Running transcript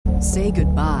Say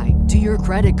goodbye to your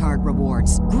credit card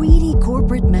rewards. Greedy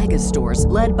corporate mega stores,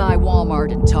 led by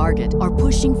Walmart and Target, are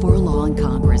pushing for a law in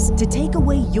Congress to take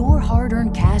away your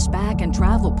hard-earned cash back and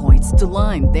travel points to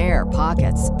line their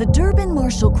pockets. The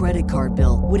Durbin-Marshall credit card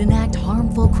bill would enact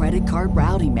harmful credit card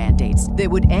routing mandates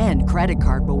that would end credit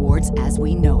card rewards as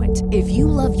we know it. If you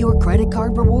love your credit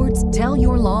card rewards, tell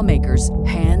your lawmakers,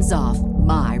 hands off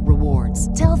my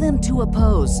rewards. Tell them to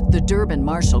oppose the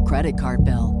Durbin-Marshall credit card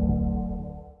bill.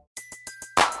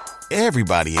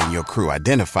 Everybody in your crew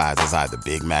identifies as either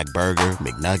Big Mac Burger,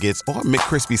 McNuggets, or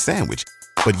McCrispy Sandwich.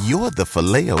 But you're the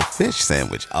Filet-O-Fish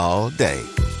Sandwich all day.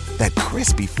 That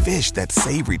crispy fish, that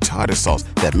savory tartar sauce,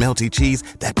 that melty cheese,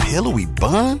 that pillowy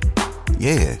bun.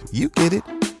 Yeah, you get it.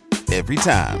 Every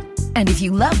time. And if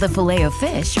you love the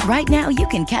Filet-O-Fish, right now you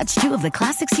can catch two of the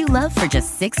classics you love for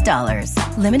just $6.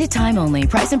 Limited time only.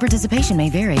 Price and participation may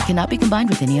vary. Cannot be combined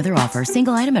with any other offer.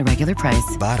 Single item at regular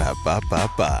price.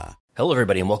 Ba-da-ba-ba-ba. Hello,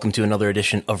 everybody, and welcome to another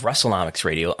edition of Wrestlenomics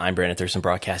Radio. I'm Brandon Thurston,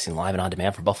 broadcasting live and on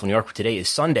demand from Buffalo, New York. Today is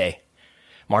Sunday,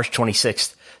 March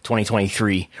 26th,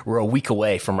 2023. We're a week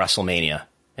away from Wrestlemania,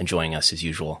 and joining us, as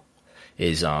usual,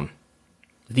 is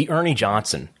the Ernie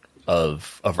Johnson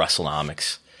of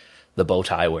Wrestlenomics, the bow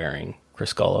tie wearing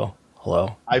Chris Gullo.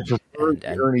 Hello. I prefer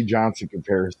the Ernie Johnson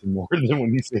comparison more than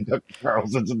when you say Dr.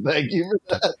 Carlson, so thank you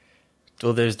for that.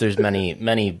 Well, there's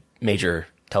many major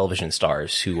television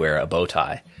stars who wear a bow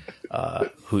tie.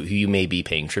 Who you may be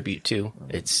paying tribute to.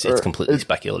 It's completely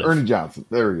speculative. Ernie Johnson.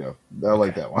 There we go. I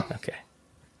like that one. Okay.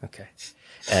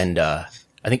 And I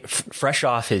think fresh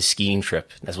off his skiing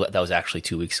trip, that was actually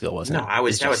 2 weeks ago, wasn't it? No, that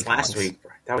was last week.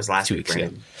 That was last 2 week. weeks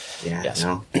ago. Yeah. Yes.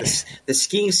 No, the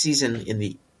skiing season in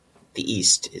the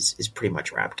East is pretty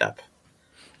much wrapped up.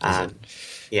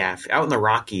 Yeah, out in the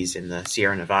Rockies in the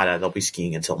Sierra Nevada, they'll be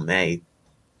skiing until May.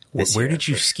 Where did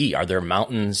you ski? Are there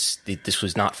mountains? This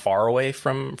was not far away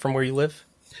from where you live?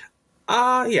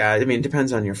 Yeah. I mean, it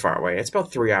depends on your far away. It's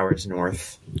about 3 hours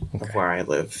north of where I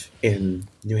live. In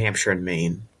New Hampshire and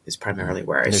Maine is primarily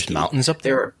where I ski. There's mountains up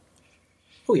there?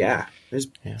 Oh, yeah. There's,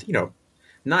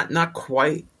 not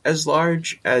quite as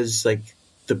large as, like,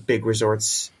 the big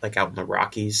resorts, like, out in the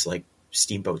Rockies, like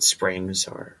Steamboat Springs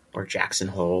or Jackson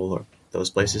Hole or those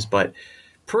places, but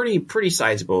pretty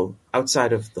sizable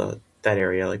outside of that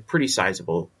area, like pretty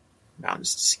sizable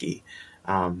mountains to ski.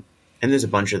 And there's a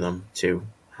bunch of them too.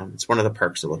 It's one of the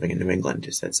perks of living in New England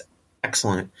is that's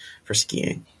excellent for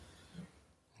skiing.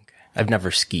 Okay. I've never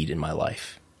skied in my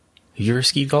life. Have you ever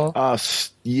skied, Gall?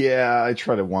 Yeah, I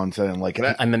tried it once. I didn't like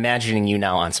it. I'm imagining you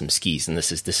now on some skis, and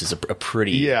this is a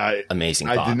pretty amazing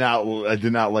thought. I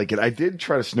did not like it. I did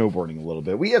try to snowboarding a little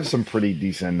bit. We have some pretty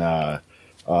decent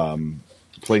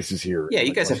places here. Yeah,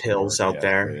 you guys have hills out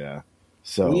there. Yeah.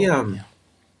 So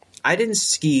I didn't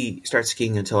start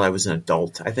skiing until I was an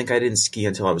adult. I think I didn't ski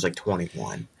until I was like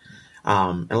 21.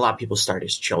 And a lot of people start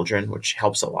as children, which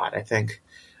helps a lot, I think.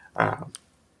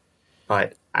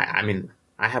 But I mean,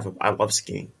 I love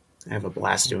skiing. I have a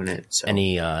blast doing it. So.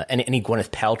 Any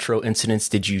Gwyneth Paltrow incidents?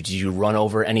 Did you run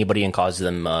over anybody and cause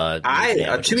them?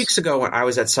 2 weeks ago, when I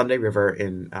was at Sunday River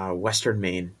in western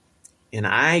Maine, and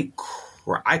I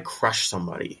crushed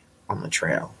somebody on the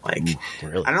trail. Like,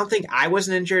 really? I don't think I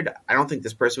wasn't injured. I don't think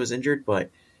this person was injured, but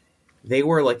they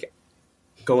were like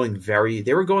going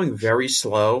very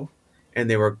slow, and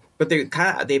they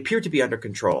appeared to be under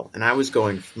control. And I was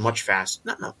going much fast.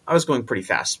 I was going pretty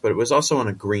fast, but it was also on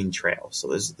a green trail. So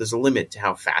there's a limit to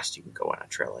how fast you can go on a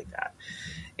trail like that.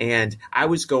 And I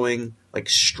was going like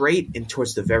straight in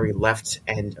towards the very left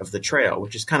end of the trail,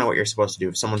 which is kind of what you're supposed to do.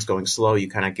 If someone's going slow, you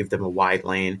kind of give them a wide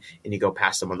lane and you go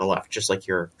past them on the left, just like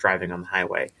you're driving on the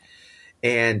highway.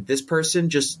 And this person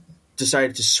just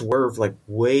decided to swerve like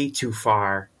way too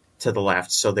far to the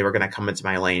left. So they were going to come into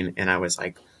my lane. And I was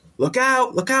like, look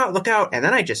out, look out, look out. And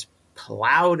then I just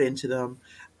plowed into them.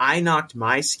 I knocked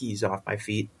my skis off my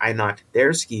feet. I knocked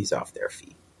their skis off their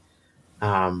feet.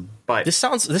 But this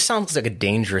sounds like a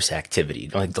dangerous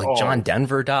activity. Like John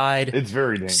Denver died. It's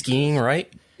very dangerous. Skiing,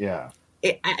 right? Yeah.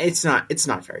 It's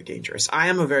not very dangerous.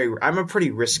 I'm a pretty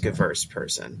risk averse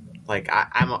person. Like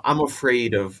I'm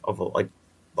afraid of a lot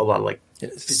of like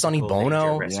Sonny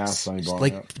Bono. Yeah, Sonny Bono.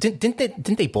 Like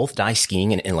didn't they both die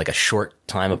skiing in like a short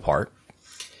time apart?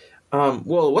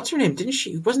 Well, what's her name?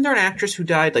 Wasn't there an actress who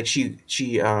died? Like she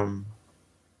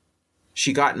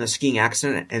got in a skiing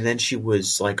accident and then she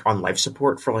was like on life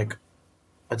support for like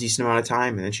a decent amount of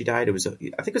time and then she died. I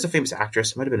think it was a famous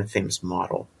actress. It might have been a famous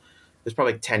model. It was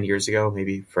probably like 10 years ago,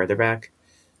 maybe further back.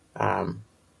 But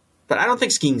I don't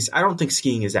think skiing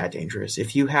is that dangerous.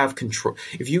 If you have control,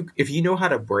 if you know how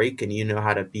to brake and you know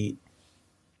how to be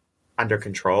under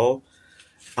control,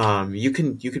 you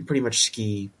can pretty much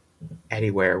ski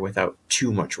anywhere without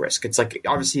too much risk. It's like,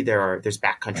 obviously there's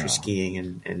backcountry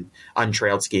skiing and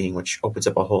untrailed skiing, which opens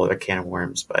up a whole other can of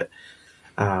worms. But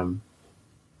I don't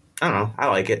know. I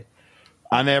like it.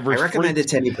 On average, I recommend it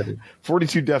to anybody.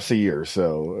 42 deaths a year,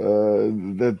 so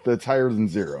that's higher than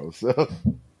zero. So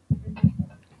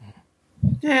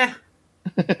yeah.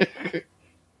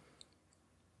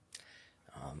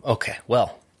 Okay,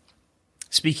 well,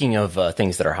 speaking of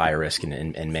things that are high risk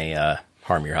and may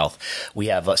harm your health, we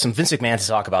have some Vince McMahon to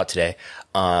talk about today.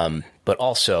 But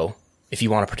also, if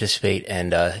you want to participate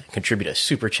and contribute a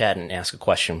super chat and ask a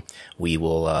question, we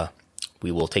will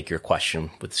take your question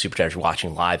with the super chatters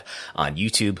watching live on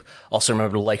YouTube. Also,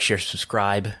 remember to like, share,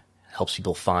 subscribe. It helps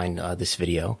people find this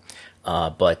video.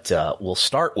 But we'll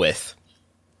start with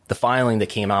the filing that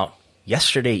came out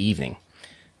yesterday evening.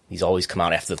 These always come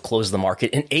out after the close of the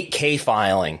market. An 8K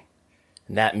filing.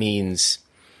 And that means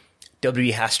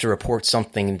WWE has to report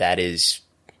something that is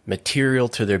material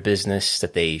to their business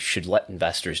that they should let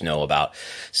investors know about.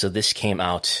 So this came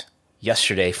out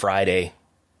yesterday, Friday,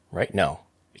 right? No,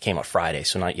 it came out Friday.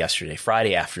 So not yesterday,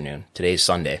 Friday afternoon. Today's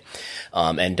Sunday.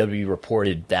 And WWE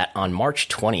reported that on March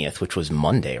 20th, which was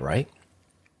Monday, right?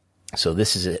 So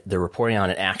this is they're reporting on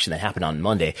an action that happened on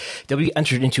Monday. WWE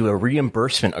entered into a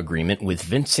reimbursement agreement with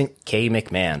Vincent K.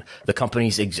 McMahon, the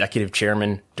company's executive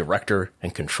chairman, director,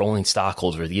 and controlling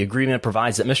stockholder. The agreement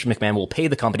provides that Mr. McMahon will pay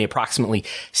the company approximately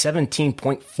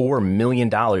 $17.4 million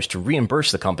to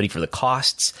reimburse the company for the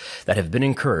costs that have been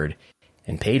incurred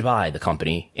and paid by the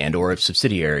company and or its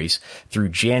subsidiaries through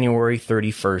January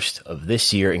 31st of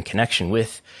this year in connection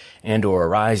with and or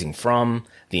arising from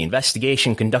the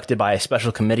investigation conducted by a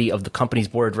special committee of the company's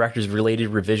board of directors related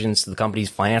revisions to the company's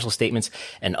financial statements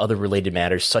and other related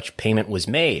matters. Such payment was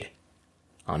made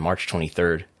on March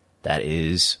 23rd. That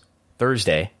is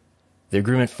Thursday. The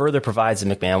agreement further provides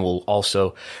that McMahon will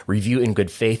also review in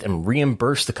good faith and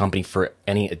reimburse the company for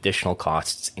any additional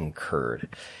costs incurred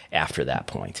after that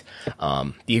point.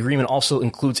 The agreement also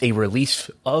includes a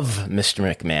release of Mr.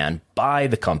 McMahon by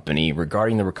the company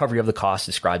regarding the recovery of the costs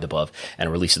described above and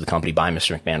a release of the company by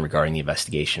Mr. McMahon regarding the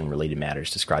investigation and related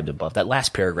matters described above. That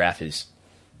last paragraph is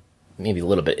maybe a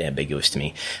little bit ambiguous to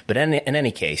me. But in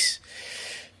any case,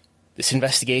 this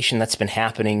investigation that's been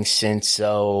happening since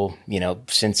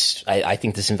I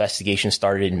think this investigation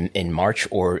started in March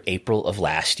or April of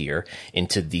last year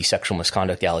into the sexual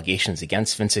misconduct allegations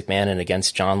against Vince McMahon and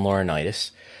against John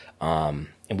Laurinaitis. And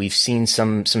we've seen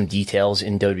some details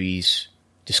in WWE's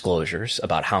disclosures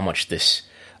about how much this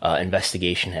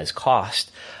investigation has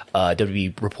cost.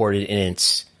 WWE reported in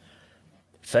its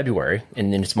February,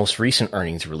 and in its most recent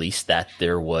earnings release, that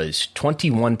there was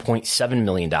 $21.7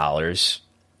 million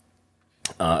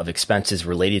of expenses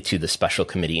related to the special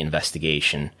committee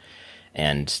investigation,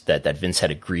 and that Vince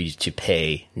had agreed to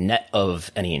pay net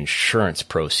of any insurance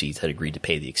proceeds, had agreed to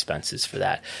pay the expenses for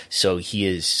that. So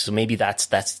maybe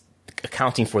that's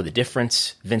accounting for the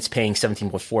difference. Vince paying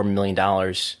 $17.4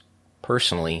 million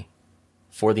personally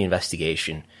for the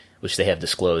investigation, which they have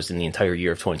disclosed in the entire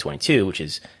year of 2022, which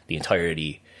is the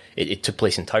entirety. It took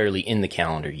place entirely in the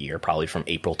calendar year, probably from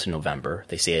April to November.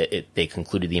 They say they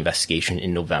concluded the investigation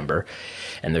in November,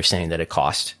 and they're saying that it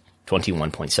cost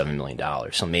 $21.7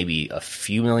 million. So maybe a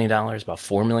few $1 million, about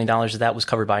 $4 million of that was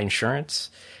covered by insurance,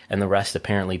 and the rest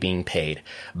apparently being paid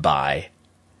by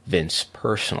Vince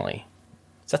personally.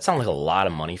 Does that sound like a lot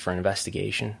of money for an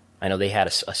investigation? I know they had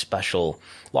a special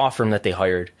law firm that they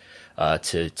hired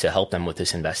to help them with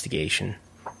this investigation,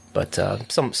 but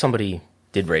somebody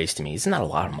did raise to me, isn't that a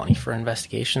lot of money for an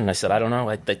investigation? And I said, I don't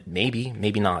know.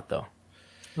 Maybe not, though.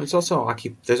 There's also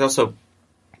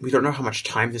we don't know how much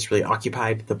time this really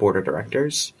occupied the board of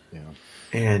directors. Yeah.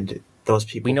 And those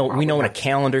people we know in a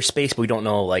calendar space, but we don't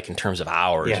know like in terms of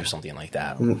hours or something like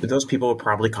that. Those people were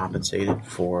probably compensated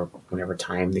for whatever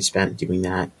time they spent doing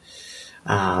that.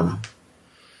 I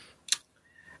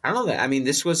don't know that. I mean,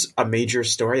 this was a major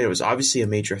story. It was obviously a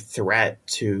major threat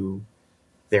to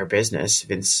their business.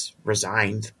 Vince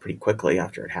resigned pretty quickly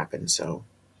after it happened, so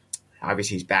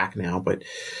obviously he's back now, but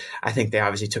I think they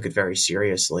obviously took it very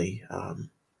seriously,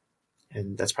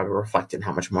 and that's probably reflected in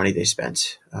how much money they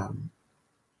spent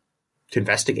to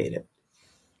investigate it.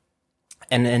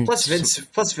 And plus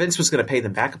Vince was going to pay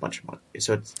them back a bunch of money,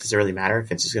 so does it really matter if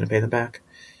Vince is going to pay them back?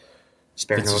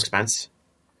 Spare no expense.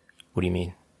 What do you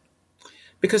mean?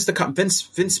 Because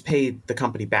Vince paid the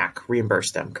company back,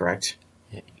 reimbursed them, correct?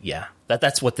 Yeah,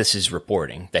 that's what this is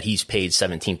reporting, that he's paid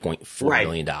 $17.4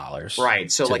 million. Right.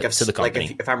 So to the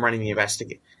company. If I'm running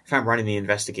the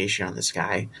investigation on this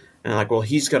guy, and I'm like, well,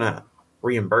 he's going to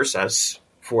reimburse us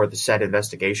for the said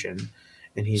investigation,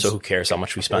 and he's so who cares how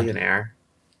much we spend? Billionaire.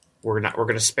 we're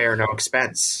going to spare no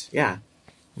expense. Yeah.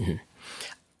 Mm-hmm.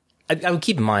 I would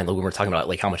keep in mind that when we're talking about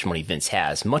like how much money Vince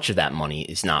has, much of that money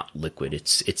is not liquid.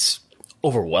 It's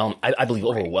overwhelming. I believe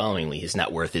overwhelmingly his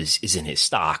net worth is in his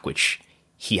stock, which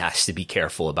he has to be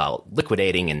careful about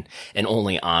liquidating, and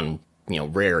only on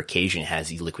rare occasion has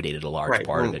he liquidated a large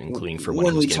part of it, including for when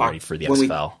he was getting ready for the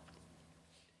XFL.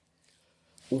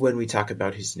 When we talk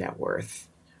about his net worth,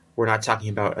 we're not talking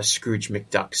about a Scrooge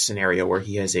McDuck scenario where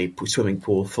he has a swimming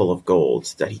pool full of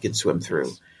gold that he can swim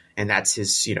through. And that's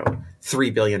his,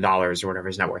 $3 billion or whatever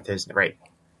his net worth is right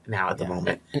now at the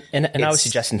moment. And I would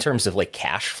suggest in terms of like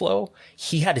cash flow,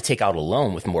 he had to take out a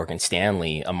loan with Morgan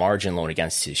Stanley, a margin loan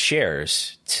against his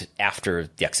shares after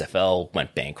the XFL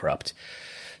went bankrupt.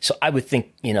 So I would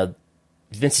think,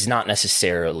 Vince is not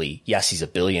necessarily, yes, he's a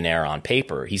billionaire on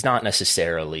paper. He's not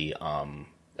necessarily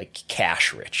like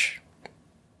cash rich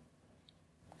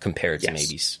compared to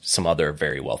maybe some other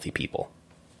very wealthy people.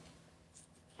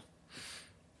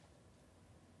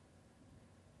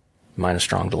 Am I in a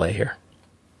strong delay here?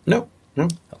 No.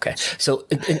 Okay. So,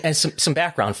 and some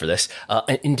background for this.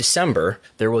 In December,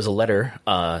 there was a letter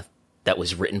that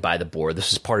was written by the board.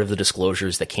 This was part of the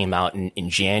disclosures that came out in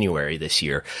January this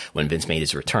year when Vince made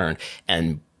his return.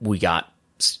 And we got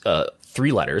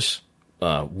 3 letters.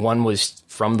 One was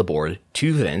from the board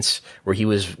to Vince, where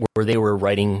they were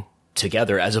writing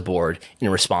together as a board in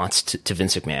response to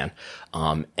Vince McMahon,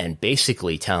 and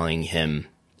basically telling him,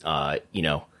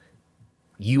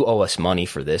 you owe us money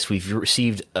for this. We've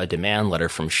received a demand letter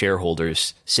from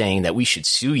shareholders saying that we should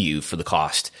sue you for the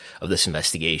cost of this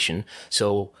investigation.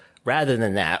 So rather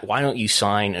than that, why don't you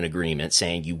sign an agreement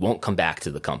saying you won't come back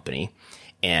to the company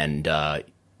and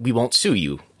we won't sue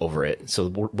you over it. So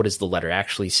what does the letter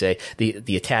actually say?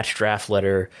 The attached draft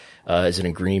letter is an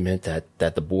agreement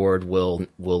that the board will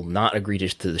not agree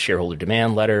to the shareholder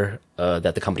demand letter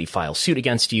that the company files suit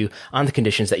against you on the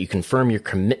conditions that you confirm your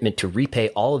commitment to repay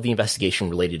all of the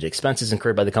investigation-related expenses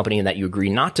incurred by the company and that you agree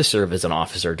not to serve as an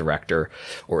officer, director,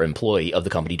 or employee of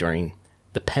the company during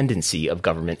the pendency of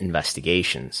government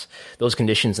investigations. Those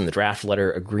conditions in the draft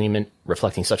letter agreement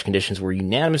reflecting such conditions were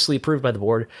unanimously approved by the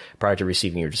board prior to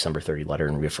receiving your December 30 letter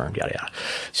and reaffirmed, yada, yada.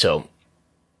 So,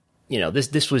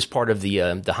 this was part of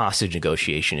the hostage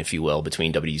negotiation, if you will,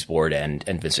 between WWE's board and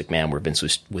Vince McMahon, where Vince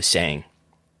was saying,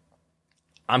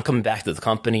 I'm coming back to the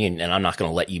company and I'm not going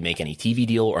to let you make any TV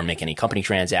deal or make any company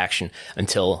transaction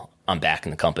until I'm back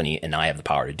in the company and I have the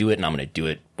power to do it, and I'm going to do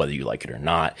it whether you like it or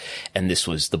not. And this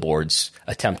was the board's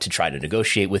attempt to try to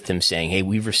negotiate with him, saying, hey,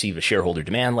 we've received a shareholder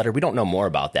demand letter. We don't know more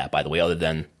about that, by the way, other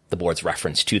than the board's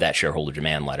reference to that shareholder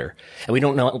demand letter. And we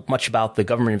don't know much about the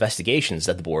government investigations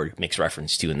that the board makes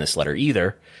reference to in this letter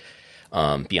either,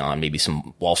 beyond maybe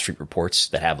some Wall Street reports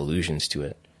that have allusions to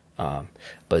it.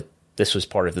 But this was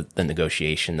part of the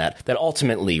negotiation that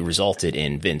ultimately resulted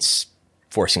in Vince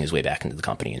forcing his way back into the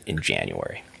company in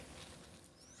January.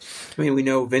 I mean, we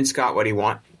know Vince got what he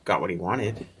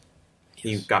wanted.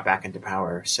 He got back into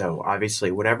power. So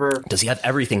obviously, whatever. Does he have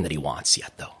everything that he wants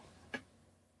yet, though?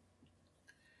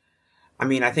 I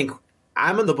mean, I think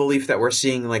I'm in the belief that we're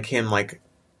seeing him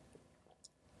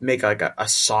make a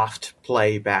soft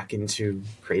play back into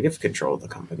creative control of the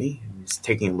company. He's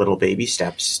taking little baby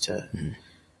steps to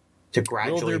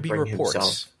gradually bring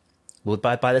himself. Well,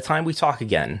 by the time we talk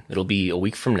again, it'll be a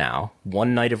week from now.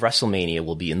 One night of WrestleMania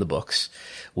will be in the books.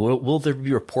 Will there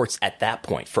be reports at that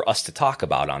point for us to talk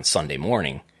about on Sunday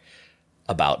morning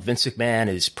about Vince McMahon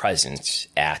is present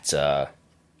at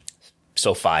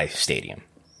SoFi Stadium?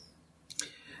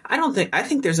 I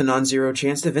think there's a non-zero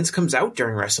chance that Vince comes out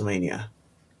during WrestleMania.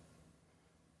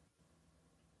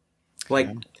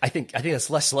 I think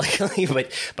that's less likely,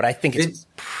 but I think it's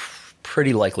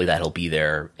pretty likely that he'll be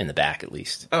there in the back at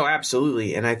least. Oh,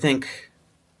 absolutely. And I think,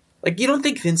 you don't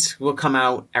think Vince will come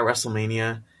out at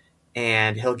WrestleMania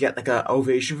and he'll get a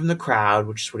ovation from the crowd,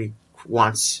 which is what he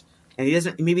wants. And he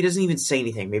doesn't even say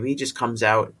anything. Maybe he just comes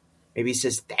out, maybe he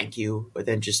says thank you, but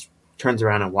then just turns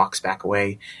around and walks back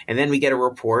away. And then we get a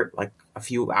report a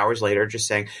few hours later just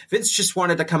saying Vince just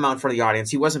wanted to come out in front of the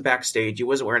audience. He wasn't backstage. He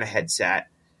wasn't wearing a headset.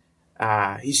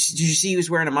 Did you see he was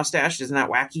wearing a mustache? Isn't that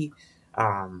wacky?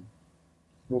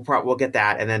 We'll get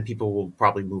that, and then people will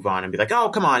probably move on and be like, oh,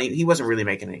 come on, he wasn't really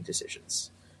making any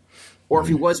decisions. Or if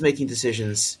he was making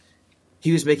decisions,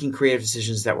 he was making creative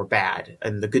decisions that were bad,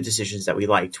 and the good decisions that we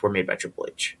liked were made by Triple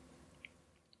H.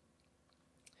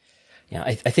 Yeah,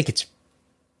 I think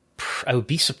I would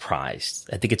be surprised.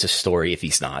 I think it's a story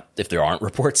if there aren't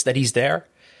reports that he's there.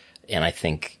 And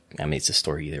it's a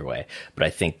story either way, but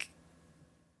I think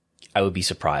I would be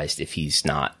surprised if he's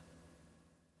not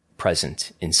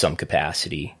present in some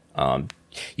capacity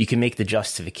you can make the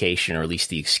justification, or at least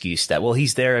the excuse that, well,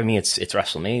 he's there. I mean, it's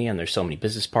WrestleMania, and there's so many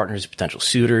business partners, potential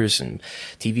suitors, and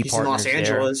TV he's partners. He's in Los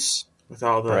Angeles with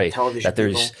all the television that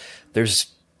people. There's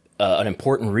an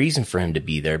important reason for him to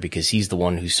be there, because he's the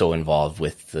one who's so involved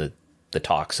with the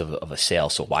talks of a sale.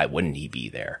 So why wouldn't he be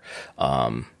there?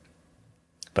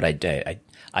 But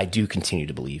I do continue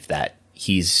to believe that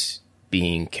he's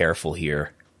being careful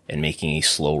here and making a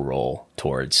slow roll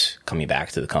towards coming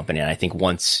back to the company. And I think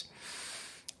once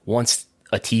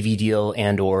a TV deal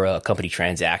and or a company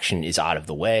transaction is out of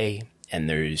the way, and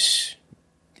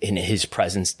his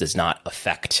presence does not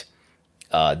affect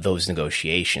those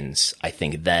negotiations, I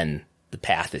think then the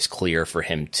path is clear for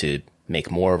him to make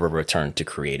more of a return to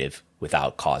creative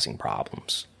without causing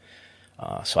problems.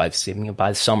 So I've seen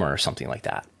by the summer or something like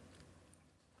that.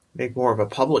 Make more of a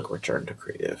public return to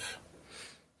creative.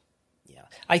 Yeah,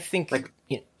 I think.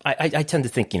 I tend to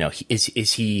think,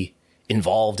 is he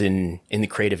involved in the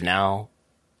creative now?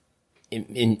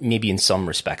 In maybe in some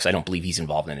respects, I don't believe he's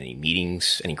involved in any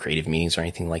meetings, any creative meetings or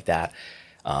anything like that.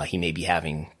 He may be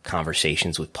having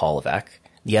conversations with Paul Levesque.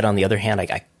 Yet on the other hand,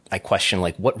 I question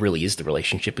what really is the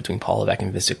relationship between Paul Levesque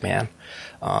and Vince McMahon.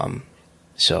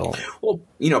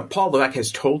 Paul Levesque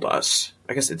has told us.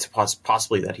 I guess it's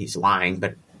possibly that he's lying,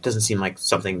 but it doesn't seem like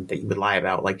something that you would lie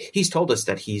about. He's told us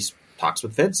that he's talks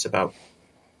with Vince about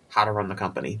how to run the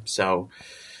company. So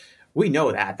we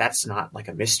know that that's not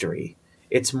a mystery.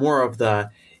 It's more of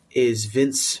is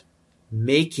Vince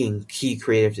making key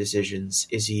creative decisions?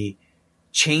 Is he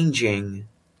changing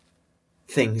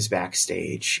things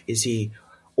backstage? Is he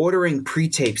ordering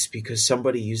pre-tapes because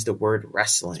somebody used the word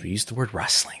wrestling?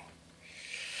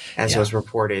 As was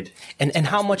reported. And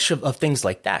how much of things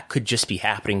like that could just be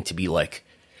happening to be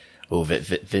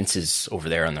Vince is over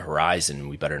there on the horizon.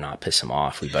 We better not piss him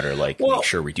off. We better make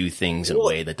sure we do things in a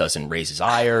way that doesn't raise his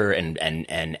ire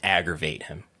and aggravate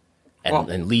him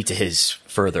and lead to his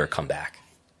further comeback.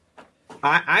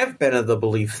 I've been of the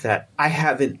belief that I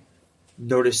haven't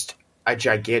noticed a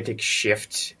gigantic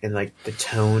shift in the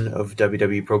tone of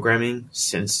WWE programming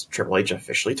since Triple H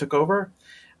officially took over.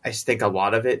 I think a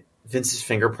lot of it, Vince's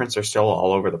fingerprints are still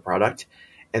all over the product,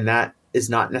 and that is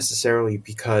not necessarily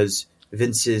because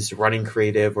Vince is running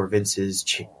creative or Vince is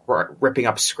ripping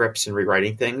up scripts and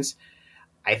rewriting things.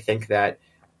 I think that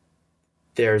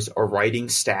there's a writing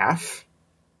staff,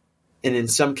 and in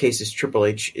some cases Triple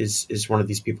H is one of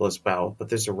these people as well, but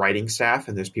there's a writing staff,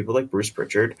 and there's people like Bruce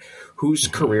Pritchard whose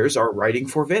careers are writing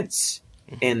for Vince,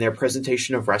 and their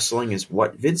presentation of wrestling is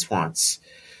what Vince wants.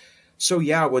 So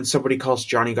yeah, when somebody calls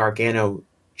Johnny Gargano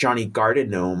Johnny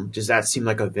Gardenome, does that seem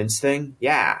like a Vince thing?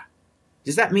 Yeah.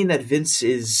 Does that mean that Vince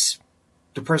is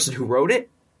the person who wrote it?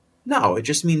 No, it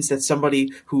just means that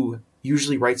somebody who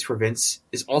usually writes for Vince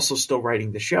is also still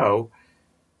writing the show.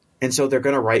 And so they're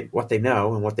going to write what they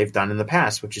know and what they've done in the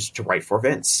past, which is to write for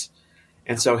Vince.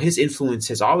 And so his influence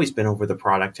has always been over the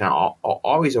product and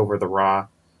always over the Raw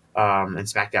and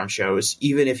SmackDown shows,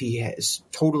 even if he has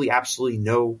totally, absolutely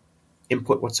no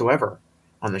input whatsoever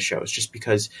on the shows, just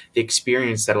because the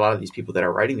experience that a lot of these people that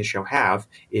are writing the show have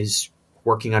is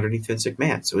working underneath Vince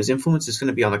McMahon. So his influence is going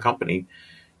to be on the company,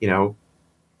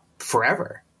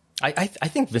 forever. I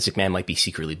think Vince McMahon might be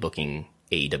secretly booking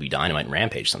AEW Dynamite and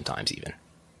Rampage sometimes even.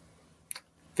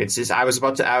 I was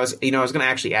going to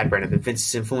actually add, Brandon, that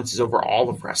Vince's influence is over all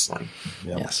of wrestling.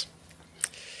 Yep. Yes.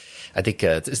 I think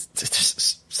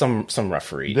some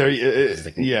referee. Nick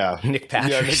Patrick. Yeah, Nick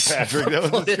Patrick.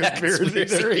 That was a conspiracy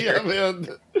theory. Yeah, man.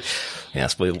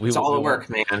 Yes, we it's all the work,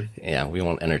 man. Yeah, we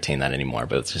won't entertain that anymore,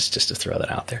 but it's just to throw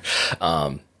that out there.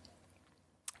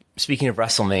 Speaking of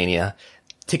WrestleMania,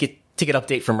 ticket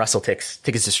update from WrestleTix.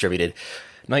 Tickets distributed.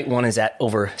 Night 1 is at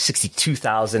over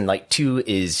 62,000. Night 2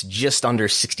 is just under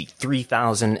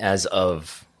 63,000 as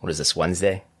of, what is this,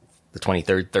 Wednesday? The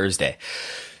 23rd, Thursday.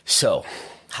 So,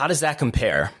 how does that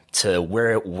compare to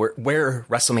where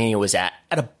WrestleMania was at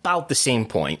about the same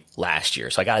point last year?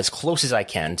 So I got as close as I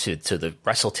can to the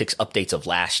WrestleTix updates of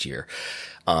last year.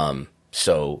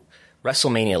 So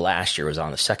WrestleMania last year was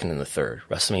on the 2nd and the 3rd.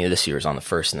 WrestleMania this year is on the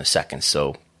 1st and the 2nd.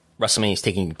 So WrestleMania is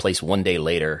taking place one day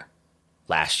later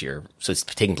last year. So it's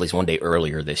taking place one day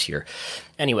earlier this year.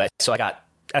 Anyway, so I got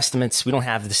estimates. We don't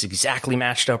have this exactly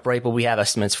matched up right, but we have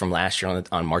estimates from last year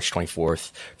on March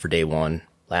 24th for day 1.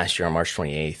 Last year on March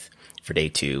 28th for day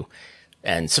 2.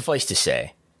 And suffice to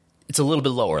say, it's a little bit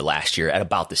lower last year at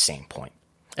about the same point.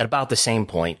 At about the same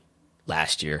point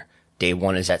last year, day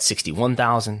 1 is at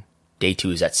 61,000, day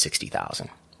 2 is at 60,000,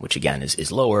 which again is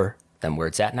lower than where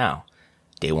it's at now.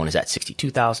 Day 1 is at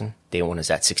 62,000, day 1 is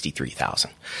at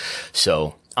 63,000.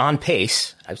 So on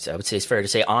pace, I would say it's fair to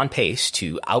say on pace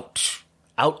to out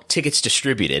tickets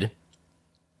distributed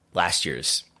last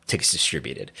year's tickets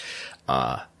distributed.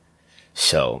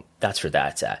 So that's where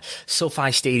that's at.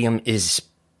 SoFi Stadium is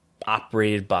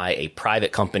operated by a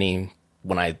private company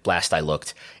when I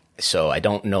looked. So I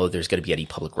don't know if there's going to be any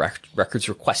public records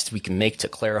requests we can make to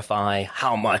clarify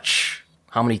how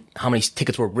many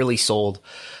tickets were really sold.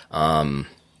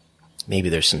 Maybe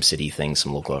there's some city things,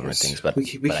 some local government things, but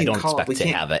I don't expect to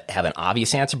have an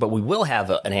obvious answer. But we will have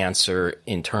an answer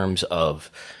in terms of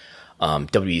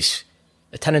WWE's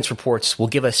attendance reports will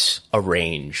give us a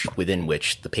range within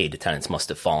which the paid attendance must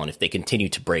have fallen if they continue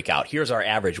to break out. Here's our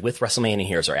average with WrestleMania.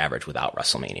 Here's our average without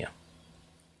WrestleMania.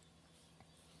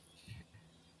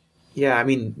 Yeah, I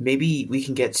mean, maybe we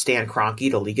can get Stan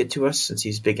Kroenke to leak it to us since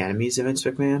he's big enemies of Vince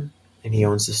McMahon and he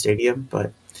owns the stadium.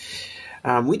 But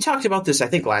we talked about this, I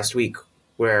think, last week,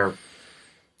 where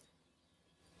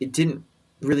it didn't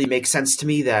really make sense to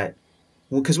me that –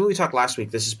 because when we talked last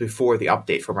week, this is before the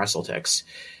update from WrestleTix.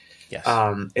 Yes.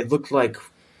 It looked like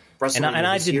WrestleMania and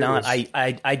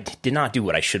I did not do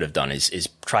what I should have done is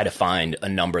try to find a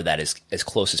number that is as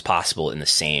close as possible in the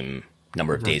same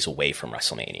number of days away from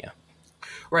WrestleMania.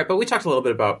 Right, but we talked a little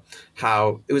bit about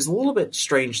how it was a little bit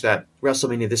strange that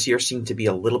WrestleMania this year seemed to be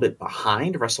a little bit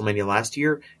behind WrestleMania last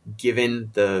year,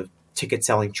 given the ticket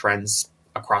selling trends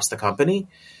across the company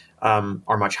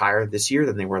are much higher this year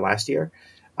than they were last year.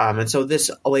 And so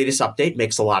this latest update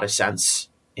makes a lot of sense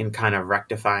in kind of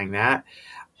rectifying that.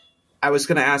 I was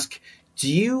going to ask,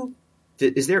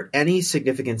 is there any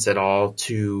significance at all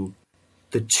to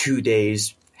the 2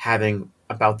 days having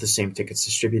about the same tickets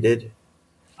distributed?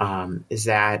 Is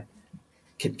that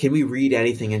can we read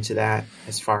anything into that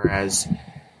as far as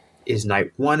is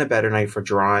night one a better night for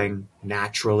drawing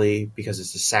naturally because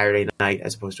it's a Saturday night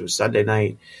as opposed to a Sunday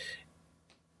night?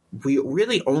 We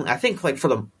really only, I think, like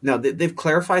they've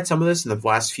clarified some of this in the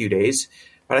last few days,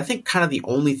 but I think kind of the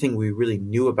only thing we really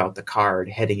knew about the card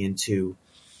heading into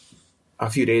a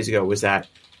few days ago was that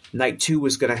night 2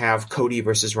 was going to have Cody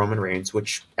versus Roman Reigns,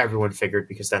 which everyone figured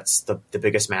because that's the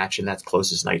biggest match and that's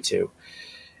closest night 2.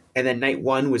 And then night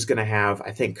 1 was going to have,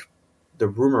 I think the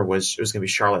rumor was it was going to be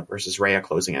Charlotte versus Rhea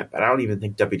closing it, but I don't even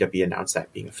think WWE announced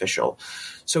that being official.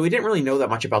 So we didn't really know that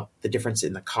much about the difference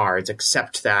in the cards,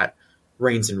 except that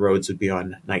Reigns and Rhodes would be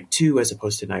on night 2 as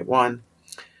opposed to night 1.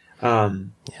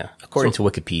 According to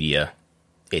Wikipedia,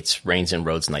 it's Reigns and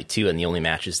Rhodes night 2, and the only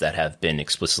matches that have been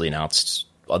explicitly announced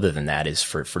other than that is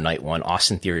for night 1,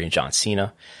 Austin Theory and John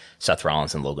Cena, Seth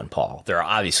Rollins and Logan Paul. There are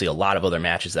obviously a lot of other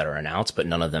matches that are announced, but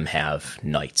none of them have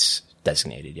nights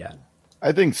designated yet.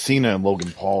 I think Cena and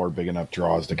Logan Paul are big enough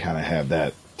draws to kind of have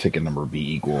that ticket number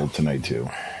be equal to night 2.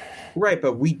 Right,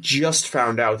 but we just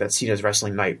found out that Cena's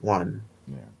wrestling night 1.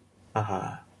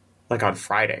 Yeah. Like on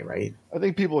Friday, right? I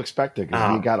think people expect it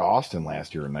because we got Austin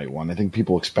last year in night 1. I think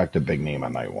people expect a big name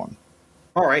on night 1.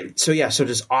 All right. So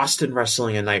does Austin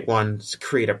wrestling in night 1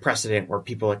 create a precedent where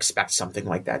people expect something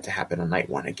like that to happen on night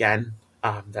 1 again?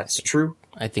 That's true.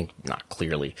 I think not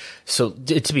clearly. So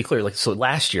to be clear,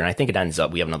 last year, and I think it ends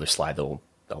up, we have another slide that'll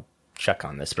check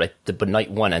on this, but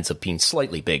night 1 ends up being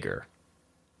slightly bigger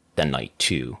than night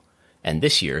 2. And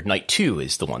this year, night 2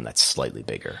 is the one that's slightly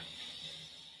bigger.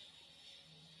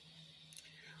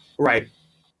 Right.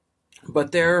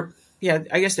 But I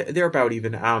guess they're about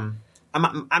even. I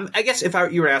guess if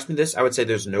you were to ask me this, I would say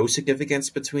there's no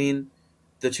significance between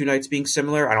the two nights being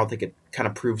similar. I don't think it kind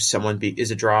of proves someone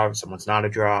is a draw, someone's not a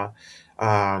draw.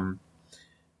 I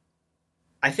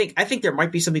think there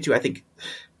might be something too. I think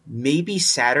maybe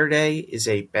Saturday is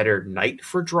a better night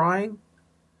for drawing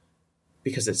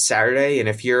because it's Saturday, and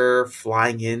if you're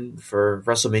flying in for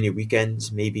WrestleMania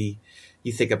weekends, maybe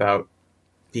you think about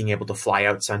being able to fly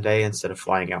out Sunday instead of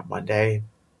flying out Monday.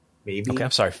 Maybe. Okay,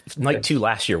 I'm sorry. Night 2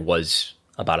 last year was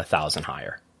about 1,000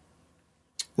 higher.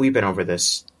 We've been over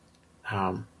this.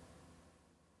 I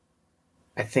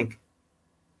think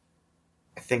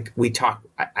we talked.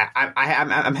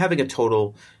 I'm having a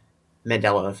total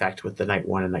Mandela effect with the night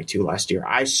 1 and night 2 last year.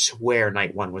 I swear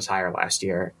night 1 was higher last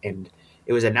year, and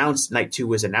it was announced. Night 2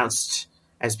 was announced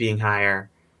as being higher,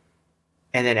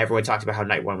 and then everyone talked about how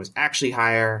night 1 was actually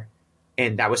higher,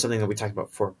 and that was something that we talked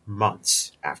about for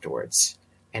months afterwards.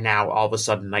 And now all of a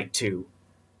sudden, night 2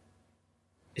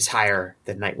 is higher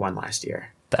than night 1 last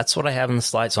year. That's what I have in the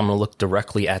slide. So I'm going to look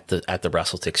directly at the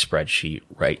WrestleTix spreadsheet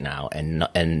right now, and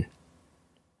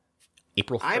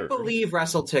April 3rd. I believe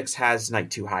WrestleTix has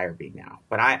night 2 higher being now,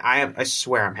 but I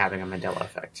swear I'm having a Mandela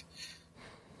effect.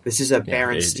 This is a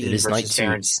Berenstein versus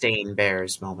Berenstain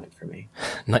Bears moment for me.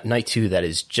 Night 2 that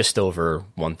is just over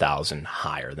 1,000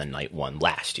 higher than night 1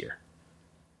 last year.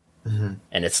 Mm-hmm.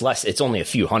 And it's only a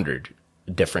few hundred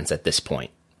difference at this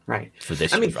point. Right. For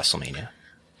this year's WrestleMania.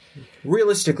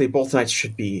 realistically, both nights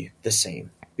should be the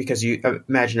same, because you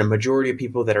imagine a majority of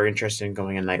people that are interested in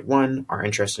going in night one are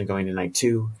interested in going to night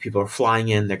two. If people are flying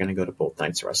in, they're going to go to both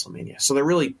nights of WrestleMania. So there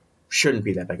really shouldn't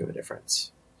be that big of a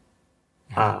difference,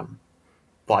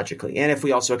 logically. And if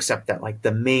we also accept that like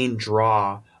the main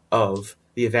draw of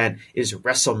the event is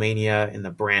WrestleMania and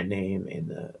the brand name and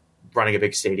the running a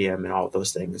big stadium and all of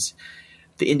those things,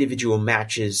 the individual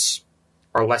matches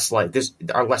are less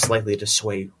likely to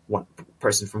sway one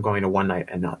person from going to one night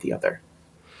and not the other.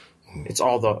 It's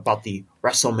all about the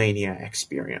WrestleMania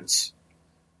experience.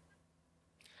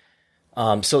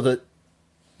 So the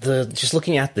just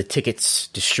looking at the tickets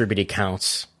distributed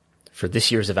counts for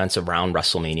this year's events around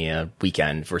WrestleMania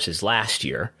weekend versus last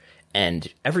year,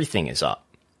 and everything is up.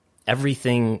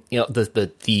 Everything,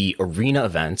 the arena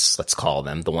events, let's call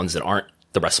them, the ones that aren't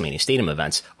the WrestleMania Stadium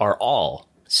events, are all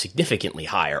significantly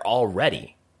higher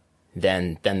already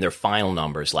than their final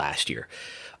numbers last year.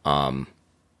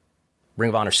 Ring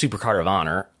of Honor Supercard of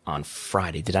Honor on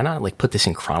Friday. Did I not put this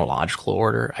in chronological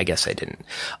order? I guess I didn't.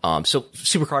 So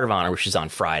Supercard of Honor, which is on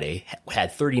Friday,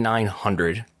 had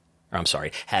 3,900.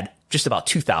 Had just about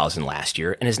 2,000 last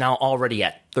year and is now already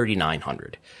at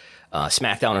 3,900.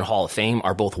 SmackDown and Hall of Fame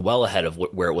are both well ahead of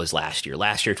where it was last year.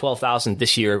 Last year, 12,000.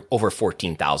 This year, over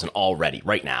 14,000 already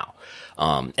right now.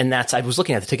 And I was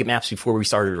looking at the ticket maps before we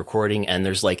started recording, and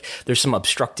there's some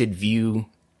obstructed view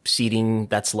seating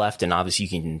that's left. And obviously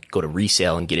you can go to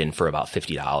resale and get in for about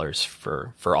 $50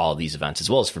 for all of these events, as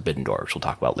well as Forbidden Door, which we'll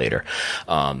talk about later.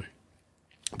 But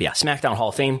yeah, SmackDown Hall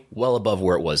of Fame, well above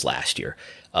where it was last year.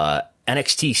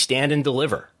 NXT Stand and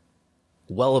Deliver,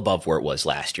 well above where it was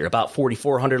last year. About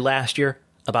 4,400 last year,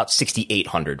 about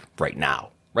 6,800 right now.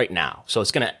 So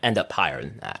it's going to end up higher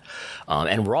than that.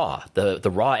 And Raw,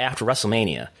 the Raw after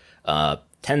WrestleMania,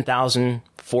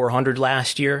 10,400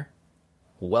 last year,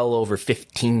 well over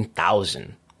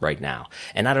 15,000 right now.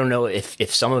 And I don't know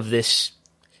if some of this,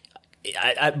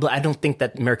 I don't think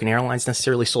that American Airlines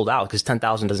necessarily sold out, because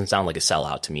 10,000 doesn't sound like a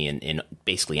sellout to me in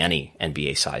basically any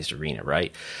NBA sized arena,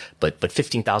 right? But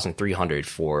 15,300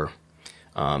 for,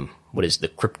 what is the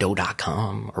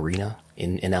Crypto.com arena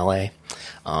in LA.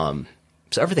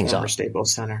 So everything's up.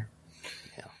 Staples Center.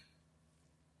 Yeah.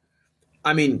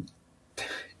 I mean,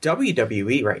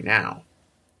 WWE right now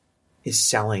is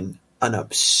selling an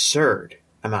absurd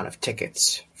amount of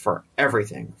tickets for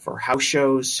everything, for house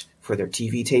shows, for their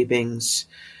TV tapings.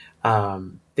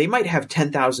 They might have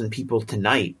 10,000 people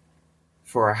tonight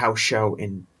for a house show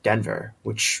in Denver,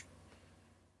 which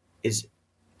is,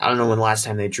 I don't know when the last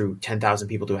time they drew 10,000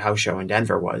 people to a house show in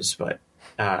Denver was, but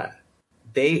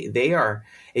they are,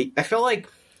 I feel like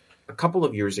a couple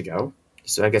of years ago,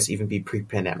 so I guess even be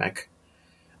pre-pandemic,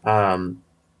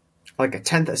 like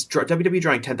WWE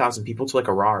drawing 10,000 people to like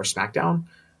a Raw or SmackDown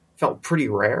felt pretty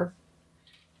rare.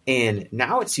 And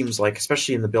now it seems like,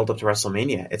 especially in the build up to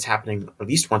WrestleMania, it's happening at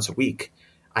least once a week.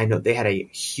 I know they had a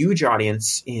huge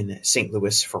audience in St.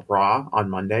 Louis for Raw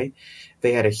on Monday.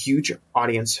 They had a huge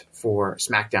audience for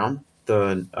SmackDown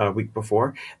the week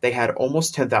before. They had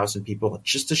almost 10,000 people,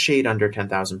 just a shade under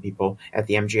 10,000 people at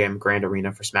the MGM Grand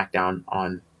Arena for SmackDown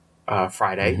on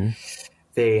Friday. Mm-hmm.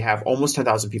 They have almost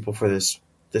 10,000 people for this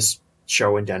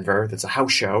show in Denver. That's a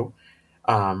house show.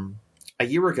 A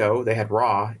year ago, they had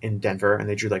Raw in Denver, and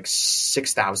they drew like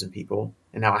 6,000 people.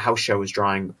 And now a house show is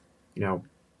drawing,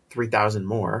 3,000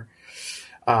 more.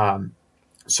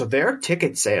 So their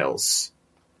ticket sales,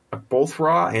 both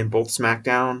Raw and both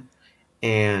SmackDown,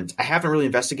 and I haven't really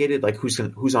investigated like who's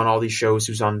on all these shows,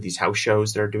 who's on these house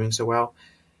shows that are doing so well.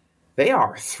 They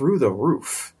are through the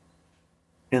roof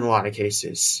in a lot of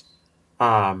cases.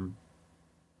 And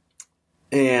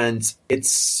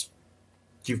it's,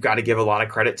 you've got to give a lot of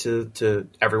credit to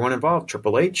everyone involved.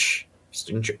 Triple H,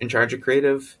 in charge of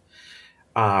creative.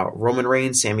 Roman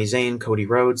Reigns, Sami Zayn, Cody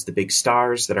Rhodes, the big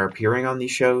stars that are appearing on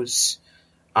these shows.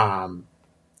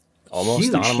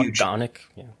 Almost huge. Dominic.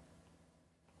 Yeah.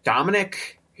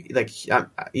 Dominic,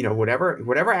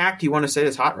 whatever act you want to say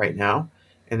is hot right now,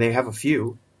 and they have a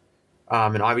few.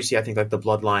 And obviously, I think like the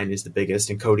Bloodline is the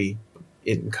biggest, and Cody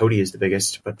is the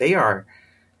biggest. But they are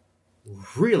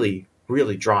really,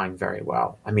 really drawing very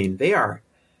well. I mean, they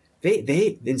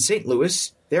in St.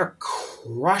 Louis, they're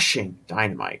crushing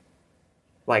Dynamite.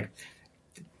 Like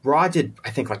Raw did,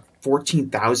 I think like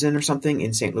 14,000 or something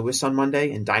in St. Louis on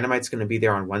Monday, and Dynamite's going to be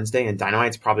there on Wednesday, and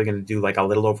Dynamite's probably going to do like a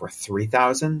little over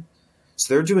 3,000.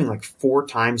 So they're doing like 4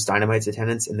 times Dynamite's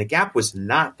attendance, and the gap was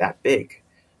not that big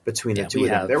between the two of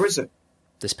them. There was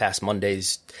this past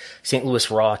Monday's St.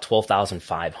 Louis Raw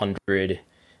 12,500.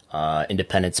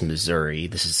 Independence, Missouri.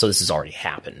 This has already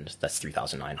happened. That's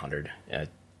 3,900.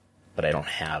 But I don't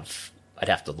have I'd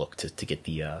have to look to get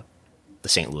the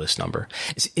St. Louis number.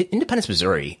 Independence,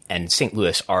 Missouri, and St.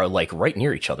 Louis are like right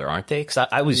near each other, aren't they? Because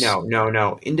I was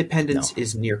no. Independence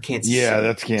is near Kansas City. Yeah,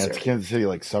 that's Kansas City,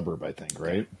 like suburb, I think,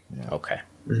 right? Yeah. Okay.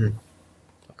 Mm-hmm.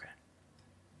 Okay.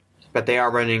 But they are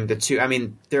running the two. I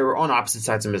mean, they're on opposite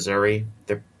sides of Missouri.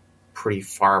 They're pretty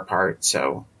far apart.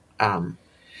 So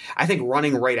I think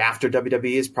running right after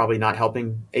WWE is probably not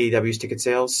helping AEW's ticket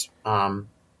sales.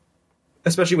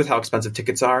 Especially with how expensive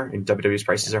tickets are, and WWE's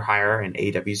prices are higher, and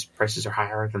AEW's prices are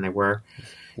higher than they were.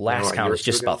 Last count was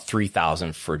just about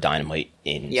 3,000 for Dynamite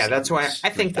in. Yeah, that's why I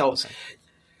think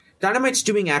Dynamite's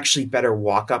doing actually better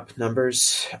walk-up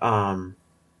numbers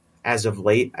as of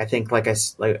late. I think, I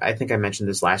think I mentioned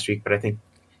this last week, but I think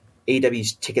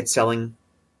AEW's ticket selling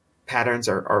patterns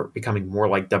are becoming more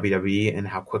like WWE, and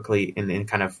how quickly and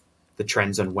kind of the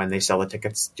trends on when they sell the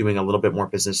tickets, doing a little bit more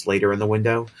business later in the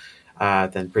window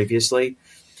than previously.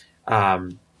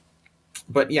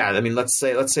 But yeah, I mean, let's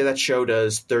say that show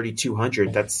does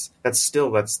 3,200. That's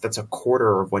a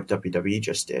quarter of what WWE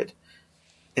just did.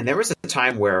 And there was a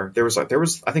time where there was I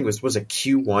think it was a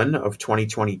Q1 of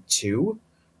 2022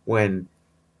 when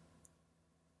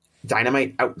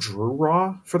Dynamite outdrew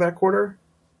Raw for that quarter,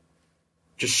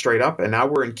 just straight up. And now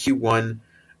we're in Q1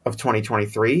 of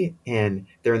 2023, and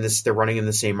they're running in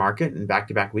the same market in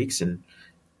back-to-back weeks, and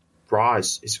Raw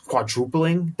is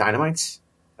quadrupling Dynamite's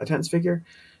attendance figure.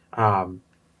 I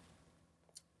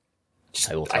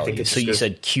will tell you. So you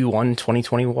said Q1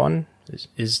 2021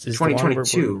 is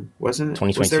 2022, wasn't it?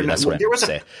 2022. That's what I meant to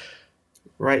say.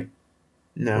 Right.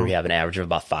 No. Where we have an average of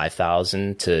about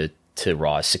 5,000 to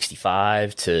Raw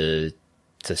 65 to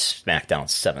SmackDown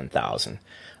 7,000.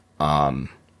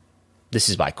 This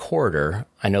is by quarter.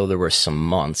 I know there were some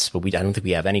months, but I don't think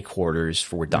we have any quarters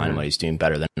for where Dynamite is doing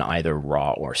better than either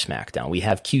Raw or SmackDown. We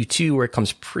have Q2 where it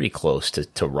comes pretty close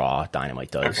to Raw.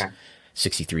 Dynamite does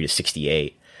 63 to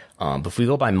 68. But if we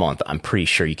go by month, I'm pretty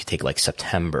sure you could take like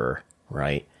September,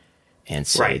 right? And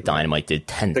say Dynamite did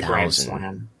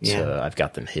 10,000. Yeah. I've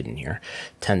got them hidden here.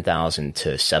 10,000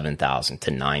 to 7,000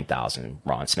 to 9,000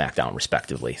 Raw and SmackDown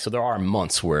respectively. So there are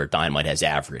months where Dynamite has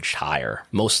averaged higher,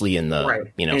 mostly in the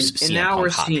CM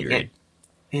Punk hot period.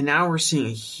 And now we're seeing a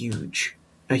huge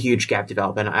gap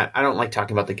develop. And I don't like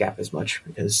talking about the gap as much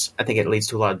because I think it leads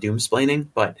to a lot of doom-splaining.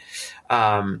 But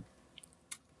I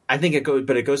think it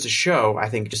goes to show, I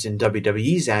think, just in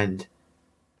WWE's end,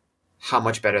 how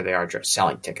much better they are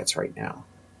selling tickets right now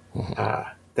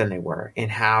than they were.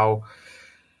 And how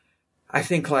I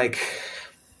think, like,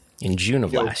 in June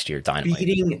of last year,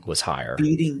 Dynamite was higher.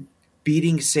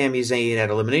 Beating Sami Zayn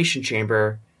at Elimination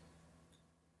Chamber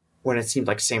when it seemed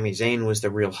like Sami Zayn was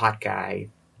the real hot guy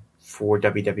for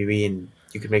WWE, and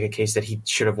you could make a case that he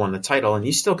should have won the title, and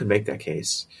you still could make that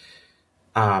case.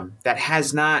 That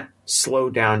has not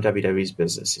slowed down WWE's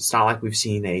business. It's not like we've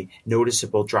seen a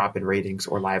noticeable drop in ratings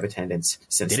or live attendance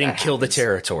since. They didn't kill the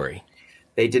territory.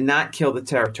 They did not kill the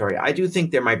territory. I do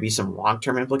think there might be some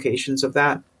long-term implications of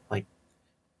that. Like,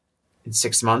 in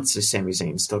 6 months, is Sami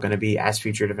Zayn still going to be as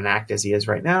featured of an act as he is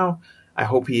right now? I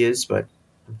hope he is, but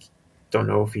I don't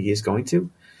know if he is going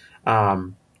to.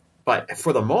 But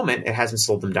for the moment, it hasn't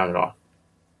slowed them down at all.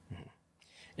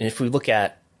 And if we look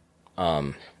at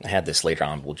I had this later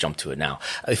on. We'll jump to it now.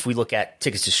 If we look at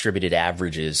tickets distributed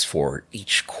averages for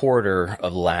each quarter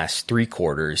of the last 3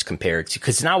 quarters compared to,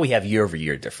 because now we have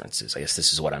year-over-year differences. I guess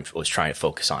this is what I was trying to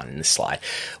focus on in this slide.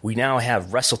 We now have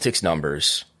WrestleTix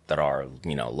numbers that are,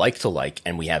 like to like,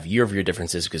 and we have year-over-year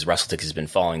differences because WrestleTix has been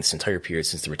following this entire period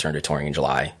since the return to touring in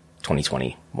July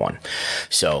 2021.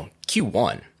 So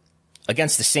Q1.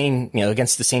 Against the same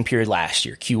period last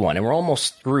year, Q1, and we're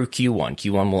almost through Q1.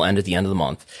 Q1 will end at the end of the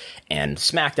month, and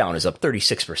SmackDown is up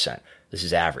 36%. This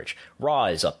is average. Raw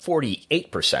is up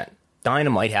 48%.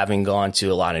 Dynamite, having gone to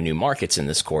a lot of new markets in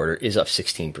this quarter, is up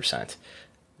 16%.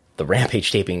 The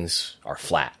Rampage tapings are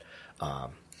flat.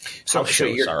 House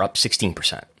shows are up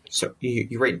 16%. So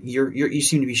you're right. You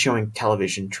seem to be showing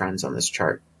television trends on this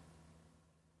chart.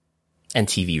 And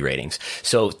TV ratings.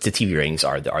 So the TV ratings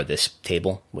are this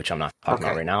table, which I'm not talking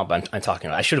about right now, but I'm talking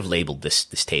about. I should have labeled this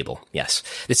table. Yes,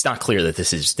 it's not clear that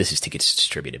this is tickets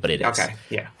distributed, but it is. Okay.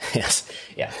 Yeah. Yes.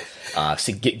 Yeah.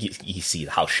 So you see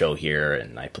the house show here,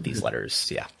 and I put these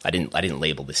letters. Yeah. I didn't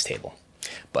label this table,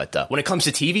 but when it comes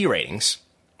to TV ratings,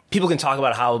 people can talk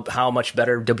about how much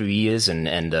better WWE is and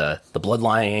the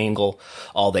bloodline angle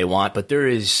all they want, but there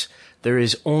is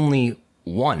only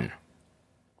one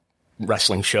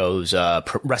wrestling shows,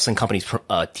 wrestling companies'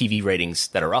 TV ratings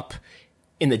that are up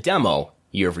in the demo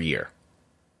year over year,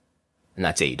 and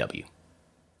that's AEW.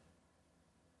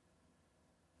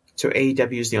 So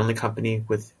AEW is the only company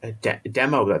with a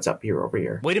demo that's up year over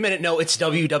year. Wait a minute. No, it's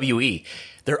WWE.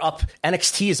 They're up.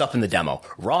 NXT is up in the demo.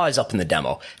 Raw is up in the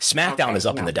demo. SmackDown is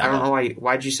up in the demo. I don't know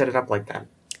why'd you set it up like that?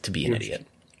 To be an idiot.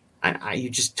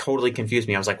 You just totally confused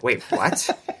me. I was like, wait, what?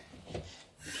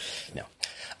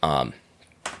 No.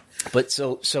 But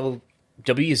so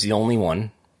W is the only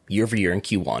one year over year in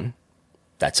Q1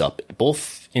 that's up,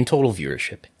 both in total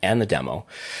viewership and the demo.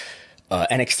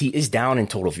 NXT is down in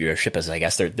total viewership, as I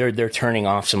guess they're turning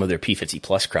off some of their P50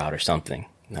 plus crowd or something.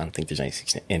 I don't think there's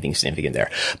anything significant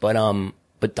there.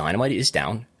 But Dynamite is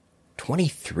down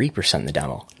 23% in the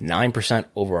demo, 9%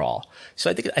 overall. So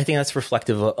I think that's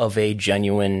reflective of a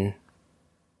genuine,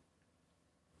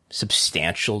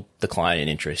 substantial decline in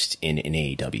interest in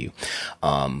AEW.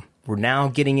 We're now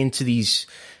getting into these.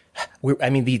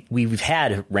 We've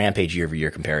had Rampage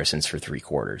year-over-year comparisons for 3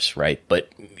 quarters, right? But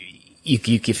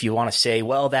if you want to say,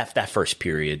 well, that first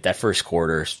period, that first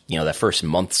quarter, that first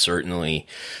month, certainly,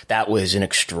 that was an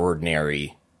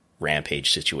extraordinary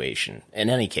Rampage situation. In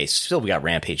any case, still we got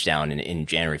Rampage down in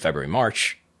January, February,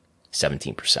 March,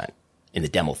 17%. In the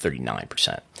demo,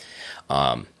 39%.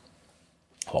 While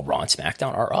Raw and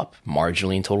SmackDown are up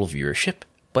marginally in total viewership,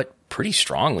 but pretty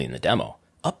strongly in the demo.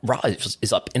 Raw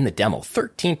is up in the demo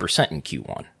 13% in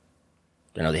Q1.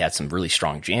 I know they had some really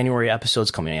strong January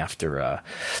episodes coming after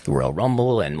the Royal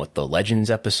Rumble and with the Legends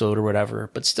episode or whatever,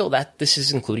 but still this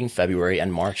is including February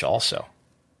and March also.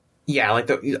 Yeah,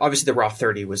 obviously the Raw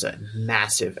 30 was a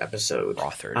massive episode. Raw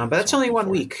 30, but that's only 1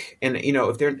 week, and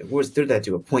if did that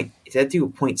do a point? Did that do a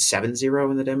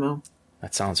 0.70 in the demo?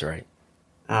 That sounds right.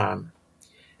 And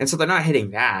so they're not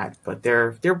hitting that, but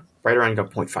they're right around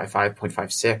 0.55,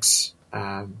 0.56.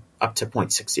 Up to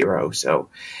 0.60. So,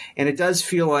 and it does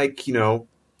feel like,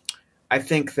 I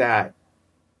think that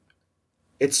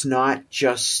it's not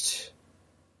just,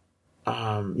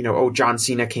 John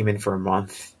Cena came in for a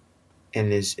month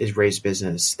and is raised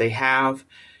business. They have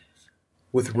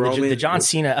with Roman. The John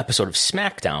Cena episode of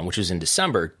SmackDown, which was in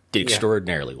December, did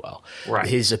extraordinarily well. Right.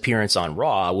 His appearance on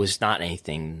Raw was not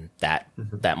anything that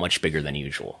much bigger than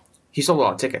usual. He sold a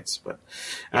lot of tickets, but,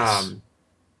 yes.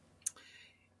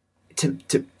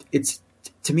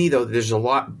 To me though, there's a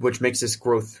lot which makes this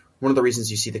growth. One of the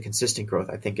reasons you see the consistent growth,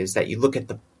 I think, is that you look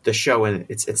at the show and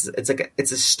it's like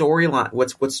it's a storyline.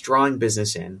 What's drawing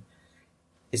business in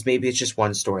is maybe it's just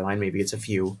one storyline, maybe it's a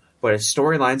few, but it's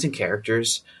storylines and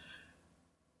characters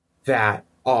that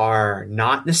are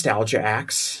not nostalgia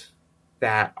acts,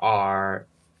 that are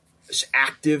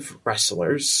active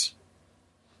wrestlers,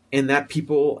 and that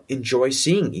people enjoy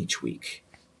seeing each week,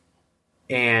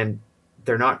 and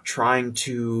they're not trying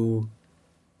to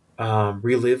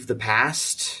relive the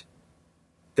past.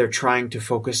 They're trying to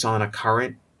focus on a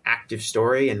current active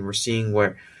story, and we're seeing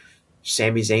where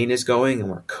Sami Zayn is going and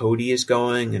where Cody is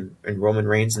going and Roman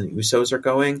Reigns and the Usos are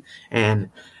going.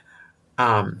 And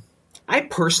I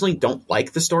personally don't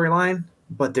like the storyline,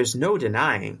 but there's no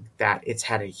denying that it's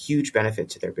had a huge benefit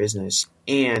to their business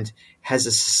and has a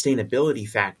sustainability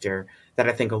factor that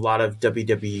I think a lot of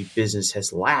WWE business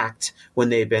has lacked when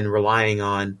they've been relying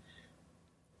on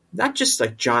not just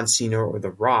like John Cena or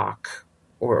The Rock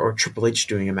or Triple H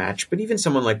doing a match, but even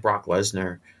someone like Brock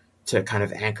Lesnar to kind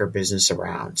of anchor business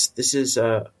around. This is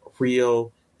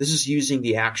using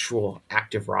the actual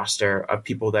active roster of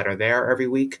people that are there every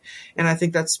week. And I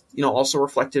think that's, also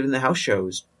reflected in the house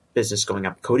shows business going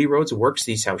up. Cody Rhodes works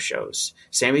these house shows.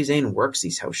 Sami Zayn works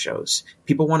these house shows.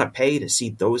 People want to pay to see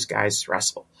those guys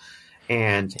wrestle.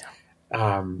 And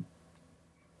that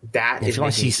if you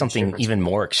want to see something even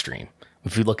more extreme,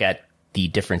 if we look at the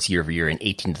difference year over year in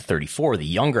 18 to 34, the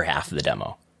younger half of the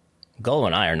demo, Gullo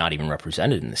and I are not even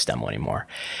represented in this demo anymore.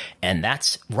 And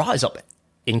Raw is up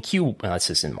in this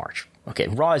is in March. Okay,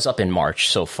 Raw is up in March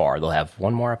so far. They'll have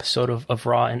one more episode of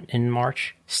Raw in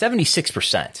March.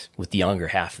 76% with the younger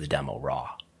half of the demo, Raw,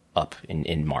 up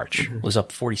in March. It was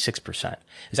up 46%.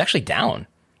 It's actually down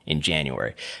in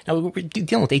January. Now, we're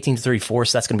dealing with 18 to 34,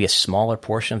 so that's going to be a smaller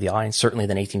portion of the audience, certainly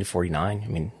than 18 to 49. I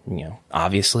mean,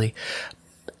 obviously.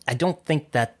 I don't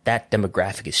think that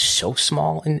demographic is so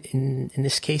small in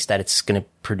this case that it's going to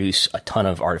produce a ton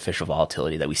of artificial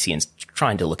volatility that we see in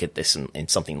trying to look at this in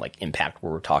something like Impact,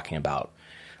 where we're talking about,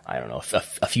 I don't know,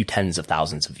 a few tens of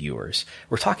thousands of viewers.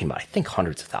 We're talking about, I think,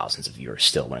 hundreds of thousands of viewers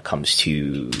still when it comes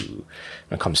to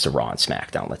Raw and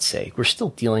SmackDown. Let's say we're still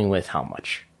dealing with how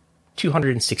much?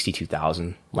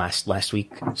 262,000 last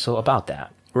week. So about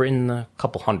that. We're in the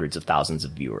couple hundreds of thousands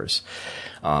of viewers.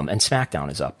 And SmackDown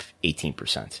is up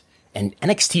 18%. And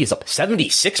NXT is up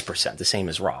 76%, the same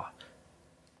as Raw.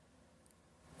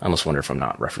 I almost wonder if I'm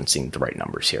not referencing the right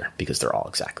numbers here because they're all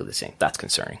exactly the same. That's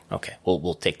concerning. Okay,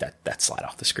 we'll take that slide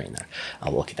off the screen then.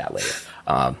 I'll look at that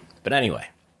later. But anyway,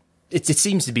 it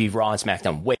seems to be Raw and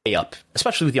SmackDown way up,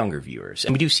 especially with younger viewers.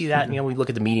 And we do see that, we look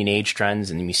at the median age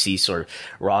trends and then we see sort of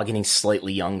Raw getting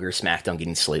slightly younger, SmackDown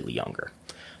getting slightly younger.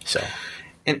 So,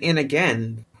 and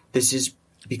again, this is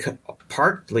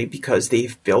partly because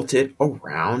they've built it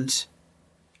around,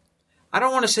 I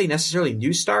don't want to say necessarily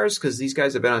new stars because these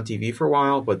guys have been on TV for a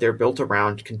while, but they're built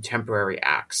around contemporary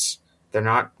acts. They're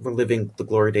not reliving the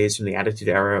glory days from the Attitude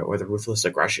Era or the Ruthless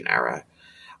Aggression Era.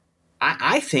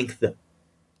 I think the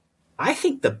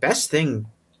best thing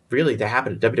really to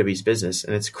happen to WWE's business,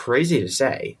 and it's crazy to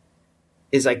say,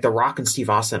 is like The Rock and Steve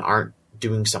Austin aren't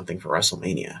doing something for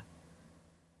WrestleMania.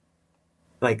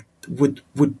 Like, would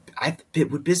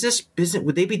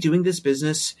they be doing this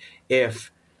business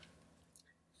if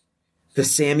the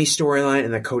Sammy storyline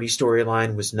and the Cody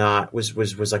storyline was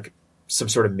like some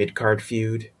sort of mid-card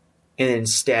feud, and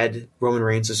instead Roman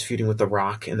Reigns was feuding with The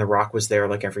Rock, and The Rock was there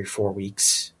like every 4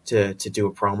 weeks to do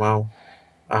a promo?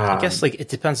 I guess like it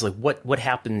depends. Like what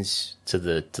happens to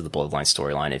the Bloodline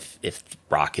storyline if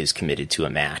Rock is committed to a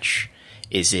match?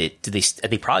 Do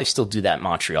they probably still do that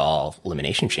Montreal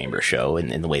Elimination Chamber show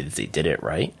in the way that they did it,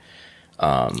 right?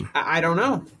 I don't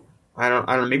know. I don't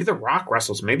know. Maybe The Rock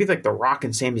wrestles. Maybe like The Rock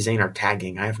and Sami Zayn are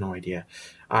tagging. I have no idea.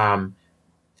 That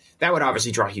would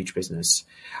obviously draw huge business.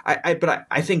 But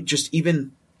I think just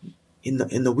even in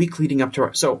the week leading up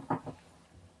to so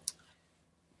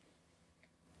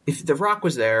if The Rock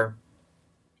was there,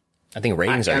 I think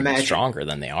ratings are even stronger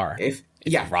than they are. If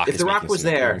The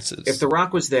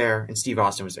Rock was there and Steve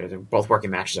Austin was there, they're both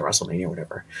working matches at WrestleMania or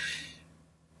whatever.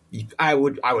 I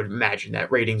would imagine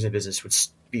that ratings and business would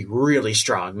be really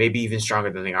strong, maybe even stronger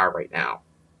than they are right now.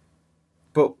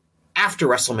 But after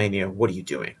WrestleMania, what are you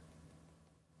doing?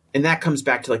 And that comes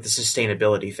back to like the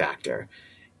sustainability factor.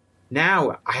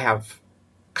 Now I have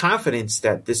confidence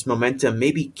that this momentum,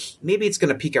 maybe it's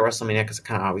going to peak at WrestleMania because it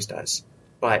kind of always does.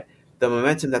 But the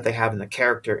momentum that they have in the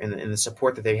character and the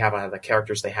support that they have out of the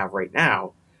characters they have right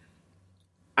now,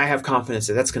 I have confidence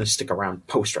that that's going to stick around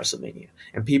post WrestleMania.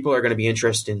 And people are going to be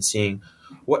interested in seeing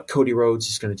what Cody Rhodes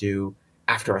is going to do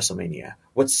after WrestleMania.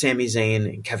 What's Sami Zayn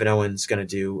and Kevin Owens going to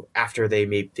do after do they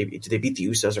beat the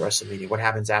Usos at WrestleMania? What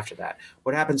happens after that?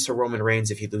 What happens to Roman Reigns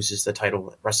if he loses the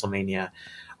title at WrestleMania?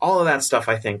 All of that stuff,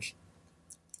 I think,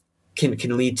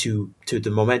 can lead to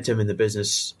the momentum in the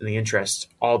business and the interest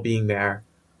all being there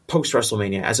post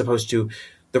WrestleMania, as opposed to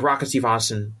The Rock and Steve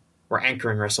Austin were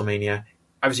anchoring WrestleMania.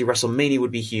 Obviously, WrestleMania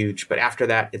would be huge, but after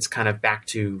that, it's kind of back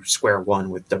to square one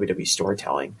with WWE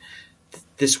storytelling.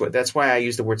 That's why I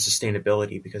use the word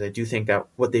sustainability, because I do think that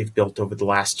what they've built over the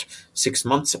last 6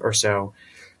 months or so,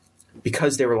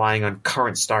 because they're relying on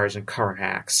current stars and current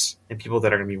acts and people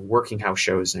that are going to be working house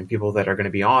shows and people that are going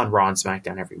to be on Raw and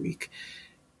SmackDown every week,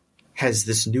 has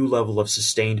this new level of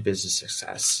sustained business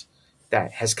success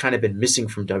that has kind of been missing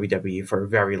from WWE for a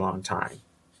very long time.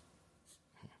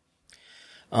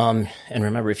 And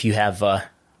remember, if you have a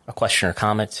question or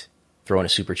comment, throw in a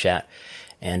super chat,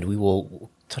 and we will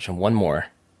touch on one more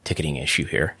ticketing issue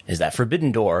here, is that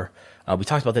Forbidden Door. We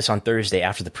talked about this on Thursday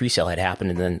after the pre-sale had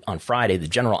happened, and then on Friday, the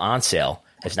general on-sale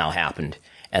has now happened,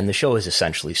 and the show is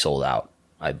essentially sold out,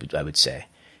 I would say.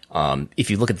 If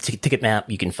you look at the ticket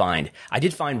map, you can I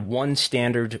did find one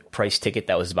standard price ticket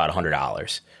that was about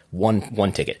 $100.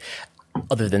 One ticket.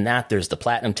 Other than that, there's the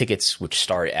platinum tickets, which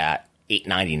start at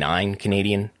 $8.99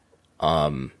 Canadian.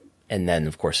 And then,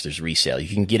 of course, there's resale.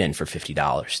 You can get in for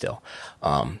 $50 still.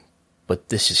 But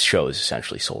this show is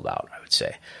essentially sold out, I would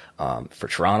say. For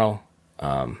Toronto,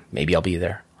 maybe I'll be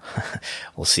there.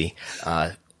 We'll see.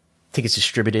 Tickets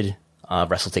distributed.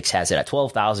 WrestleTix has it at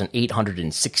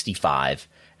 12,865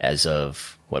 as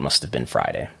of what must have been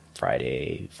Friday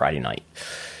night.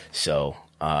 So,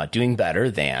 doing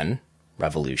better than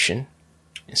Revolution.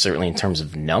 And certainly in terms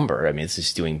of number, I mean, this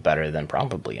is doing better than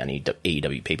probably any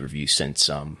AEW pay-per-view since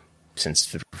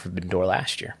Forbidden Door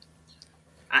last year.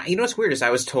 You know what's weird is I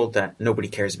was told that nobody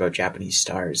cares about Japanese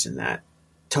stars and that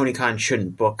Tony Khan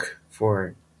shouldn't book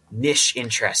for niche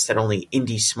interests that only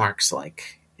indie smarks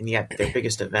like. And yet their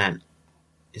biggest event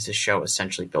is a show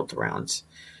essentially built around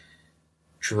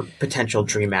potential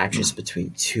dream matches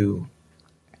between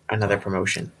another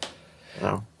promotion.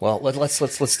 So. Well,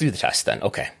 let's do the test then.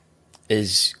 Okay.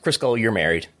 Is Chris Gull, you're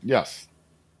married? Yes.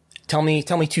 Tell me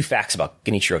 2 facts about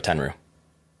Genichiro Tenryu.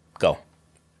 Go.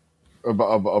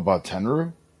 About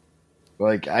Tenryu?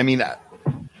 Like, I mean,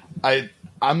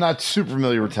 I'm not super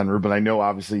familiar with Tenryu, but I know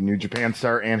obviously New Japan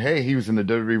star, and hey, he was in the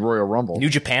WWE Royal Rumble. New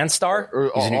Japan star?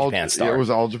 He's a New Japan star. Yeah, it was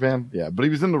All Japan. Yeah, but he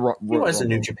was in the He was in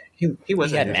New Japan. He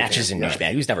was. He had matches in New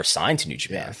Japan. He was never signed to New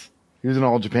Japan. Yes. He was in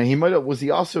All Japan. He might have. Was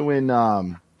he also in?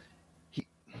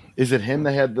 Is it him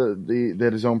that had that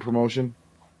had his own promotion?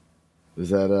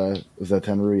 Was that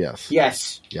Tenryu?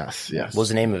 Yes. Yes. What was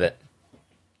the name of it?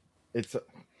 It's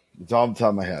all on the top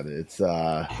of my head. It's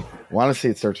I want to say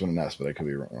it starts with an S, but I could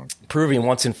be wrong. Proving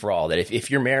once and for all that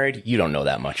if you're married, you don't know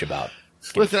that much about.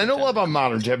 Listen, I know a lot about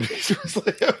modern Japanese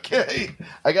wrestling. Okay,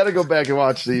 I got to go back and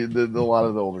watch the lot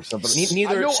of the older stuff. But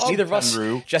neither of us,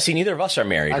 Jesse, neither of us are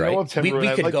married, right?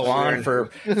 We could go on for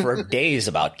days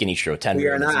about Genichiro Tenryu. We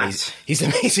are not. His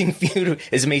amazing feud,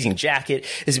 his amazing jacket,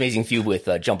 his amazing feud with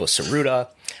Jumbo Tsuruta.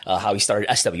 How he started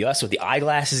SWS with the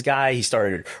eyeglasses guy. He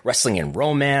started wrestling in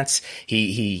Romance.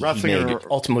 He made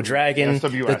Ultimo Dragon,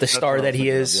 the star that he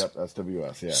is. Yep,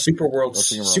 SWS, yeah. Super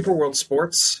World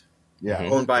Sports. Yeah.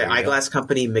 Owned by eyeglass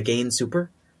company McGain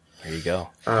Super. There you go.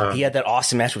 He had that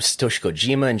awesome match with Satoshi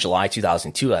Kojima in July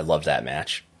 2002. I loved that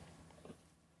match.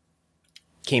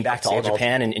 Came back to All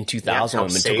Japan in 2000 when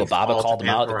Mintoko Baba called him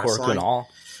out at the Korakuen Hall.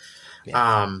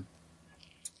 Yeah.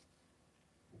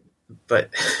 But...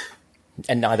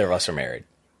 And neither of us are married.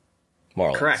 More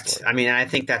or less. Correct. I mean, I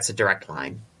think that's a direct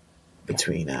line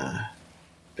between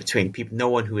people. No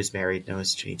one who is married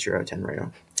knows Genichiro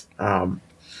Tenryu.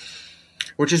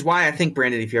 Which is why I think,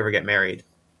 Brandon, if you ever get married,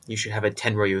 you should have a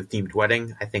Tenryu-themed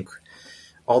wedding. I think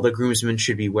all the groomsmen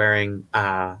should be wearing,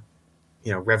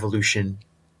 Revolution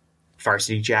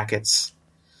varsity jackets.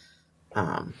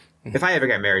 If I ever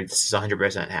get married, this is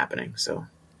 100% happening. So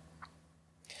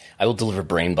I will deliver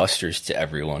brain busters to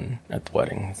everyone at the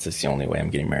wedding. It's just the only way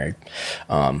I'm getting married.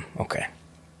 Okay.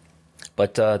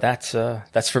 But that's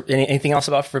for anything else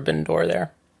about Forbidden Door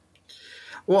there?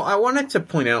 Well, I wanted to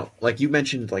point out, like you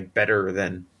mentioned, like better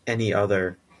than any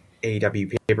other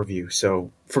AEW pay-per-view.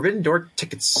 So Forbidden Door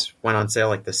tickets went on sale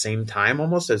like the same time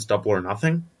almost as Double or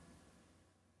Nothing.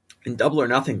 And Double or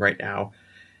Nothing right now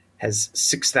has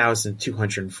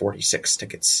 6,246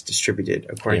 tickets distributed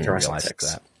according to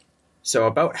WrestleTix. So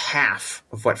about half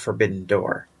of what Forbidden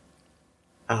Door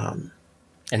and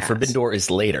Forbidden Door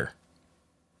is later.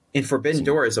 And Forbidden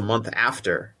Door is a month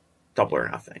after Double or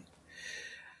Nothing.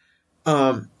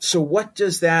 So what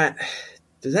does that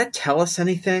tell us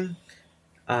anything?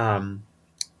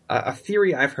 A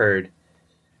theory I've heard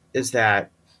is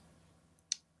that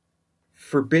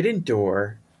Forbidden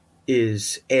Door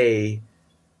is a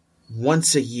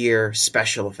once a year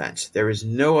special event. There is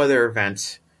no other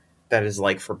event that is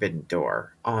like Forbidden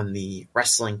Door on the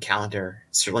wrestling calendar,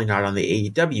 certainly not on the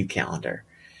AEW calendar.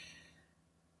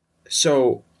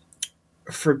 So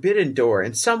Forbidden Door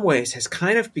in some ways has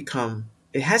kind of become,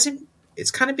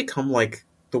 it's kind of become like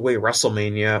the way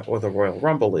WrestleMania or the Royal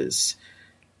Rumble is,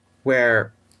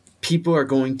 where people are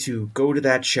going to go to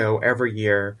that show every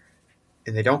year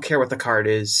and they don't care what the card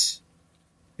is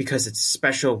because it's a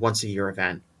special once a year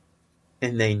event.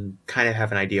 And they kind of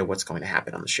have an idea what's going to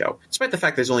happen on the show, despite the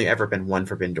fact there's only ever been one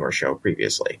Forbidden Door show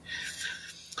previously.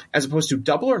 As opposed to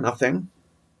Double or Nothing,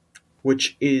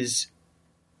 which is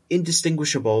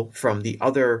indistinguishable from the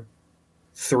other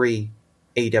 3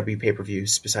 AEW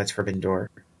pay-per-views besides Forbidden Door.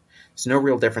 There's no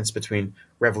real difference between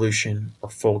Revolution or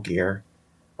Full Gear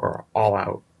or All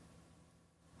Out.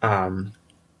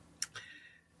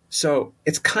 So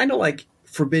it's kind of like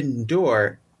Forbidden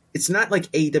Door. It's not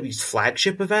like AEW's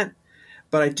flagship event,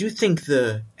 but I do think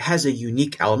has a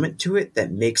unique element to it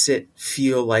that makes it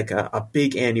feel like a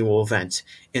big annual event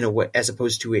in a way, as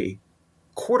opposed to a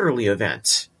quarterly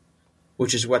event,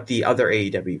 which is what the other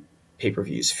AEW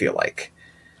pay-per-views feel like.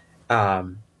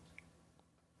 And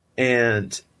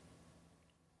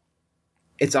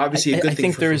it's obviously a good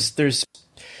thing. I think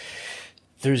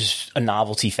there's a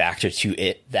novelty factor to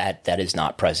it that is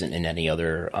not present in any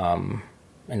other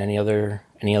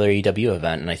AEW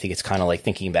event, and I think it's kind of like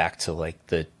thinking back to like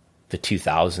the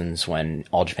 2000s when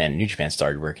All Japan and New Japan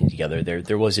started working together.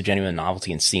 There was a genuine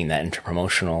novelty in seeing that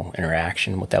interpromotional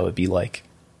interaction, what that would be like.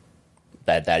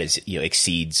 That is,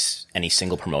 exceeds any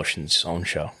single promotion's own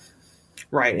show.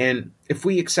 Right, and if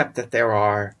we accept that there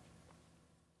are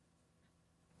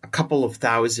a couple of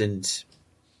thousand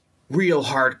real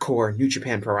hardcore New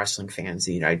Japan Pro Wrestling fans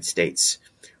in the United States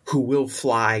who will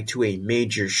fly to a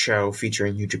major show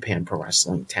featuring New Japan Pro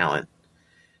Wrestling talent,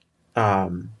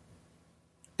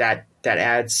 that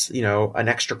adds, an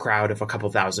extra crowd of a couple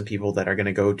thousand people that are going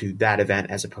to go to that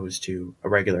event as opposed to a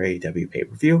regular AEW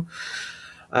pay-per-view.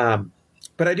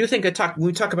 But I do think when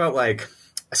we talk about like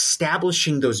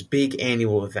establishing those big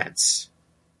annual events,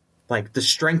 like the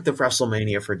strength of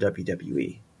WrestleMania for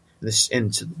WWE,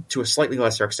 and to a slightly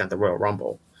lesser extent the Royal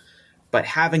Rumble. But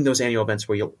having those annual events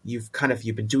where you've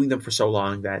been doing them for so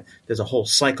long that there's a whole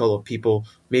cycle of people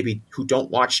maybe who don't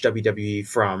watch WWE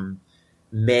from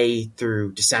May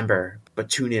through December, but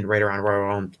tune in right around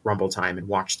Royal Rumble time and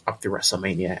watch up through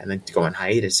WrestleMania and then to go on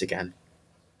hiatus again.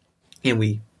 And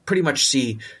we pretty much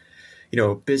see,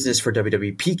 business for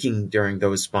WWE peaking during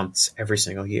those months every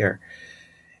single year.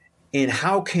 And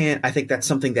I think that's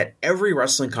something that every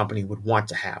wrestling company would want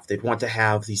to have. They'd want to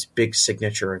have these big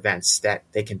signature events that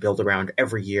they can build around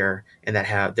every year and that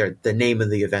have the name of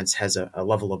the events has a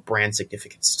level of brand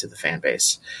significance to the fan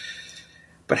base.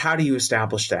 But how do you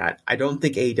establish that? I don't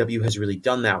think AEW has really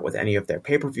done that with any of their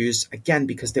pay-per-views, again,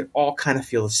 because they all kind of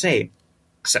feel the same,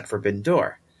 except Forbidden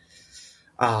Door.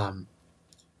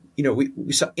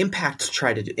 We saw Impact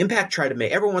tried to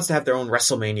make, everyone wants to have their own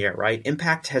WrestleMania, right?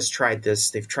 Impact has tried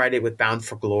this. They've tried it with Bound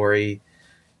for Glory.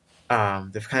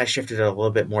 They've kind of shifted it a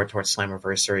little bit more towards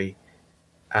Slammiversary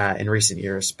in recent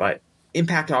years, but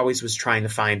Impact always was trying to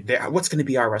find what's going to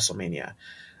be our WrestleMania.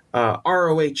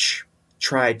 ROH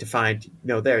tried to find,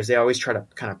 theirs. They always try to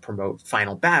kind of promote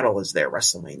Final Battle as their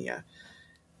WrestleMania.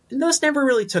 And those never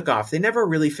really took off. They never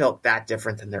really felt that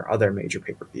different than their other major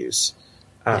pay-per-views.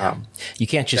 You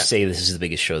can't just say this is the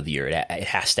biggest show of the year. It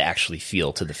has to actually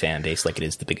feel to the fan base like it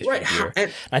is the biggest show of the year.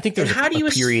 And I think there's a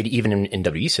period even in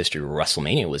WWE's history where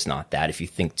WrestleMania was not that. If you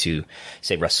think to,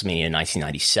 say, WrestleMania in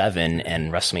 1997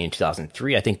 and WrestleMania in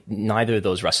 2003, I think neither of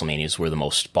those WrestleManias were the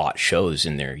most bought shows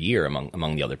in their year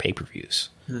among the other pay-per-views.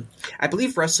 I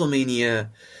believe WrestleMania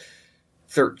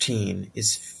 13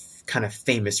 is kind of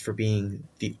famous for being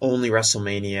the only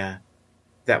WrestleMania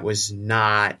that was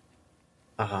not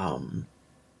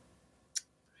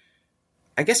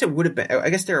I guess it would have been. I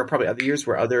guess there are probably other years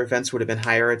where other events would have been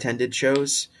higher attended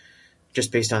shows,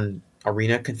 just based on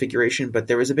arena configuration. But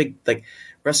there was a big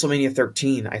WrestleMania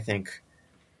 13. I think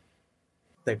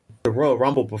the Royal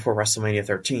Rumble before WrestleMania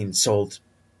 13 sold.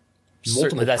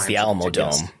 Certainly, that's the Alamo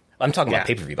Dome. I'm talking about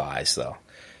pay-per-view buys, though.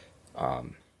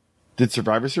 Did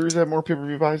Survivor Series have more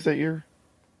pay-per-view buys that year?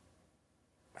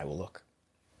 I will look.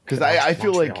 Because I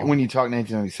feel like when you talk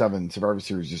 1997, Survivor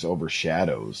Series just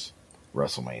overshadows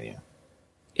WrestleMania.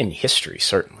 In history,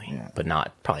 certainly, but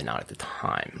probably not at the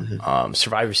time. Mm-hmm.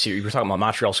 Survivor Series, we're talking about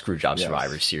Montreal Screwjob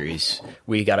Survivor Series.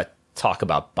 We got to talk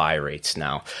about buy rates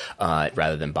now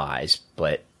rather than buys,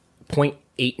 but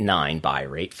 0.89 buy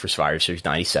rate for Survivor Series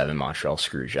 97, Montreal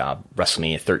Screwjob,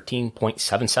 WrestleMania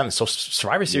 13.77. So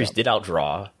Survivor Series did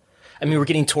outdraw. I mean, we're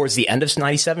getting towards the end of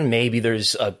 97. Maybe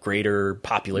there's a greater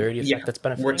popularity effect that's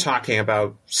benefiting. We're talking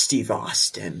about Steve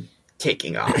Austin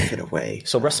taking off in a way.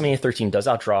 So WrestleMania 13 does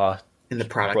outdraw in the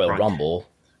product Royal Rumble.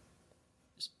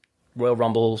 Royal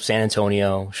Rumble, San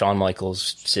Antonio, Shawn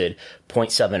Michaels, Sid,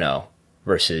 0.70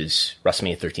 versus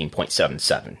WrestleMania 13,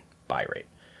 0.77 buy rate.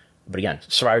 But again,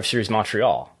 Survivor Series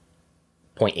Montreal,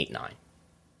 0.89.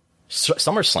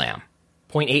 SummerSlam,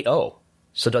 0.80.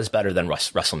 So does better than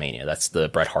WrestleMania. That's the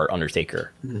Bret Hart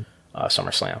Undertaker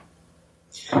SummerSlam.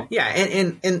 Yeah,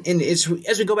 and as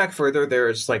we go back further,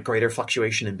 there's greater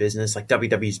fluctuation in business, like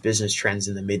WWE's business trends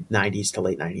in the mid 90s to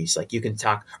late 90s. Like you can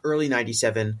talk early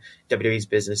 97, WWE's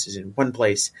business is in one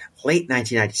place. Late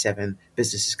 1997,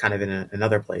 business is kind of in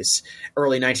another place.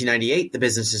 Early 1998, the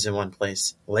business is in one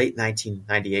place. Late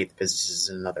 1998, the business is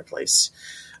in another place.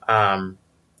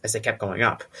 As they kept going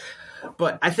up.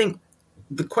 But I think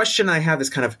the question I have is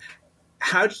kind of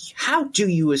how do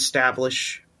you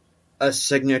establish a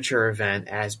signature event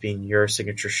as being your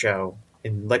signature show?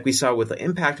 And like we saw with the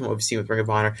Impact and what we've seen with Ring of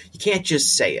Honor, you can't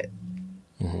just say it.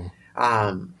 Mm-hmm.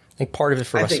 I think part of it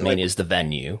for WrestleMania is the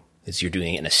venue, is you're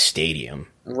doing it in a stadium.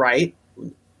 Right.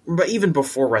 But even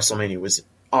before WrestleMania was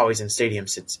always in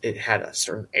stadiums, it had a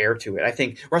certain air to it. I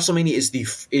think WrestleMania is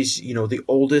the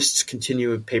oldest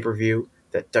continued pay-per-view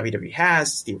that WWE has.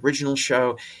 It's the original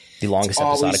show. The longest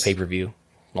episodic pay-per-view.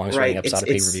 Longest running episode of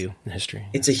pay-per-view in history.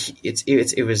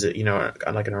 It was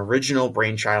like an original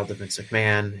brainchild of Vince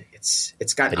McMahon.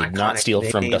 It's got an iconic name. That he did not steal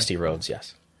from Dusty Rhodes,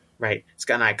 yes. Right. It's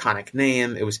got an iconic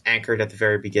name. It was anchored at the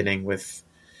very beginning with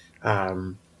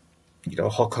Hulk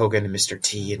Hogan and Mr.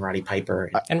 T and Roddy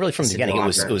Piper. And really from the beginning, it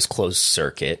was closed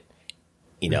circuit.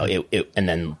 And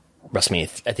then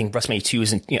WrestleMania, I think WrestleMania 2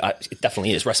 is it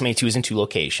definitely is. WrestleMania 2 is in 2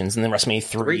 locations, and then WrestleMania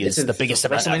 3 is the biggest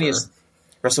event ever.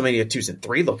 WrestleMania 2 is in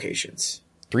 3 locations.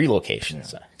 3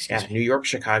 locations. Excuse me. New York,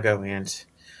 Chicago, and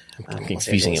I'm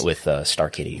confusing it with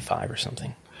Starrcade 85 or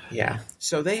something. Yeah.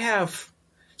 So they have.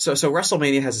 So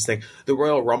WrestleMania has this thing. The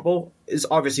Royal Rumble is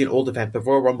obviously an old event, but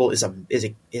Royal Rumble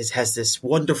has this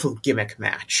wonderful gimmick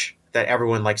match that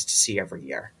everyone likes to see every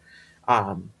year.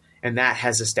 And that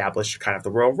has established kind of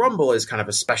the Royal Rumble as kind of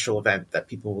a special event that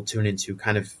people will tune into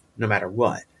kind of no matter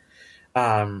what.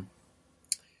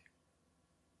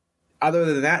 Other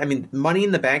than that, I mean, Money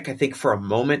in the Bank, I think for a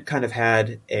moment kind of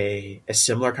had a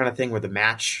similar kind of thing where the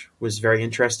match was very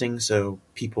interesting. So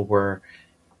people were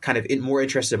kind of more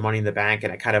interested in Money in the Bank,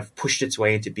 and it kind of pushed its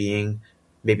way into being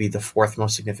maybe the fourth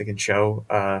most significant show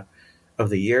of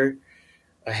the year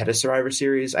ahead of Survivor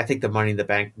Series. I think the Money in the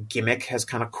Bank gimmick has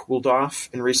kind of cooled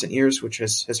off in recent years, which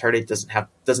has hurt it.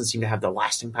 Doesn't seem to have the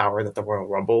lasting power that the Royal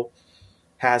Rumble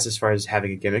has as far as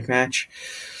having a gimmick match.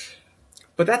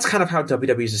 But that's kind of how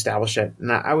WWE's established it.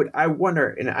 And I wonder,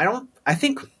 and I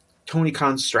think Tony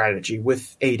Khan's strategy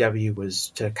with AEW was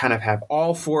to kind of have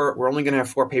all four, we're only going to have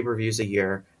 4 pay-per-views a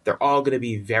year. They're all going to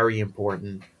be very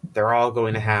important. They're all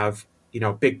going to have,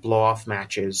 big blow-off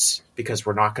matches because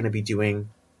we're not going to be doing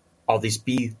all these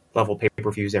B-level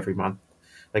pay-per-views every month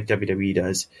like WWE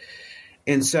does.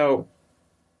 And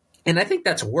I think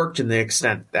that's worked in the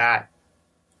extent that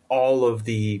all of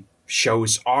the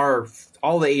shows are,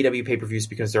 all the AEW pay-per-views,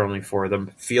 because there are only 4 of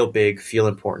them, feel big, feel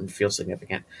important, feel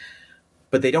significant.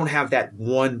 But they don't have that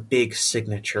one big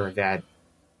signature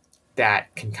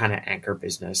that can kind of anchor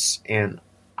business. And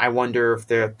I wonder if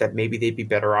that maybe they'd be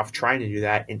better off trying to do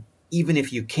that. And even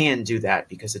if you can do that,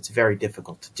 because it's very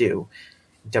difficult to do,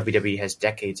 WWE has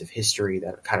decades of history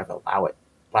that kind of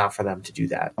allow for them to do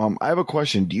that. I have a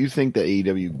question. Do you think that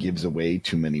AEW gives away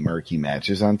too many marquee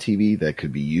matches on TV that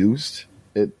could be used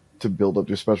to build up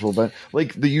their special event?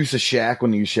 Like the use of Shaq, when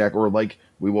they use Shaq, or like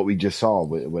what we just saw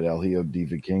with El Hijo de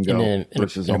Vikingo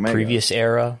versus Omega. In a previous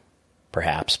era,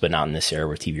 perhaps, but not in this era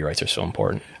where TV rights are so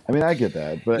important. I mean, I get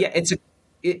that, but yeah,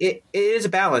 it is a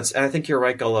balance. And I think you're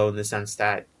right, Golo, in the sense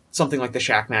that something like the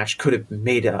Shaq match could have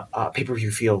made a pay-per-view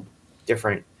feel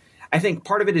different. I think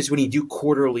part of it is when you do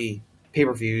quarterly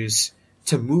pay-per-views,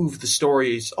 to move the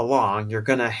stories along, you're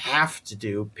going to have to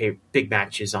do big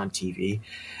matches on TV.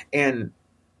 And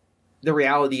the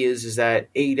reality is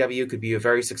that AEW could be a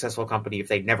very successful company if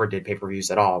they never did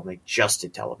pay-per-views at all and they just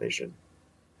did television,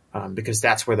 because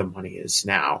that's where the money is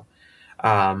now.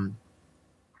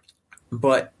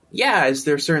 But yeah, is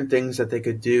there certain things that they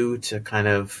could do to kind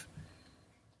of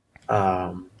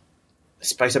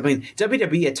spice up? I mean,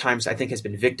 WWE at times, I think, has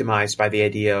been victimized by the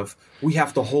idea of we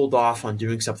have to hold off on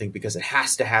doing something because it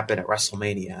has to happen at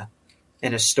WrestleMania,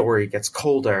 and a story gets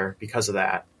colder because of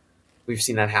that. We've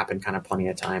seen that happen kind of plenty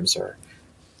of times.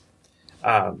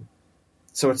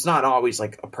 So it's not always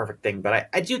like a perfect thing, but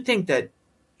I do think that,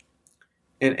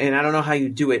 and I don't know how you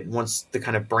do it once the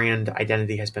kind of brand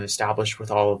identity has been established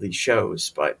with all of these shows,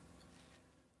 but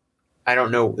I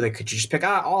don't know. Like, could you just pick,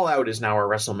 All Out is now our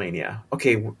WrestleMania?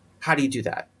 Okay, how do you do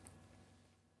that?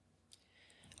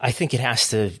 I think it has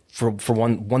to, for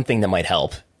one thing that might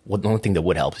help. One thing that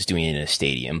would help is doing it in a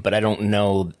stadium, but I don't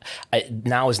know.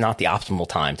 Now is not the optimal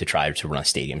time to try to run a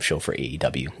stadium show for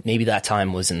AEW. Maybe that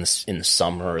time was in the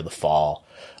summer or the fall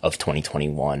of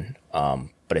 2021,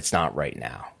 but it's not right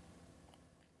now.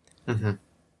 Mm-hmm.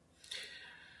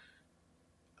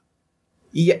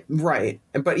 Yeah, right.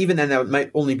 But even then, that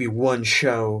might only be one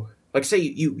show. Like, say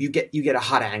you get a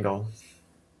hot angle.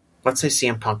 Let's say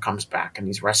CM Punk comes back and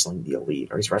he's wrestling the Elite,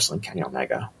 or he's wrestling Kenny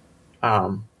Omega.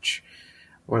 Which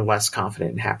we're less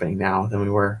confident in happening now than we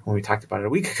were when we talked about it a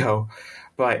week ago.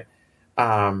 But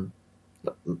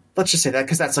let's just say that,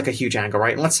 because that's like a huge angle,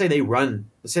 right? And let's say they run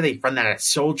that at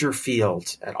Soldier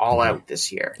Field at All Out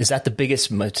this year. Is that the biggest,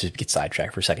 to get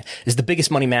sidetracked for a second, is the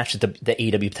biggest money match that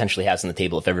AEW potentially has on the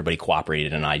table if everybody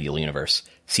cooperated in an ideal universe?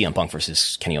 CM Punk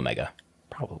versus Kenny Omega?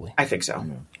 Probably. I think so.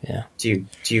 Yeah. Do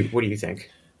you? What do you think?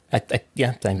 I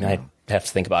have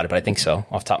to think about it, but I think so.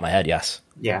 Off the top of my head, yes.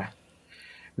 Yeah.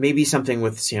 Maybe something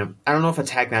with CM. I don't know if a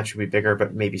tag match would be bigger,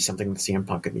 but maybe something with CM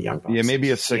Punk and the Young Bucks. Yeah,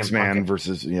 maybe a 6-man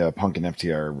versus Punk and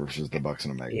FTR versus the Bucks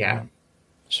and Omega. Yeah.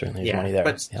 Certainly there's money there.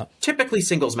 But typically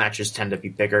singles matches tend to be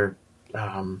bigger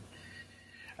than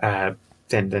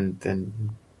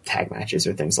tag matches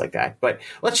or things like that. But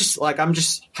let's just, like, I'm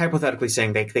just hypothetically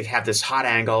saying they have this hot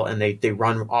angle and they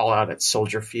run All Out at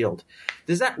Soldier Field.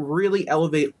 Does that really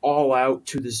elevate All Out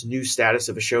to this new status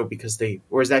of a show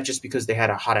or is that just because they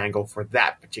had a hot angle for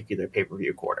that particular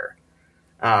pay-per-view quarter?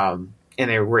 And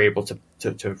they were able to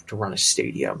run a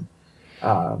stadium.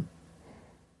 I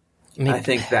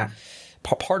think that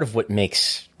part of what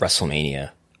makes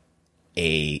WrestleMania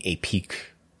a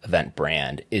peak event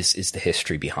brand is the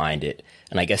history behind it.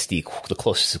 And I guess the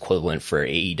closest equivalent for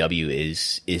AEW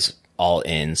is All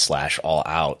In / All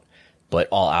Out, but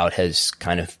All Out has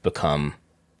kind of become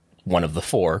one of the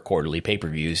 4 quarterly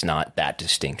pay-per-views, not that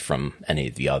distinct from any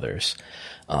of the others.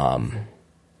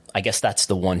 I guess that's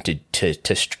the one to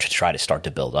try to start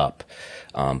to build up.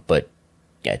 But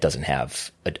yeah, it doesn't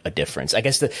have a difference. I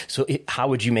guess how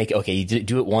would you make it? Okay, you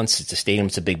do it once. It's a stadium.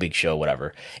 It's a big show,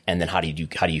 whatever. And then how do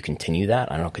you continue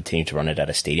that? I don't know. Continue to run it at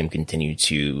a stadium. Continue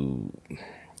to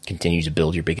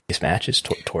build your biggest matches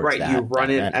towards right, that. You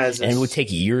run it as, and it would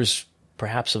take years,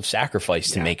 perhaps, of sacrifice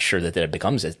to make sure that it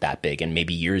becomes that big, and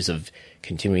maybe years of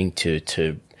continuing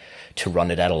to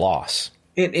run it at a loss.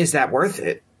 Is that worth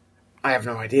it? I have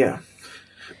no idea.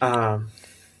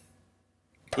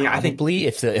 Probably,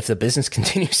 if the business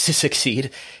continues to succeed,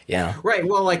 yeah. Right.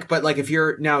 Well, but if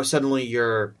you're now suddenly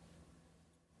you're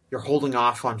holding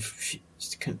off on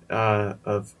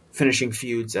of finishing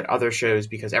feuds at other shows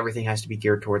because everything has to be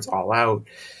geared towards All Out,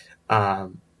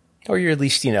 or you're at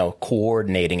least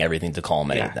coordinating everything to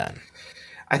culminate that.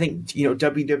 I think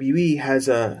WWE has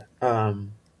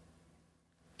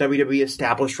WWE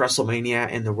established WrestleMania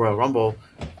and the Royal Rumble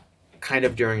kind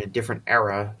of during a different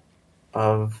era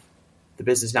of the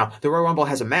business. Now, the Royal Rumble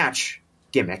has a match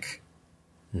gimmick,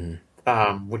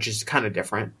 which is kind of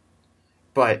different.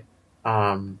 But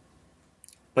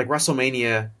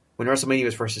WrestleMania, when WrestleMania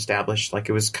was first established,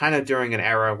 it was kind of during an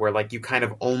era where you kind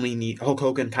of Hulk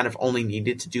Hogan kind of only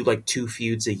needed to do 2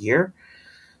 feuds a year.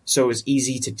 So it was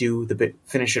easy to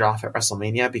finish it off at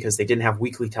WrestleMania because they didn't have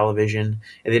weekly television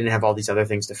and they didn't have all these other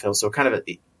things to fill. So it kind of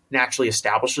naturally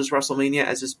establishes WrestleMania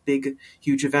as this big,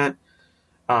 huge event.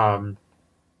 I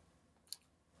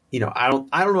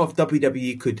don't know if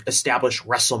WWE could establish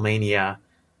WrestleMania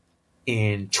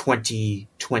in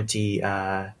 2020,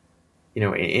 in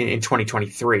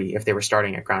 2023 if they were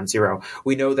starting at ground zero.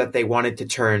 We know that they wanted to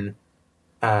turn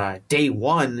day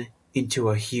one into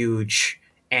a huge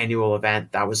annual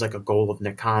event. That was a goal of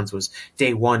Nick Khan's, was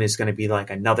day one is going to be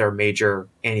another major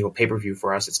annual pay-per-view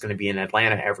for us. It's going to be in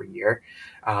Atlanta every year.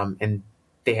 And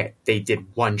they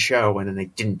did one show and then they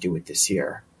didn't do it this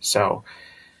year. So,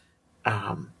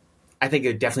 I think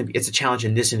it's a challenge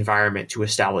in this environment to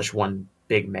establish one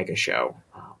big mega show.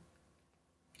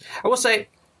 I will say,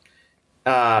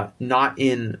 not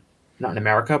in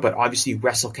America, but obviously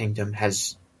Wrestle Kingdom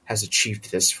has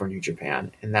achieved this for New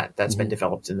Japan, and that's been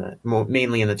developed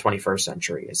mainly in the 21st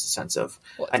century as a sense of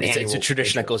an annual. It's a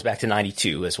tradition that goes back to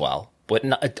 '92 as well, but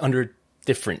not under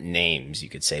different names, you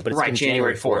could say. But it's been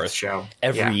January 4th show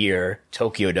every year,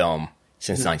 Tokyo Dome.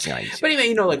 Since 1992. But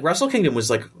anyway, Wrestle Kingdom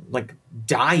was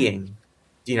dying,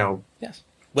 Yes.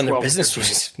 When their business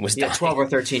was dying. 12 or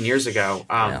 13 years ago.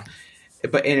 And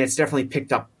it's definitely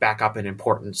picked back up in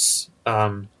importance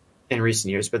in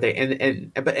recent years. But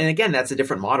again, that's a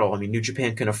different model. I mean, New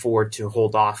Japan can afford to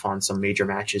hold off on some major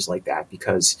matches like that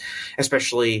because,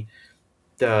 especially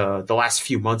the last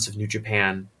few months of New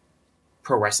Japan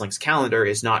Pro Wrestling's calendar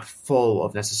is not full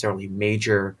of necessarily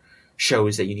major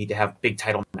shows that you need to have big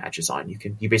title matches on.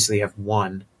 You basically have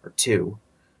 1 or 2.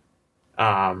 You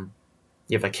have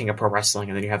King of Pro Wrestling,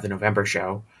 and then you have the November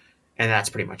show, and that's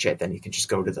pretty much it. Then you can just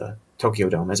go to the Tokyo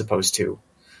Dome, as opposed to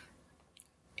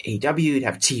AEW. You'd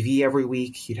have TV every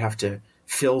week. You'd have to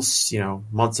fill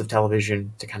months of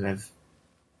television to kind of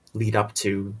lead up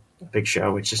to a big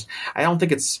show. It's just I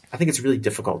think it's really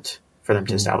difficult for them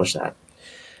to establish that.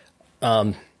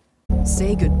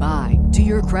 Say goodbye to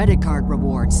your credit card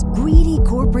rewards. Greedy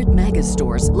corporate mega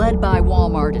stores, led by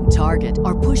Walmart and Target,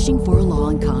 are pushing for a law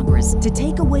in Congress to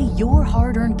take away your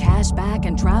hard-earned cash back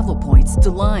and travel points to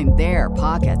line their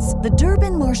pockets. The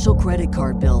Durbin-Marshall credit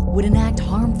card bill would enact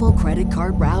harmful credit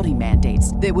card routing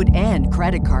mandates that would end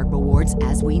credit card rewards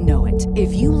as we know it.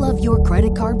 If you love your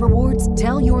credit card rewards,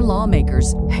 tell your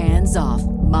lawmakers, hands off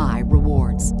my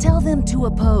rewards. Tell them to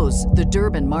oppose the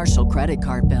Durbin-Marshall credit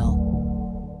card bill.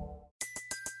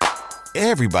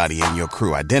 Everybody in your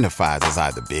crew identifies as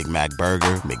either Big Mac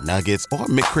Burger, McNuggets, or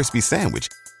McCrispy Sandwich.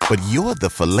 But you're the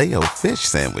Filet-O-Fish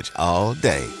Sandwich all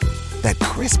day. That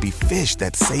crispy fish,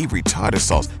 that savory tartar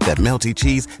sauce, that melty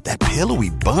cheese, that pillowy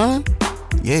bun.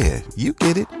 Yeah, you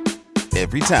get it.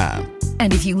 Every time.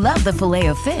 And if you love the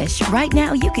Filet-O-Fish, right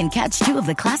now you can catch 2 of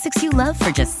the classics you love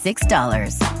for just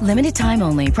 $6. Limited time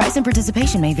only. Price and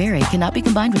participation may vary. Cannot be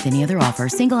combined with any other offer.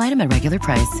 Single item at regular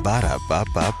price.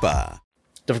 Ba-da-ba-ba-ba.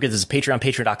 Don't forget, this is Patreon,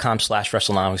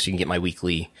 patreon.com/Wrestlenomics. You can get my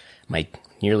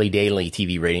nearly daily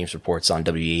TV ratings reports on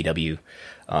WAW.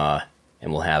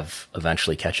 And we'll have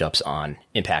eventually catch-ups on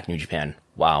Impact, New Japan,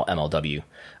 WoW, MLW,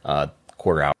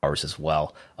 quarter hours as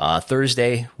well.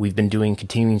 Thursday, we've been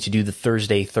continuing to do the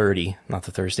Thursday 30, not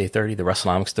the Thursday 30, the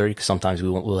Wrestlenomics 30, because sometimes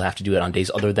we'll have to do it on days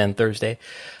other than Thursday.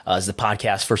 It's the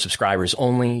podcast for subscribers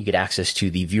only. You get access to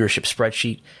the viewership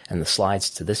spreadsheet and the slides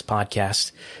to this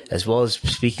podcast, as well as,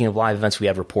 speaking of live events, we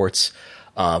have reports.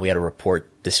 We had a report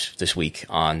this week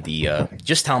on the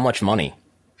just how much money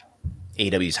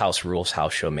AEW's House Rules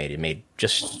house show made. It made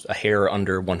just a hair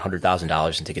under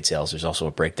 $100,000 in ticket sales. There's also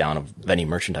a breakdown of any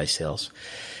merchandise sales,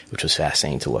 which was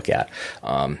fascinating to look at.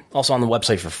 Also on the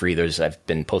website for free, I've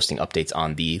been posting updates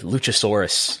on the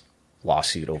Luchasaurus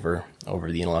lawsuit over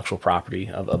the intellectual property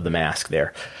of the mask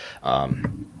there,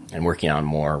 and working on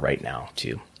more right now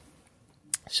too.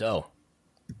 So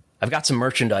I've got some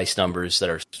merchandise numbers that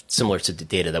are similar to the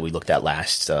data that we looked at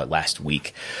last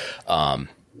week.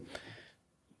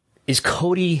 Is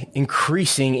Cody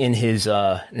increasing in his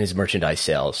merchandise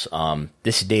sales?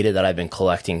 This data that I've been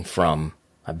collecting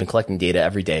data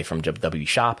every day from WWE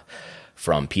Shop,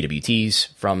 from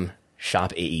PWTs, from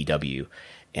Shop AEW,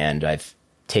 and I've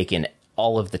taken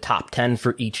all of the top 10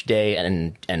 for each day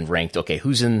and ranked, okay,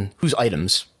 whose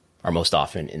items are most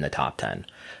often in the top 10.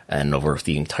 And over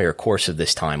the entire course of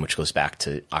this time, which goes back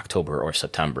to October or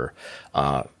September,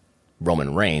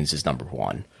 Roman Reigns is number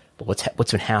one. But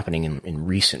what's been happening in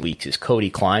recent weeks? Is Cody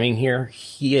climbing here?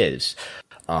 He is.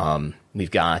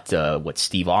 We've got what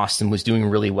Steve Austin was doing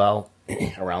really well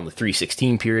around the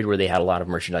 316 period, where they had a lot of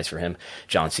merchandise for him.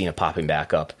 John Cena popping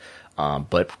back up.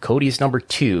 But Cody is number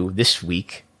 2 this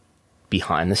week.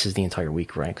 Behind, this is the entire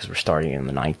week, right? Because we're starting on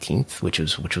the 19th, which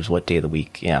was what day of the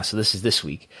week? Yeah, so this is this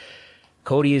week.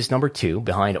 Cody is number 2,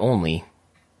 behind only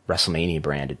Wrestlemania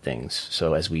branded things.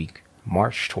 So as we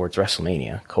march towards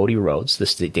Wrestlemania, Cody Rhodes,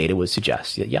 this data would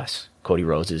suggest that yes, Cody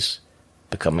Rhodes is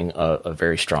becoming a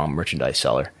very strong merchandise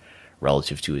seller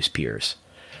relative to his peers.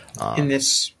 In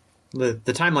this, the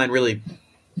timeline really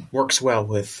works well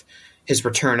with his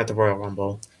return at the Royal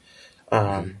Rumble.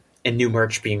 And new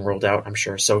merch being rolled out, I'm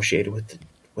sure, associated with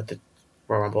the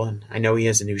Royal Rumble. And I know he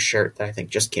has a new shirt that I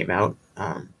think just came out.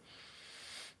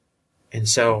 And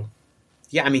so,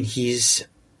 yeah, I mean, he's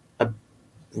a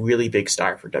really big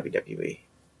star for WWE.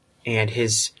 And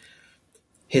his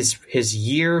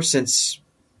year since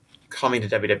coming to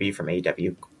WWE from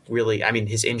AEW, really, I mean,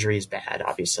 his injury is bad,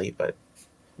 obviously, but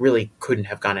really couldn't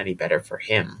have gone any better for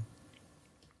him.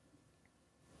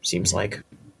 Seems like.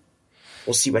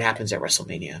 We'll see what happens at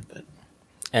WrestleMania, but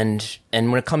and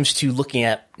when it comes to looking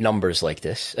at numbers like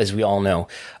this, as we all know,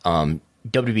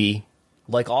 WWE,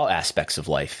 like all aspects of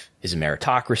life, is a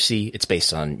meritocracy. It's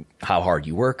based on how hard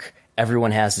you work.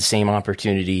 Everyone has the same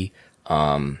opportunity.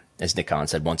 As Nick Khan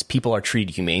said once, people are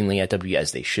treated humanely at WWE,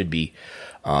 as they should be.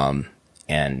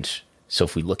 And so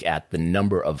if we look at the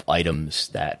number of items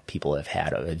that people have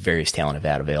had, various talent have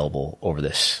had available over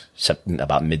this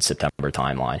about mid-September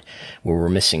timeline, where we're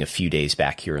missing a few days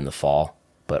back here in the fall.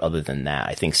 But other than that,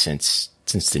 I think since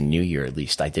the new year, at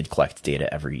least, I did collect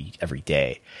data every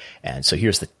day. And so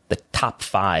here's the top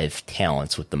 5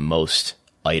 talents with the most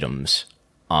items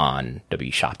on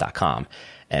WShop.com.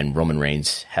 And Roman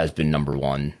Reigns has been number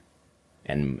 1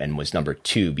 and was number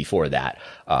 2 before that,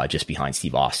 just behind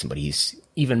Steve Austin. But he's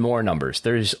even more numbers.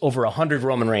 There's over 100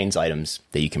 Roman Reigns items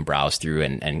that you can browse through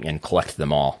and collect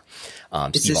them all.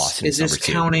 Steve Austin is number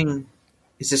 2.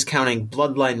 Is this counting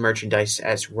Bloodline merchandise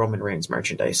as Roman Reigns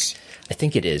merchandise? I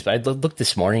think it is, but I looked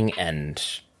this morning and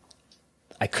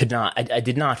I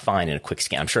did not find in a quick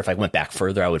scan. I'm sure if I went back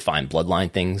further, I would find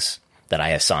Bloodline things that I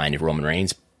assigned to Roman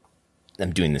Reigns.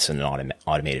 I'm doing this in an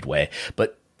automated way,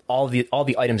 but all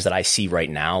the items that I see right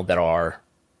now that are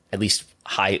at least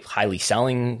highly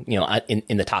selling,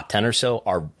 in the top 10 or so,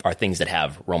 are things that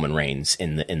have Roman Reigns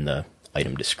in the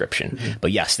item description. Mm-hmm.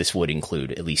 But yes, this would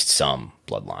include at least some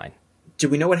Bloodline. Do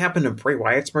we know what happened to Bray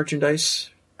Wyatt's merchandise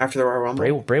after the Royal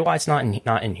Rumble? Bray Wyatt's not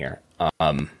in here.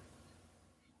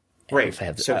 Right.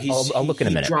 So I'll look in a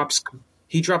minute.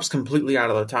 He drops completely out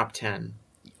of the top 10.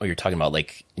 Oh, you're talking about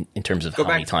like in terms of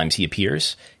many times he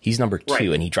appears? He's number 2, right.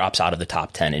 And he drops out of the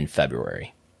top 10 in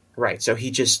February. Right. So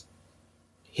he just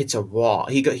hits a wall.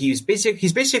 He's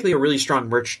basically a really strong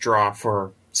merch draw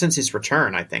since his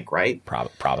return, I think, right?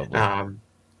 Probably.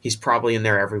 He's probably in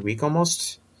there every week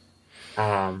almost.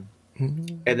 And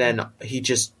then he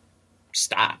just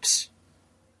stops.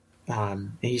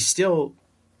 And he's still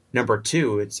number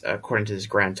 2. It's according to his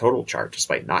grand total chart,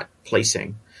 despite not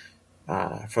placing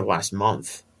for the last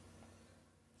month.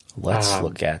 Let's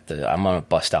look at I'm going to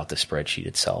bust out the spreadsheet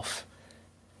itself.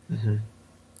 Mm-hmm.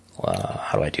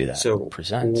 How do I do that? So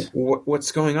present.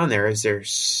 What's going on there? Is there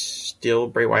still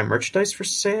Bray Wyatt merchandise for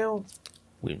sale?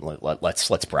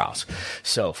 Let's browse.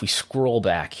 So if we scroll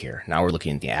back here, now we're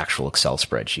looking at the actual Excel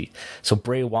spreadsheet. So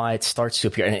Bray Wyatt starts to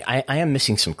appear, and I am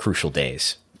missing some crucial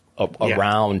days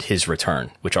around his return,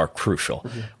 which are crucial,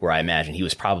 where I imagine he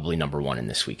was probably number 1 in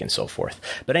this week and so forth.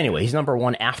 But anyway, he's number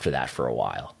 1 after that for a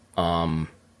while.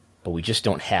 But we just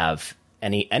don't have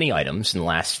any items in the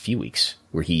last few weeks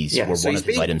where one of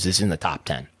his items is in the top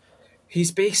 10.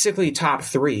 He's basically top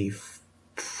 3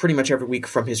 pretty much every week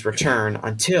from his return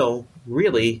until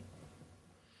really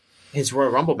his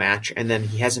Royal Rumble match, and then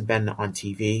he hasn't been on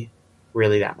TV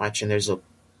really that much, and there's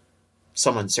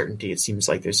some uncertainty. It seems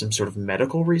like there's some sort of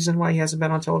medical reason why he hasn't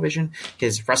been on television.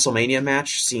 His WrestleMania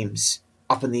match seems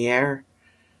up in the air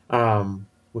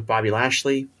with Bobby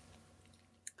Lashley.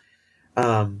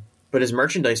 But his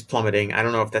merchandise plummeting, I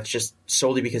don't know if that's just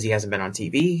solely because he hasn't been on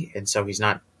TV, and so he's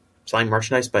not selling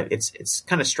merchandise, but it's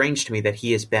kind of strange to me that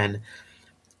he has been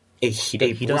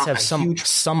he does have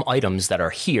some items that are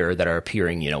here that are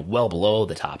appearing, well below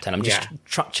the top 10. I'm just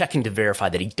checking to verify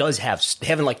that he does they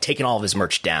haven't like taken all of his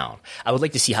merch down. I would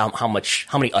like to see how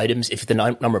many items, if the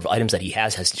number of items that he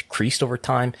has decreased over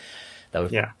time. That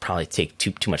would probably take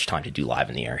too much time to do live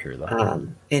in the air here, though.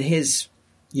 And his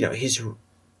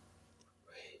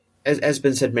as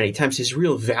been said many times, his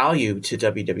real value to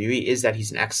WWE is that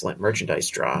he's an excellent merchandise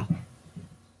draw.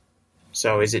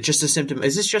 So is it just a symptom?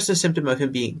 Is this just a symptom of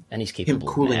him being and he's capable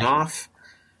him cooling off?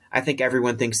 I think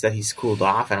everyone thinks that he's cooled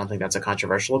off. I don't think that's a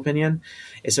controversial opinion.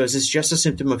 And so is this just a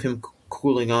symptom of him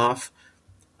cooling off?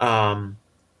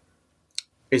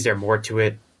 Is there more to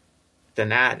it than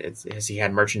that? Has he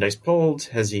had merchandise pulled?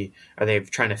 Are they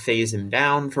trying to phase him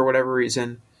down for whatever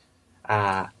reason?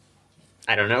 I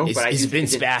don't know. Is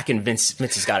Vince back, and Vince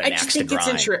has got an axe to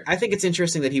grind? I think it's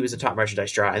interesting that he was a top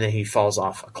merchandise draw and then he falls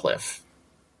off a cliff.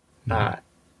 And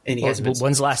he hasn't been.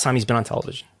 When's the last time he's been on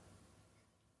television?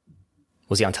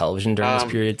 Was he on television during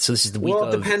this period? So this is the week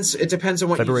of it depends on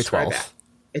what February you describe 12th.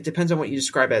 It depends on what you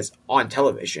describe as on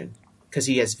television, because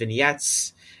he has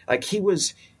vignettes. Like he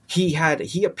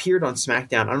appeared on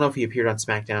SmackDown. I don't know if he appeared on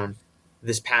SmackDown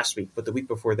this past week, but the week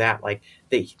before that, like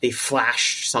they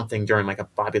flashed something during like a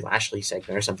Bobby Lashley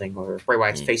segment or something, where Bray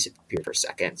Wyatt's face appeared for a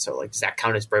second. So like, does that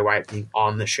count as Bray Wyatt being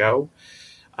on the show?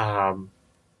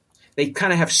 They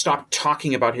kind of have stopped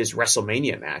talking about his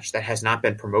WrestleMania match that has not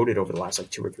been promoted over the last like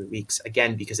 2 or 3 weeks.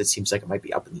 Again, because it seems like it might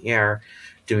be up in the air,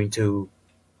 due to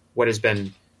what has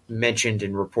been mentioned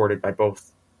and reported by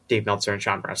both Dave Meltzer and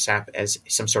Sean Ross Sapp as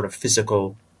some sort of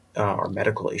physical or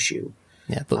medical issue.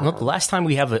 Yeah, the last time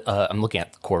we have I'm looking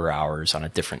at the quarter hours on a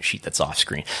different sheet that's off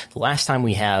screen. The last time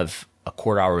we have a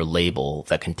quarter hour label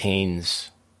that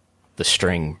contains the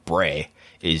string Bray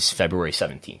is February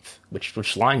 17th,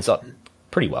 which lines up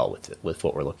pretty well with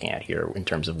what we're looking at here in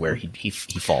terms of where he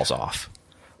falls off.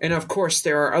 And of course,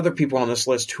 there are other people on this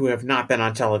list who have not been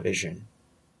on television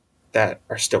that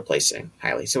are still placing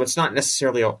highly. So it's not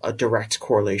necessarily a direct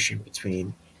correlation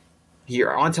between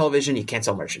you're on television, you can't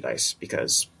sell merchandise,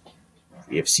 because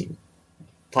we have seen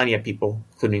plenty of people,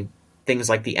 including things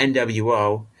like the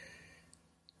NWO,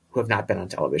 who have not been on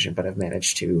television but have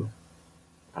managed to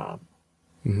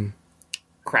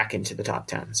crack into the top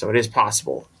 10. So it is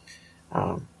possible.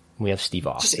 We have Steve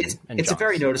Austin. It's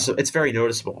very noticeable. It's very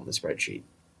noticeable on the spreadsheet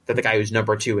that the guy who's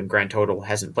number 2 in grand total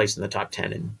hasn't placed in the top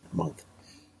 10 in a month.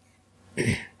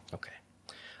 Okay.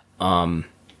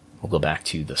 We'll go back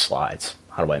to the slides.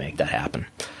 How do I make that happen?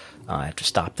 I have to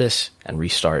stop this and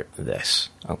restart this.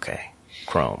 Okay.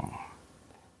 Chrome.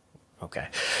 Okay.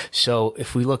 So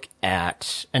if we look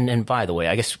at, and by the way,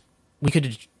 I guess we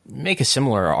could make a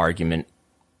similar argument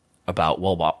about,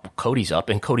 well, Cody's up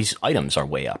and Cody's items are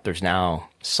way up. There's now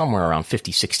somewhere around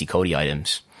 50, 60 Cody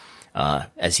items,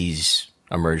 as he's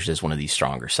emerged as one of these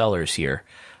stronger sellers here,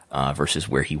 versus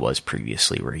where he was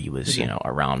previously, where he was,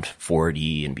 around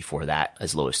 40, and before that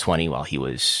as low as 20, while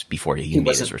before he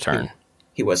made his return.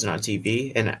 He wasn't on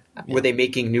TV. And were they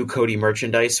making new Cody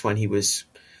merchandise when he was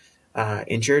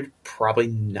injured? Probably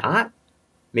not.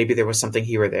 Maybe there was something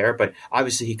here or there, but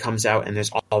obviously he comes out and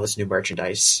there's all this new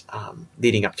merchandise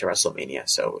leading up to WrestleMania.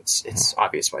 So it's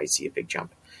obvious why you see a big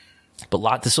jump.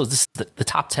 But this is the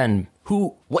top 10.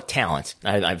 What talent?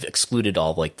 I've excluded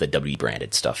all like the W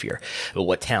branded stuff here. But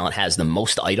what talent has the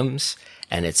most items?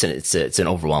 And it's an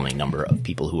overwhelming number of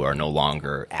people who are no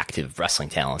longer active wrestling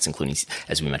talents, including,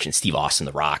 as we mentioned, Steve Austin,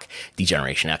 The Rock,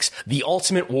 D-Generation X, The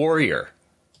Ultimate Warrior,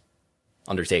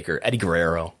 Undertaker, Eddie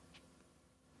Guerrero.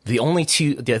 The only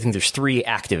two, I think there's 3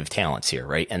 active talents here,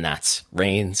 right? And that's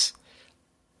Reigns,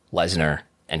 Lesnar,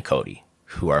 and Cody,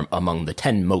 who are among the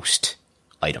 10 most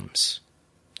items,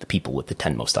 the people with the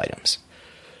 10 most items.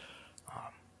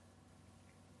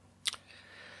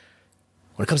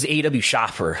 When it comes to AEW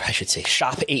Shop, or I should say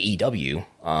Shop AEW,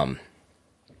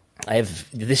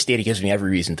 this data gives me every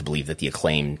reason to believe that the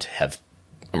Acclaimed have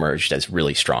emerged as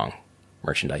really strong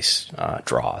merchandise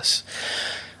draws.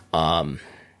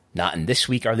 Not in this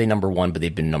week are they number 1, but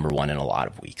they've been number 1 in a lot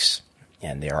of weeks.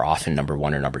 And they are often number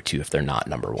 1 or number 2 if they're not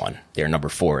number 1. They're number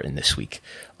 4 in this week.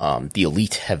 The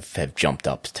Elite have jumped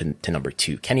up to number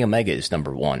 2. Kenny Omega is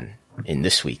number 1 in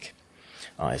this week.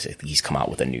 He's come out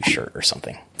with a new shirt or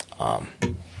something.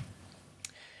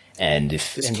 And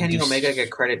if does Kenny Omega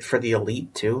get credit for the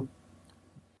Elite too?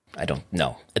 I don't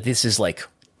know. This is like,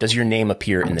 does your name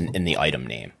appear in the item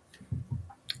name?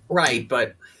 Right,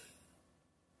 but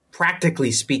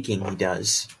practically speaking, he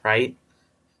does, right?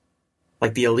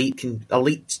 Like the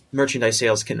elite merchandise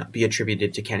sales can be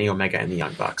attributed to Kenny Omega and the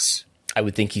Young Bucks. I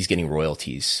would think he's getting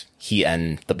royalties. He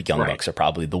and the Young Bucks are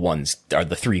probably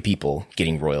the three people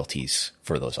getting royalties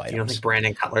for those items. You don't think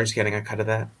Brandon Cutler's getting a cut of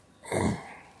that?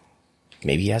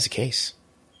 Maybe he has a case.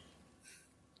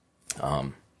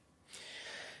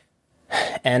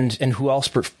 And who else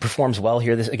performs well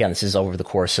here? This is over the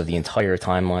course of the entire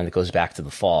timeline that goes back to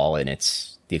the fall, and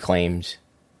it's the Acclaimed,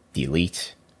 the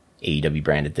Elite, AEW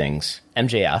branded things,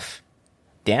 MJF,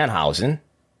 Danhausen,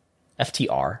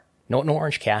 FTR, no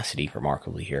Orange Cassidy,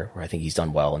 remarkably here, where I think he's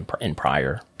done well in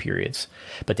prior periods.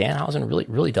 But Danhausen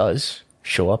really does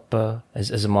show up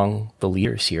as among the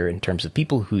leaders here in terms of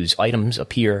people whose items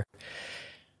appear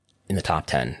in the top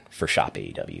 10 for Shop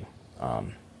AEW.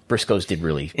 Briscoes did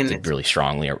really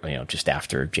strongly, just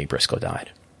after Jay Briscoe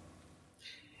died.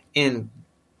 And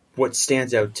what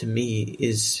stands out to me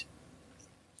is,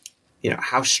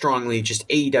 how strongly just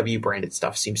AEW branded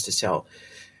stuff seems to sell.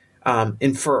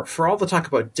 And for all the talk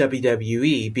about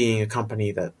WWE being a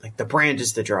company that like the brand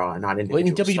is the draw and not individual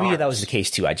in WWE stars. That was the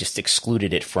case too. I just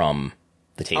excluded it from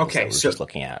the tables that we were just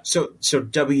looking at. So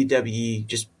WWE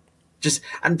just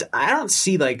and I don't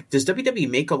see, like, does WWE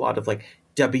make a lot of like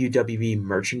WWE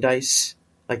merchandise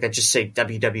like that just say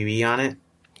WWE on it?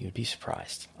 You'd be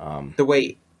surprised. The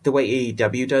way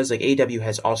AEW does, like AEW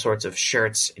has all sorts of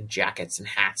shirts and jackets and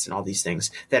hats and all these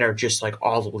things that are just like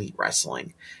all elite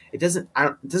wrestling. It doesn't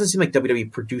seem like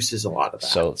WWE produces a lot of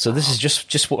that. So this is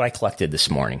just what I collected this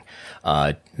morning.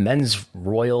 Men's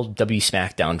Royal W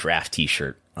SmackDown Draft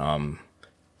T-shirt,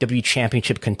 W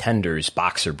Championship Contenders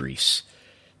boxer briefs,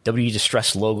 W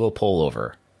Distress logo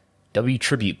pullover, W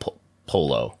Tribute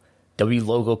polo, W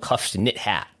logo cuffed knit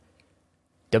hat,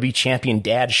 W Champion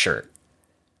Dad shirt,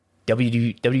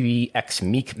 WWEX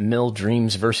Meek Mill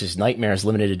Dreams versus Nightmares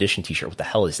limited edition t-shirt. What the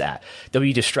hell is that?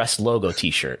 W Distress logo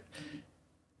t-shirt.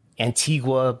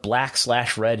 Antigua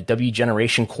black/red W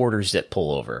Generation quarter zip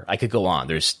pullover. I could go on.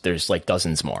 There's like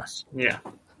dozens more. Yeah.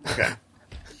 Okay.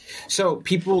 So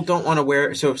people don't want to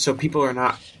wear. So people are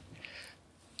not.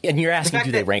 And you're asking,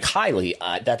 do they rank highly?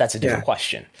 That's a different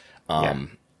question.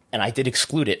 And I did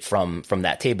exclude it from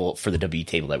that table for the W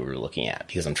table that we were looking at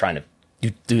because I'm trying to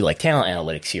do like talent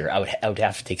analytics here. I would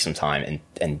have to take some time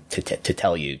and to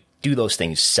tell you, do those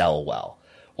things sell well,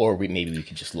 or maybe we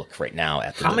could just look right now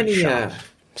at the shop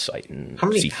site and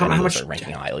see if any of those are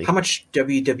ranking highly. How much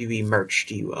WWE merch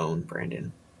do you own,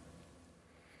 Brandon?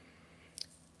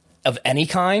 Of any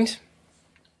kind?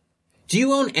 Do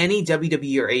you own any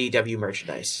WWE or AEW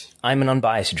merchandise? I'm an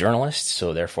unbiased journalist,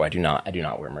 so therefore I do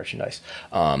not wear merchandise.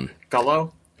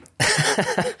 Gullo?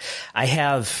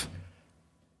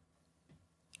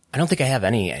 I don't think I have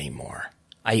any anymore.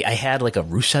 I had like a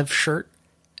Rusev shirt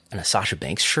and a Sasha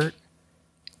Banks shirt,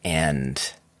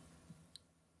 but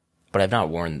I've not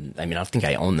worn. I mean, I don't think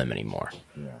I own them anymore.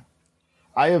 Yeah,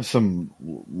 I have some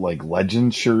like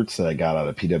Legend shirts that I got out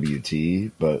of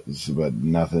PWT, but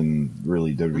nothing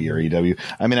really WWE or AEW.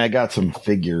 I mean, I got some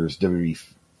figures, WWE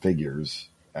figures.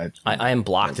 I am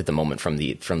blocked at the moment from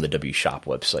the W Shop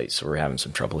website, so we're having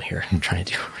some trouble here. I'm trying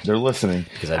to do. They're listening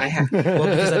because I've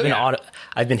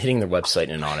been hitting their website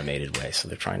in an automated way, so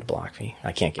they're trying to block me.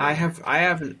 I can't get. I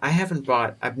haven't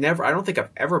bought. I don't think I've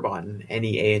ever bought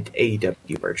any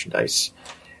AEW merchandise,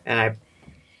 and I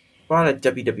bought a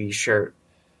WWE shirt.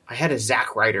 I had a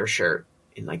Zack Ryder shirt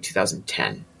in like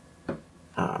 2010,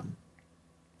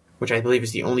 which I believe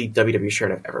is the only WWE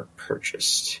shirt I've ever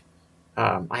purchased.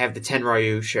 I have the Ten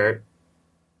Ryu shirt,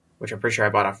 which I'm pretty sure I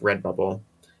bought off Redbubble,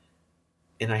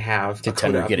 and I have. Did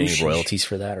Ten get any royalties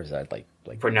for that, or is that like?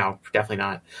 For no, definitely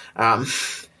not. I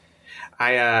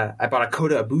bought a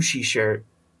Kota Ibushi shirt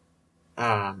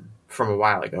from a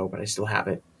while ago, but I still have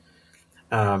it.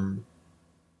 And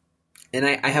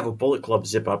I have a Bullet Club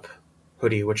zip up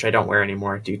hoodie, which I don't wear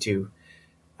anymore due to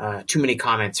too many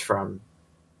comments from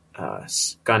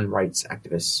gun rights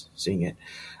activists seeing it.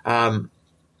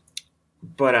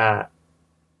 But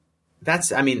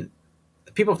that's, I mean,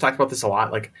 people have talked about this a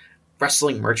lot, like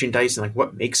wrestling merchandise and like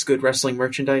what makes good wrestling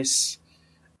merchandise.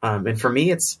 And for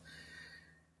me, it's,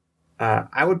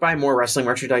 I would buy more wrestling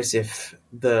merchandise if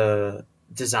the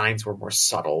designs were more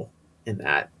subtle in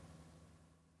that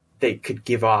they could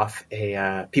give off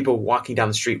people walking down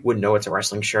the street wouldn't know it's a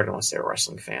wrestling shirt unless they're a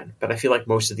wrestling fan. But I feel like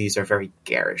most of these are very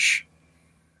garish.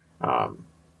 And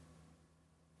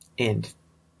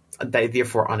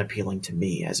therefore unappealing to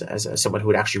me as someone who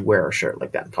would actually wear a shirt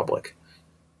like that in public.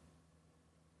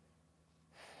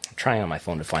 I'm trying on my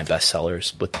phone to find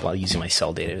bestsellers while using my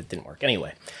cell data. It didn't work.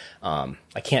 Anyway, I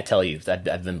can't tell you that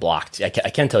I've been blocked. I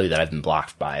can tell you that I've been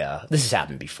blocked by. This has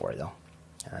happened before, though.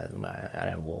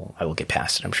 I will get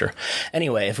past it, I'm sure.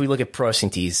 Anyway, if we look at Pro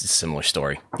Wrestling Tees, it's a similar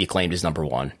story. The Acclaimed is number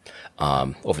 1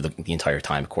 over the entire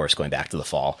time, of course, going back to the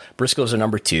fall. Briscoes are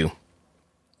number 2.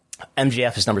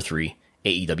 MJF is number 3.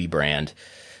 AEW brand.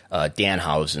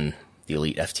 Danhausen, the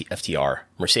Elite FTR.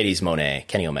 Mercedes Moné,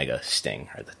 Kenny Omega, Sting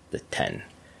are the 10.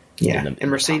 Yeah, and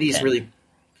Mercedes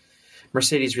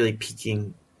really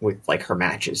peaking with like her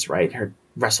matches, right? Her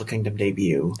Wrestle Kingdom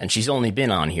debut. And she's only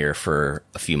been on here for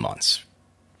a few months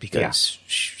because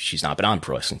she's not been on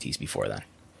Pro Wrestling Tees before then.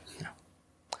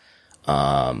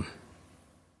 And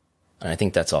I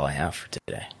think that's all I have for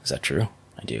today. Is that true?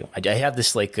 I do. I have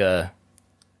this like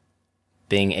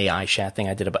Bing AI chat thing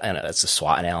I did about, and that's a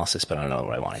SWOT analysis, but I don't know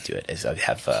what I want to do it. Is I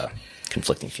have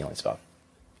conflicting feelings about.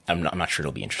 I'm not sure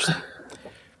it'll be interesting.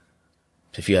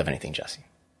 If you have anything, Jesse.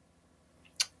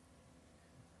 I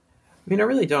mean, I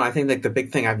really don't. I think like the big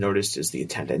thing I've noticed is the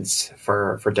attendance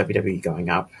for WWE going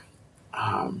up.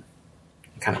 Kind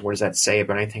of what does that say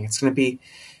about anything? It's going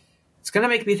to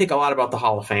make me think a lot about the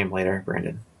Hall of Fame later,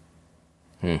 Brandon.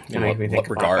 In what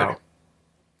regard?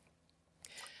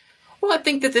 Well, I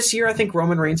think that this year,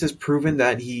 Roman Reigns has proven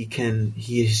that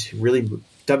WWE's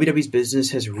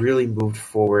business has really moved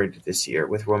forward this year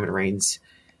with Roman Reigns.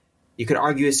 You could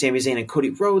argue that Sami Zayn and Cody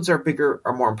Rhodes are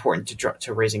more important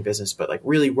to raising business, but like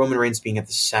really Roman Reigns being at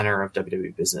the center of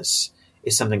WWE business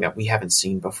is something that we haven't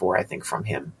seen before, I think, from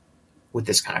him with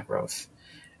this kind of growth.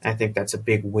 And I think that's a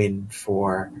big win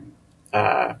for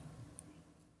him,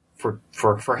 for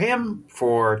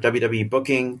WWE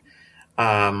booking,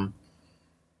 and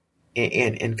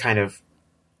kind of,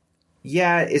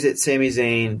 is it Sami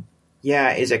Zayn?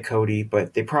 Yeah, is it Cody?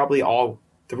 But they probably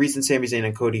the reason Sami Zayn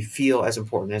and Cody feel as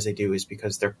important as they do is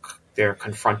because they're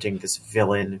confronting this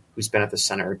villain who's been at the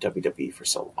center of WWE for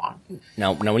so long.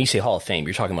 Now, when you say Hall of Fame,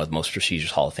 you're talking about the most prestigious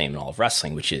Hall of Fame in all of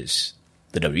wrestling, which is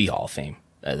the WWE Hall of Fame,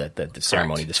 the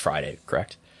ceremony this Friday,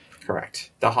 correct?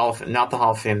 Correct. The Hall of Fame, not the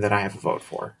Hall of Fame that I have a vote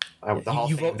for. The Hall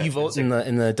you vote in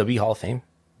the WWE Hall of Fame?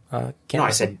 No,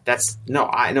 I said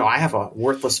I have a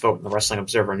worthless vote in the Wrestling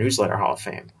Observer Newsletter Hall of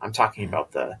Fame. I'm talking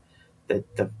about the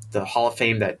Hall of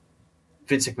Fame that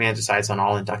Vince McMahon decides on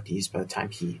all inductees by the time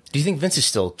he. Do you think Vince is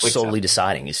still solely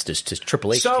deciding? Is just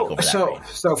Triple H take over that?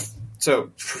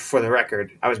 So for the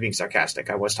record, I was being sarcastic.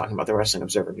 I was talking about the Wrestling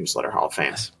Observer Newsletter Hall of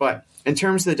Fame. Yes. But in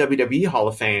terms of the WWE Hall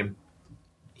of Fame,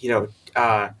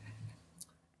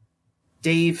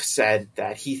 Dave said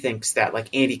that he thinks that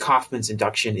like Andy Kaufman's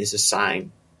induction is a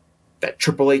sign that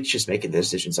Triple H is making the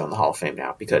decisions on the Hall of Fame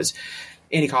now, because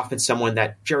Andy Kaufman's someone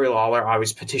that Jerry Lawler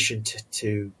always petitioned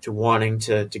to wanting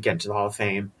to get into the Hall of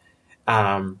Fame.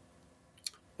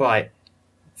 But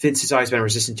Vince has always been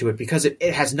resistant to it because it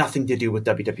has nothing to do with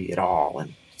WWE at all.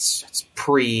 And it's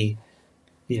pre,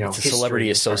 it's a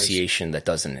celebrity association that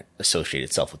doesn't associate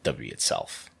itself with WWE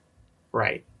itself.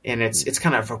 Right. And it's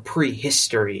kind of a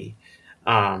prehistory.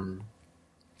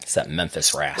 It's that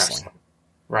Memphis wrestling.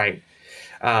 Right.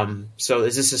 So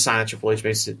is this a sign that Triple H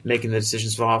is making the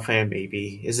decisions for the Hall of Fame?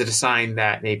 Maybe. Is it a sign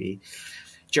that maybe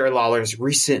Jerry Lawler's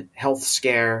recent health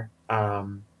scare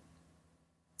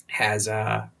has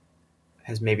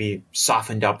maybe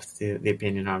softened up the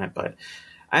opinion on it?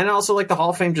 And also, like, the Hall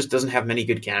of Fame just doesn't have many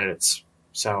good candidates.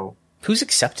 So who's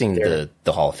accepting the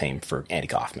Hall of Fame for Andy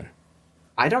Kaufman?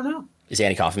 I don't know. Is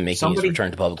Andy Kaufman making his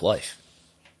return to public life?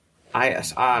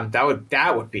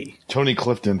 That would be Tony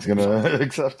Clifton's gonna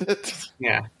accept it.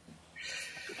 Yeah,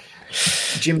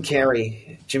 Jim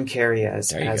Carrey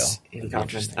as Andy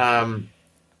Kaufman.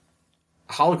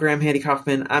 Hologram Andy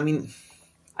Kaufman. I mean,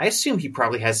 I assume he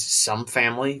probably has some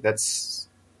family. That's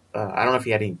I don't know if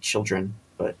he had any children,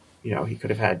 but he could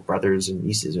have had brothers and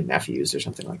nieces or nephews or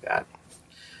something like that.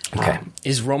 Okay,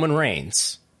 is Roman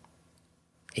Reigns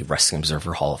a Wrestling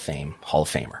Observer Hall of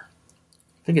Famer?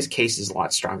 I think his case is a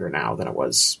lot stronger now than it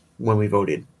was when we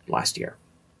voted last year.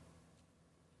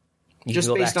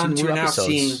 Just based on we're now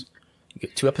seeing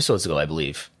 2 episodes ago, I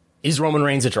believe. Is Roman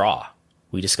Reigns a draw?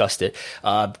 We discussed it.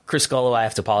 Chris Gullo, I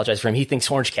have to apologize for him. He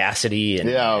thinks Orange Cassidy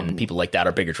and people like that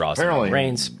are bigger draws than Roman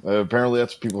Reigns. Apparently,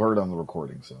 that's what people heard on the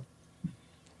recording. So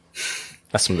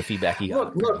that's some of the feedback you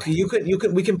got. Look, you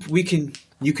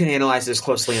can analyze this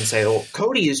closely and say, "Oh,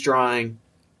 Cody is drawing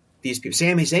these people.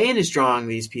 Sami Zayn is drawing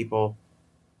these people.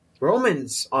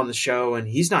 Roman's on the show and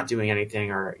he's not doing anything,"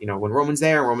 or when Roman's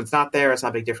there and Roman's not there, it's not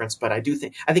a big difference. But I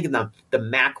think in the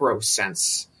macro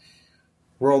sense,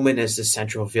 Roman as the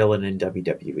central villain in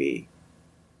WWE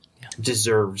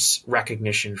deserves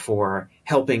recognition for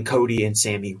helping Cody and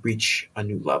Sammy reach a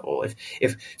new level.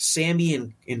 If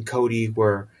Sammy and Cody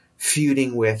were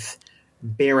feuding with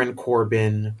Baron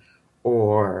Corbin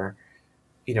or,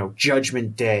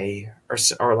 Judgment Day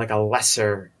or like a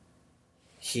lesser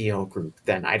heel group,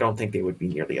 then I don't think they would be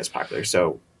nearly as popular.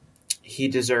 So he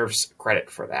deserves credit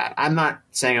for that. I'm not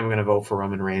saying I'm going to vote for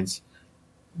Roman Reigns.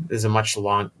 There's a much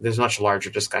larger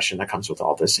discussion that comes with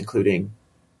all this, including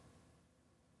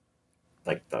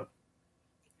like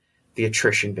the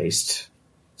attrition based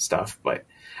stuff. But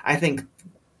I think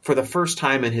for the first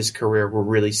time in his career, we're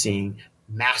really seeing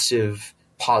massive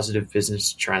positive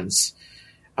business trends.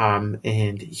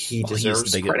 And he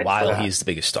deserves credit for that. He's the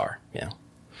biggest star. Yeah.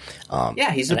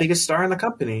 He's the biggest star in the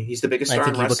company. He's the biggest star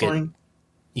in wrestling.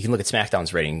 You can look at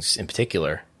SmackDown's ratings in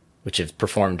particular, which have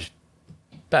performed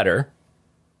better.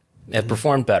 Have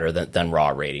performed better than Raw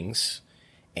ratings.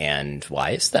 And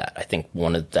why is that? I think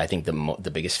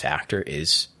the biggest factor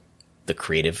is the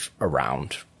creative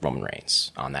around Roman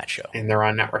Reigns on that show, and they're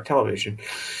on network television.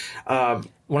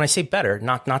 When I say better, I'm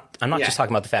not just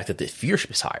talking about the fact that the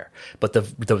viewership is higher, but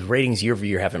the ratings year over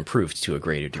year have improved to a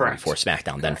greater degree for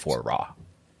SmackDown than for Raw.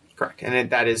 Correct, and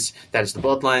that is the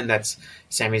Bloodline. That's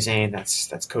Sami Zayn.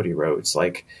 That's Cody Rhodes.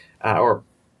 Or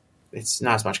it's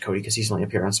not as much Cody because he's only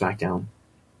appeared on SmackDown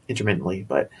intermittently.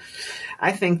 But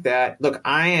I think that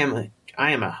I am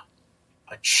a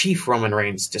chief Roman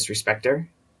Reigns disrespecter.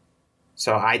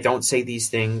 So I don't say these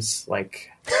things lightly.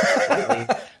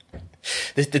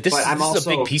 This is a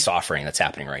big peace offering that's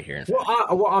happening right here.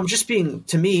 I'm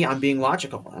being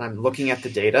logical, and I'm looking at the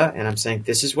data, and I'm saying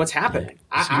this is what's happening.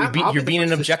 So you're being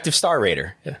an objective star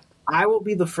rater. Yeah. I will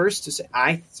be the first to say.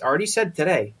 I already said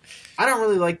today, I don't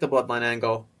really like the Bloodline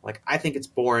angle. I think it's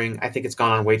boring. I think it's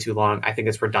gone on way too long. I think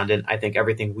it's redundant. I think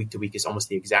everything week to week is almost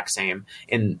the exact same.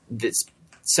 And this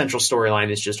central storyline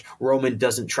is just Roman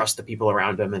doesn't trust the people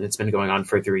around him, and it's been going on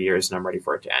for 3 years, and I'm ready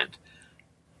for it to end.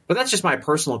 But that's just my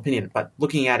personal opinion. But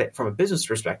looking at it from a business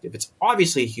perspective, it's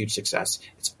obviously a huge success.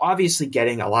 It's obviously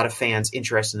getting a lot of fans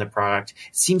interested in the product.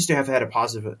 It seems to have had a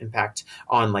positive impact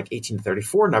on 18 to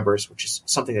 34 numbers, which is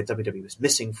something that WWE was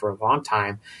missing for a long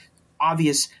time.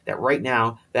 Obvious that right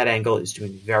now that angle is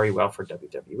doing very well for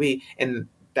WWE, and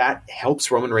that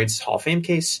helps Roman Reigns' Hall of Fame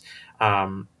case,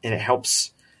 and it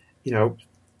helps,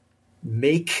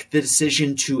 make the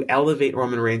decision to elevate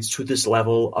Roman Reigns to this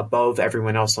level above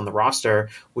everyone else on the roster,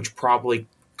 which probably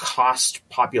cost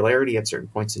popularity at certain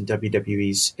points in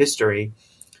WWE's history.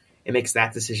 It makes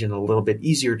that decision a little bit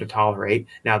easier to tolerate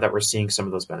now that we're seeing some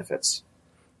of those benefits.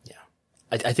 Yeah.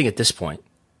 I think at this point,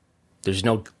 there's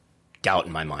no doubt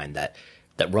in my mind that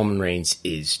Roman Reigns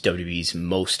is WWE's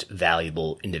most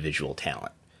valuable individual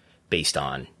talent based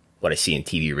on what I see in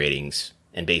TV ratings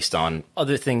and based on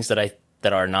other things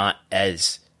that are not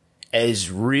as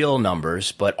real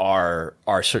numbers, but are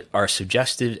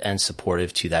suggestive and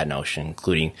supportive to that notion,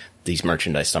 including these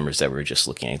merchandise numbers that we were just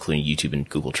looking at, including YouTube and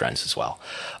Google Trends as well.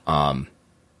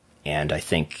 And I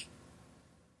think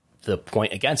the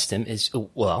point against him is,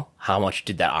 how much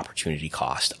did that opportunity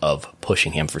cost of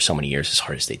pushing him for so many years as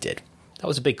hard as they did? That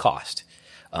was a big cost.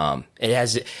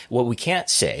 What we can't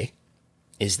say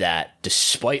is that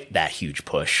despite that huge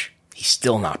push, he's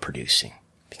still not producing.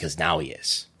 Because now he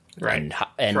is. Right.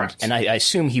 And I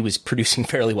assume he was producing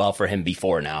fairly well for him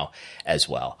before now as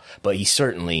well. But he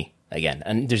certainly, again,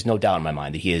 and there's no doubt in my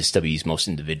mind that he is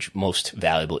WWE's most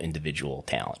valuable individual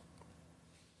talent.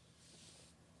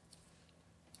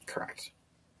 Correct.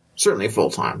 Certainly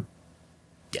full-time.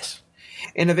 Yes.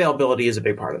 And availability is a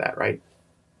big part of that, right?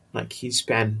 He's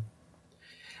been...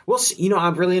 Well,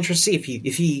 I'm really interested to see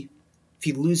if he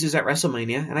loses at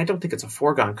WrestleMania, and I don't think it's a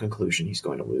foregone conclusion he's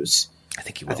going to lose. I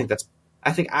think he will.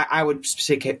 I think I would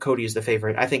say Cody is the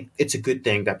favorite. I think it's a good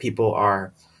thing that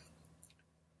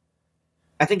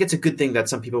it's a good thing that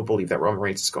some people believe that Roman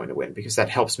Reigns is going to win, because that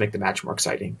helps make the match more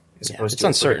exciting. It's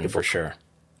uncertain for sure.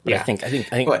 But I think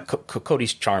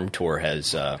Cody's charm tour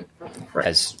has earned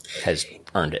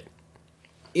it.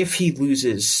 If he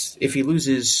loses,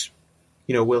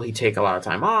 will he take a lot of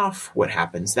time off? What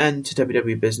happens then to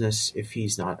WWE business if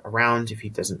he's not around? If he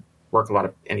doesn't work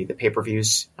any of the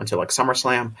pay-per-views until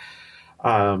SummerSlam?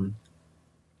 And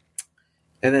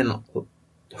then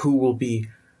who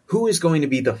is going to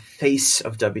be the face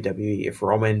of WWE if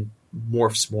Roman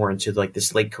morphs more into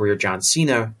this late career John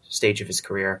Cena stage of his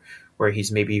career, where he's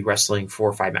maybe wrestling 4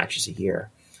 or 5 matches a year,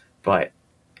 but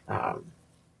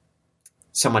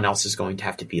someone else is going to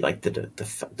have to be the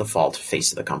default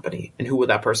face of the company. And who will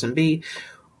that person be?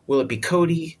 Will it be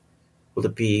Cody? Will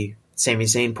it be Sami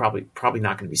Zayn? Probably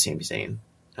not going to be Sami Zayn.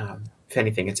 if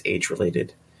anything, it's age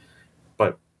related.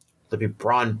 But will it be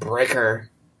Braun Breaker?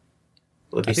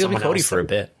 Will it be I think it'll be Cody else for a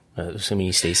bit, assuming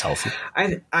he stays healthy.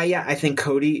 I think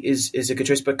Cody is a good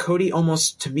choice, but Cody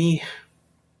almost to me,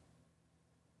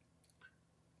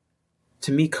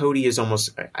 Cody is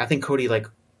almost. I think Cody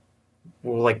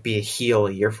will be a heel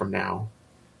a year from now.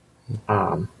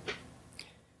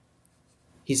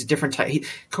 He's a different type.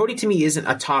 Cody to me isn't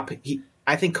a top.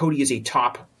 I think Cody is a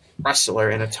top wrestler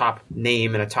and a top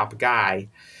name and a top guy,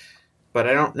 but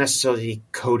I don't necessarily see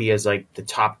Cody as the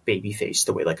top babyface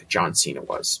the way John Cena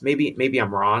was. Maybe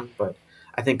I'm wrong, but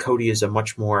I think Cody is a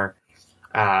much more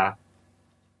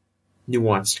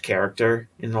nuanced character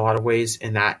in a lot of ways,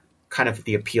 and that kind of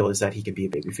the appeal is that he could be a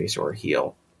babyface or a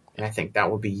heel, and I think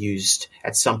that will be used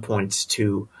at some point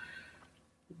to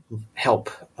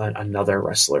help another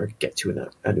wrestler get to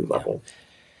a new level.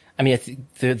 I mean,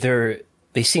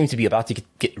 they seem to be about to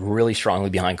get really strongly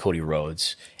behind Cody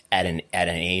Rhodes at an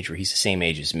age where he's the same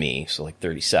age as me, so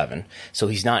 37. So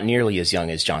he's not nearly as young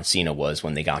as John Cena was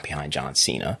when they got behind John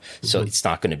Cena. So it's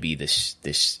not going to be this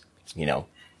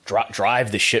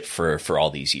drive the shit for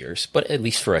all these years, but at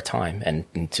least for a time and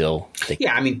until they.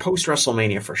 Yeah, I mean, post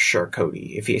WrestleMania for sure,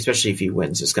 Cody, especially if he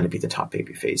wins, is going to be the top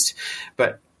babyface.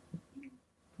 But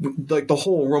the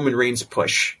whole Roman Reigns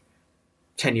push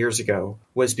 10 years ago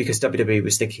was because WWE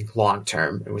was thinking long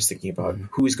term and was thinking about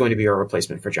who's going to be our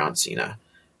replacement for John Cena.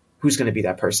 Who's going to be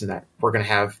that person that we're going to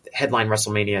have headline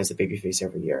WrestleMania as the babyface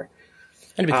every year?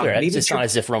 And to be clear, it's not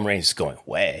as if Roman Reigns is going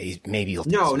away. Maybe he'll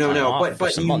take some time off for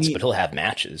some months, but he'll have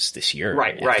matches this year.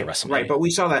 Right. But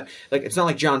we saw that it's not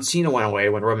like John Cena went away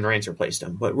when Roman Reigns replaced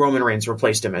him, but Roman Reigns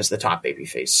replaced him as the top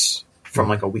babyface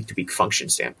from a week to week function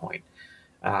standpoint.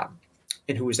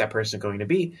 And who is that person going to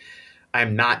be?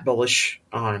 I'm not bullish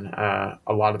on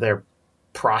a lot of their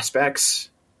prospects.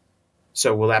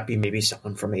 So will that be maybe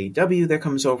someone from AEW that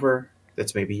comes over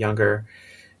that's maybe younger?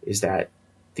 Is that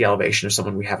the elevation of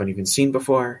someone we haven't even seen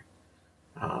before?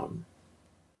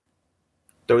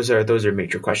 Those are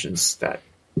major questions that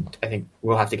I think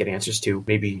we'll have to get answers to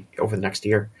maybe over the next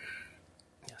year.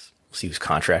 Yes. We'll see whose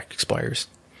contract expires.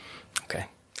 Okay.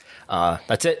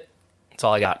 That's it. That's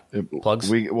all I got. Plugs?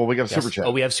 We got a super chat.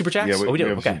 Oh, we have super chats? Yeah, we do? We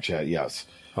have okay. super chat, yes.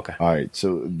 Okay. All right,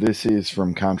 so this is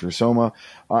from Contrasoma.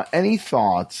 Any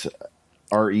thoughts,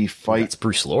 RE Fight That's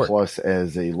Bruce Lord. Plus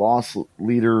as a loss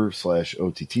leader /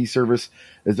 OTT service?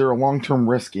 Is there a long-term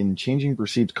risk in changing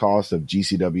perceived cost of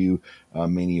GCW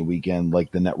Mania weekend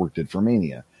like the network did for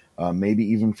Mania? Maybe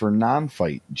even for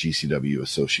non-fight GCW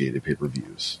associated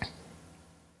pay-per-views?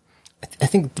 I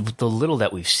think the little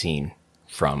that we've seen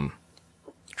from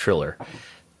Triller,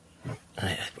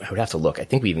 I would have to look. I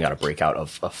think we even got a breakout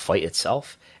of a fight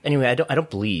itself. Anyway, I don't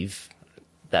believe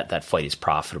that fight is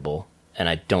profitable, and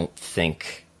I don't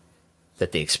think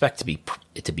that they expect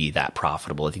it to be that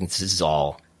profitable. I think this is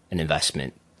all an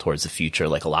investment towards the future,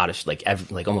 like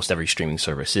almost every streaming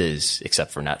service is,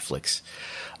 except for Netflix.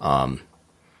 And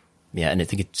I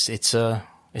think it's a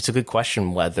good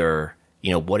question whether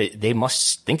they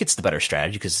must think it's the better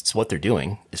strategy because it's what they're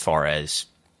doing as far as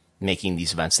making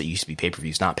these events that used to be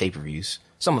pay-per-views not pay-per-views.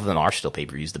 Some of them are still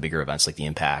pay-per-views. The bigger events like the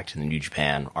Impact and the New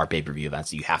Japan are pay-per-view events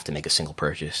that you have to make a single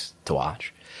purchase to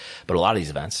watch. But a lot of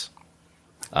these events,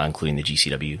 including the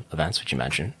GCW events, which you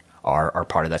mentioned, are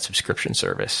part of that subscription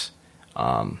service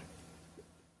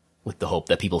with the hope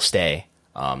that people stay.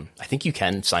 I think you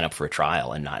can sign up for a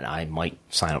trial, and I might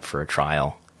sign up for a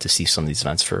trial to see some of these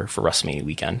events for WrestleMania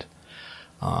weekend.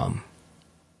 You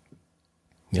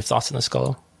have thoughts on this,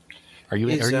 Gullo? Are you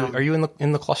in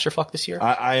the clusterfuck this year?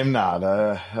 I am not.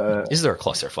 Is there a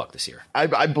clusterfuck this year?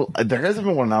 There hasn't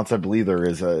been one announced. I believe there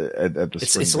is at the.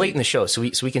 It's late in the show, so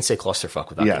we can say clusterfuck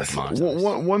without getting demonetized.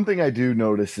 One thing I do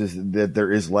notice is that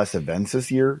there is less events this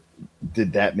year.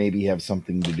 Did that maybe have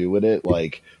something to do with it?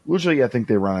 Like usually, I think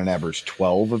they run an average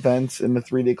 12 events in the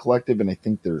 3-day collective, and I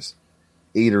think there's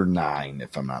 8 or 9,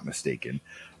 if I'm not mistaken.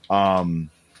 But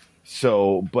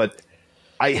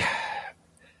I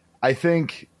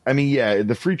think. I mean, yeah,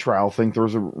 the free trial thing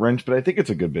throws a wrench, but I think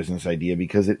it's a good business idea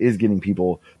because it is getting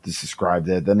people to subscribe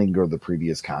to that. Then they can go to the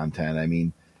previous content. I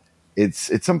mean,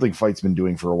 it's something Fight's been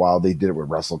doing for a while. They did it with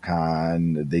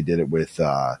WrestleCon. They did it with,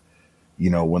 when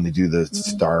they do the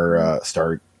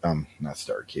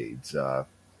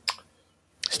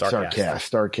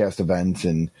Starcast events.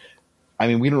 And I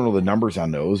mean, we don't know the numbers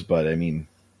on those, but I mean,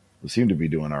 we seem to be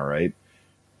doing all right.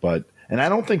 And I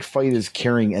don't think Fight is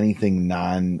carrying anything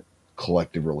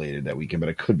collective related that weekend, but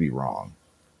I could be wrong.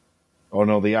 Oh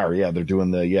no, they are. Yeah, they're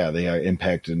doing they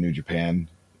Impact in New Japan.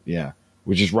 Yeah,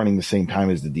 which is running the same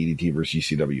time as the DDT versus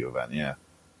GCW event. Yeah,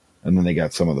 and then they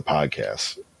got some of the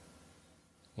podcasts.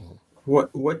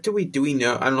 What do we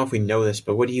know? I don't know if we know this,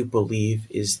 but what do you believe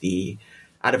is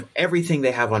out of everything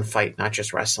they have on Fight, not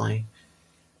just wrestling,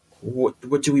 what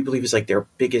do we believe is like their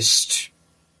biggest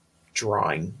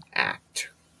drawing act?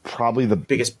 Probably the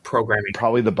biggest programming.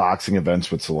 Probably the boxing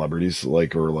events with celebrities,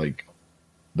 or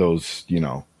those.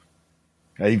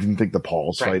 I even think the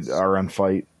Pauls fight are on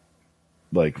Fight.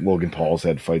 Like Logan Paul's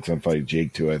had fights on Fight.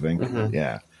 Jake too, I think. Mm-hmm.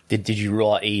 Yeah. Did you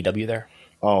rule out AEW there?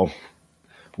 Oh,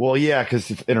 well, yeah,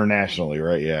 because it's internationally,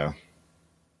 right? Yeah.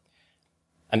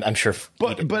 I'm sure,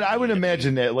 but I would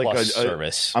imagine that like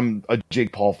a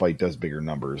Jake Paul fight does bigger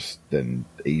numbers than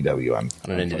AEW on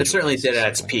it certainly did at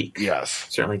its peak. Yes,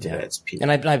 certainly did at its peak. And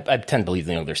I tend to believe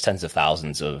there's tens of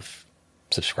thousands of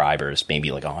subscribers,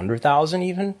 maybe like 100,000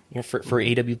 even for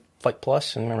AEW Fight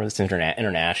Plus. And remember, this is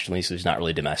internationally, so it's not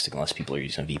really domestic unless people are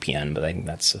using a VPN. But I think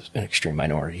that's an extreme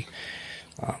minority.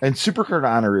 And Supercard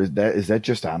Honor is that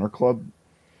just Honor Club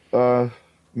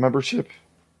membership?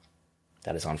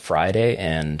 That is on Friday,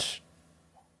 and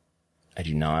I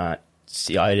do not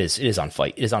see. Oh, it is on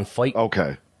Fight. It is on Fight.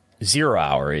 Okay. 0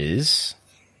 Hour is,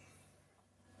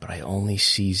 but I only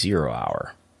see 0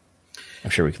 Hour. I'm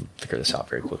sure we can figure this out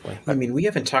very quickly. I mean, we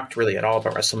haven't talked really at all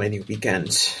about WrestleMania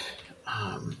weekend.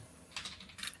 I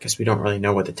guess we don't really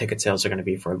know what the ticket sales are going to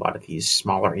be for a lot of these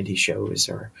smaller indie shows,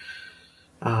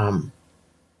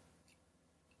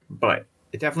 but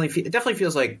it definitely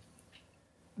feels like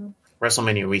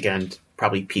WrestleMania weekend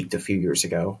probably peaked a few years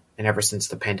ago, and ever since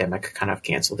the pandemic kind of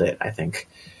canceled it, I think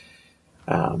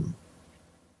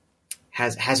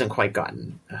hasn't quite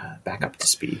gotten back up to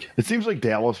speed. It seems like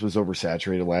Dallas was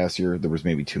oversaturated last year. There was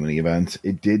maybe too many events.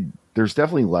 There's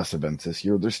definitely less events this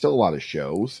year. There's still a lot of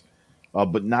shows,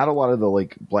 but not a lot of the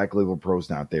like Black Label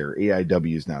Pros not there.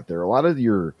 AIW's not there. A lot of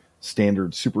your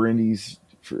standard super indies,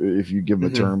 if you give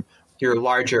them a term. Your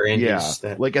larger indies.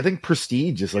 Yeah. I think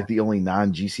Prestige is like the only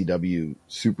non-GCW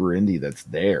super indie that's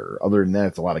there. Other than that,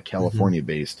 it's a lot of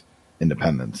California-based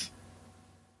independents.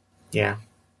 Yeah.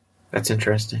 That's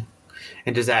interesting.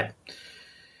 And does that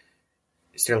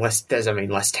less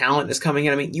talent is coming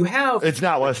in? I mean, you have... It's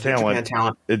not less talent.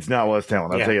 It's not less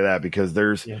talent. I'll tell you that, because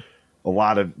there's a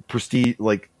lot of prestige,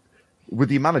 like with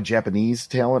the amount of Japanese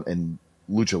talent and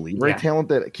Lucha Libre talent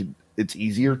that it's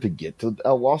easier to get to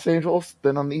Los Angeles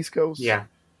than on the East Coast. Yeah.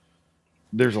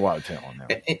 There's a lot of talent now.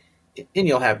 And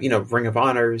you'll have, Ring of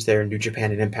Honor is there, New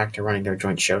Japan and Impact are running their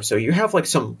joint show. So you have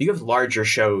you have larger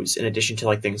shows in addition to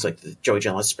like things like the Joey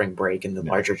Janela Spring Break and the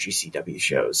larger GCW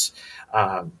shows.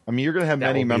 I mean, you're going to have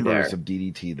many members of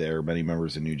DDT there, many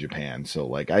members of New Japan.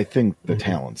 So I think the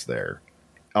talent's there.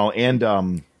 Oh, and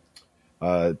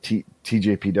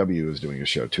TJPW is doing a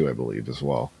show too, I believe, as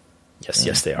well.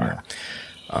 Yes, they are.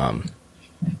 Yeah.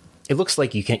 It looks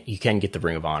like you can get the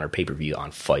Ring of Honor pay-per-view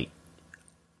on Fight.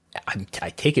 I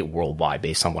take it worldwide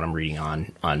based on what I'm reading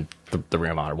on the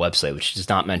Ring of Honor website, which does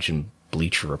not mention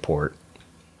Bleacher Report.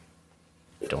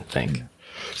 I don't think.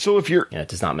 So if you're, it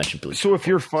does not mention Bleacher. So if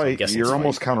you're Fight, so you're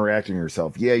almost counteracting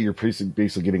yourself. Yeah, you're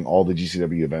basically getting all the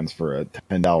GCW events for a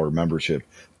 $10 membership,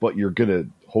 but you're gonna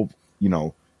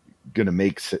gonna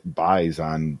make buys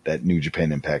on that New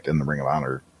Japan Impact and the Ring of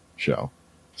Honor show.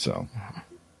 So,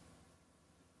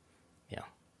 yeah.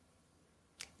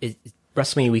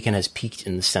 WrestleMania weekend has peaked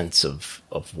in the sense of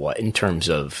what? In terms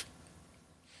of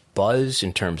buzz,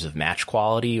 in terms of match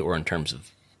quality, or in terms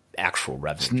of actual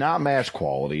revenue? It's not match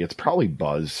quality. It's probably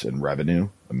buzz and revenue.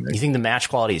 You think the match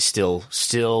quality is still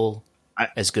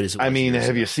as good as it was? I mean,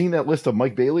 have you seen that list of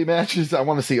Mike Bailey matches? I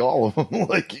want to see all of them.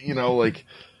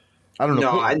 I don't know.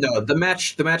 No, I know the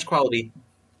match quality.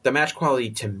 The match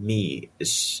quality to me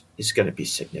is going to be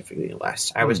significantly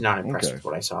less. I was not impressed with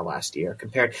what I saw last year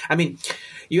compared. I mean,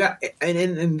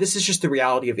 and this is just the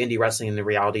reality of indie wrestling and the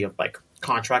reality of like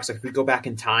contracts. Like if we go back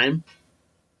in time,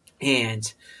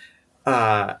 and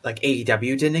like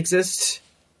AEW didn't exist,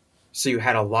 so you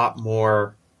had a lot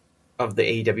more of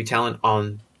the AEW talent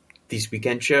on these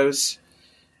weekend shows,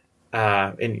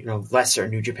 and lesser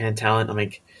New Japan talent. I'm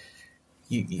like.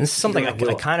 This is something I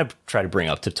kind of try to bring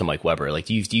up to Mike Weber. Like,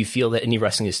 do you feel that indie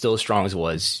wrestling is still as strong as it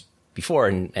was before?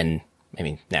 And I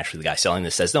mean, naturally, the guy selling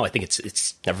this says, no, I think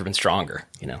it's never been stronger.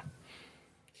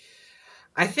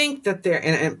 I think that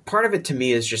and part of it to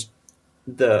me is just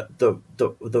the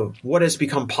what has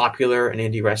become popular in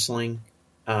indie wrestling,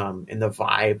 and the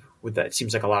vibe with that. It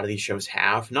seems like a lot of these shows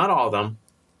have, not all of them.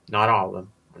 I want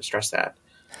to stress that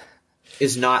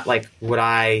is not like what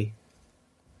I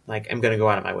like. I'm going to go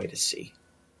out of my way to see.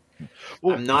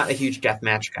 Well, I'm not a huge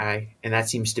deathmatch guy, and that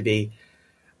seems to be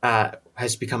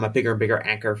has become a bigger and bigger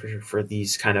anchor for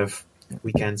these kind of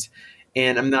weekends.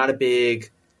 And I'm not a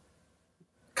big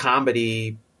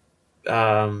comedy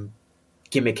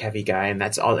gimmick heavy guy, and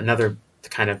that's all another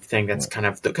kind of thing that's kind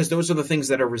of because those are the things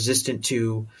that are resistant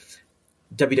to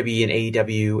WWE and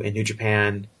AEW and New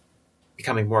Japan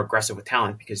becoming more aggressive with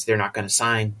talent, because they're not going to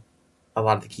sign a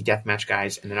lot of the key deathmatch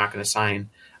guys, and they're not going to sign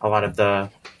a lot of the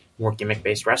more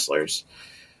gimmick-based wrestlers.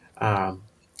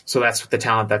 So that's the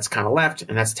talent that's kind of left,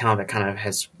 and that's the talent that kind of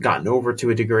has gotten over to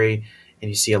a degree, and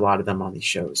you see a lot of them on these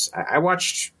shows.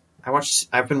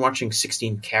 I've been watching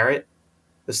 16 Carat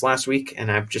this last week,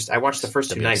 and I watched the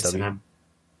first 2 nights, and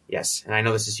and I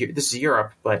know this is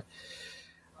Europe, but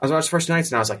I was watching the first 2 nights,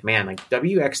 and I was like, man, like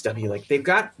WXW, like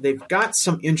they've got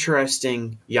some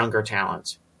interesting younger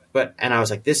talent, and I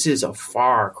was like, this is a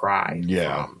far cry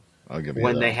from I'll give you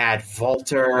when that. they had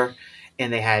Walter,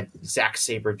 and they had Zack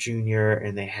Sabre Jr.,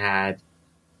 and they had,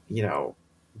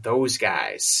 those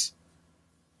guys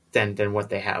than what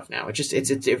they have now. It's just, it's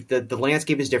if the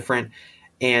landscape is different,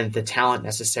 and the talent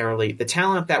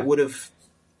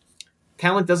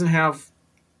doesn't have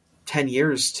 10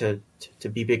 years to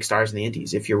be big stars in the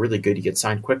indies. If you're really good, you get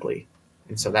signed quickly.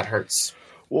 And so that hurts.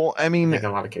 Well, I mean, in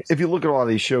a lot of cases. If you look at a lot of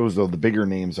these shows, though, the bigger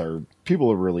names are people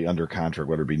are really under contract,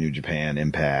 whether it be New Japan,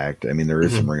 Impact. I mean, there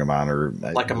is some Ring of Honor,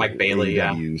 like a Mike Bailey,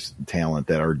 talent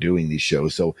that are doing these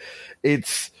shows. So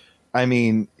it's, I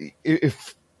mean,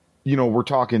 if, we're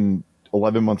talking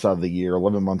 11 months out of the year,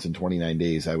 11 months and 29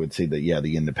 days, I would say that,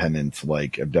 the independents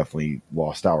have definitely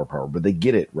lost star power, but they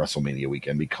get it WrestleMania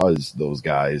weekend because those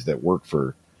guys that work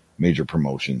for major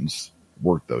promotions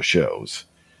work those shows.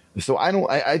 So I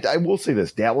will say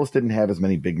this, Dallas didn't have as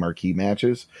many big marquee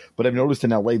matches, but I've noticed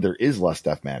in LA there is less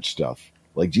deathmatch stuff.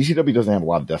 Like GCW doesn't have a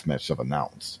lot of deathmatch stuff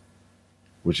announced,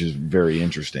 which is very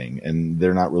interesting. And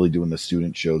they're not really doing the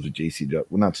student shows with JCW.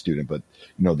 Well, not student, but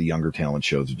the younger talent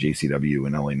shows with JCW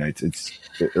and LA Knights.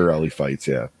 Or LA Fights.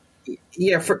 Yeah.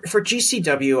 Yeah. For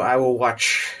GCW, I will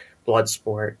watch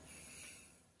Bloodsport,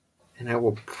 and I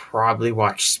will probably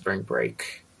watch Spring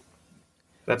Break.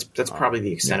 That's probably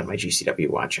the extent of my GCW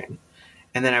watching.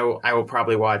 And then I will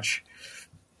probably watch,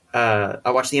 I'll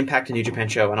watch the Impact and New Japan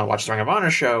show, and I'll watch the Ring of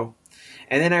Honor show.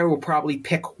 And then I will probably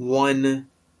pick one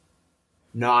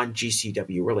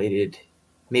non-GCW related,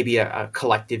 maybe a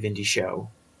collective indie show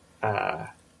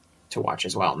to watch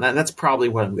as well. And that's probably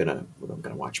what I'm gonna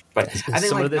watch. But I think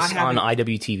some of this on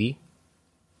IWTV.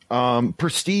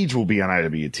 Prestige will be on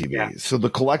IWTV. Yeah. So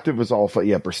the collective is all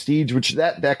Prestige, which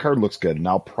that card looks good, and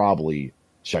I'll probably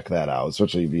check that out,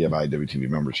 especially if you have IWTV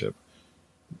membership.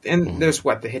 And there's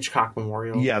the Hitchcock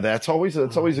Memorial. Yeah, that's always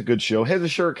a good show. It has a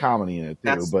sure comedy in it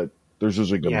too, but there's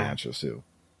usually good matches too.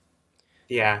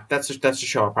 Yeah, that's a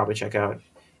show I'll probably check out.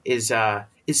 Is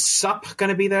Sup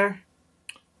gonna be there?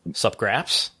 Sup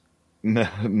Graps?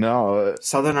 No.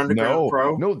 Southern Underground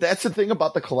Pro? No, that's the thing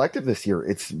about the collective this year.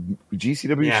 It's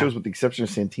GCW shows with the exception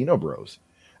of Santino Bros.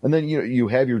 And then you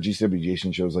have your GCW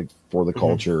Jason shows like For the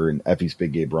Culture and Effie's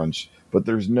Big Gay Brunch, but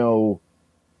there's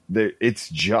it's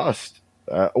just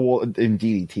and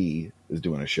DDT is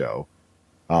doing a show.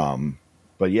 But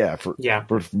for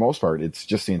the most part, it's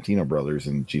just Santino Brothers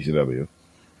and GCW.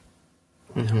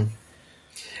 Mm-hmm.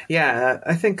 Yeah,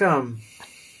 I think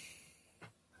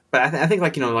but I think I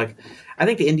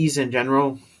think the indies in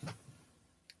general,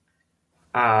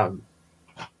 we're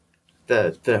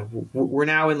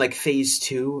now in phase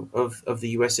 2 of the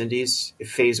US indies. If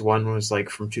phase 1 was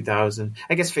from 2000,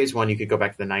 I guess phase 1 you could go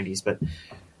back to the 90s, but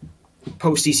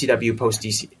post ECW, post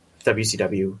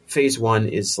WCW, phase 1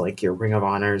 is your Ring of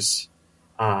Honors,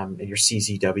 and your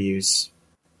CZWs,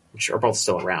 which are both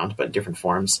still around, but in different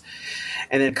forms.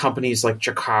 And then companies like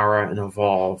Chikara and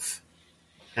Evolve.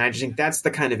 And I just think that's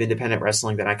the kind of independent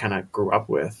wrestling that I kind of grew up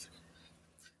with.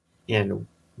 And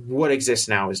what exists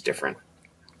now is different.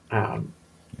 And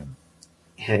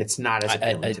it's not as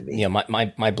appealing to me.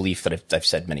 My belief that I've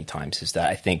said many times is that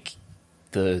I think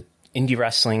the indie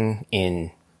wrestling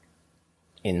in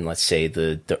let's say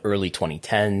the early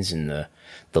 2010s and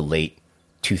the late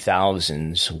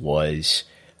 2000s was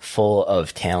full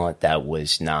of talent that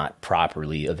was not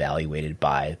properly evaluated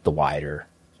by the wider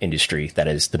industry, that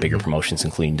is the bigger promotions,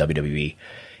 including WWE.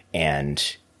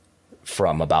 And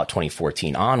from about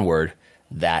 2014 onward,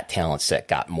 that talent set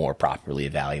got more properly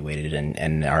evaluated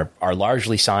and are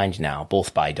largely signed now,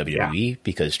 both by WWE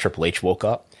because Triple H woke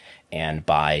up, and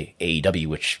by AEW,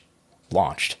 which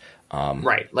launched.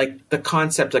 Right. The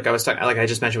concept, I was talking, I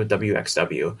just mentioned with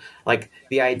WXW,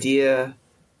 the idea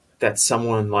that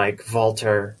someone like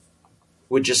Walter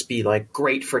would just be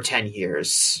great for 10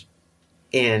 years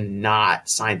and not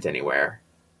signed anywhere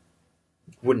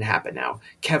wouldn't happen now.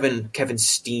 Kevin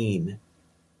Steen,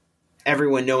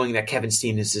 everyone knowing that Kevin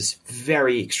Steen is this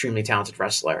very extremely talented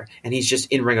wrestler, and he's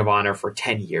just in Ring of Honor for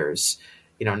 10 years,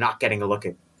 not getting a look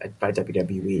by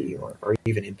WWE or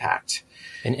even Impact.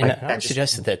 And I would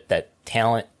suggest that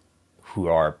talent who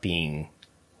are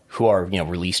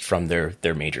released from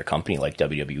their major company like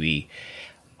WWE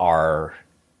are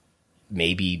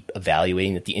maybe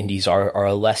evaluating that the indies are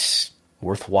a less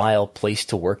worthwhile place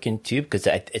to work into, because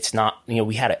it's not,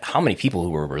 we had how many people who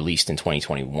were released in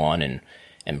 2021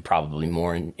 and probably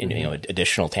more in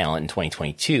additional talent in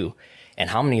 2022. And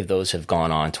how many of those have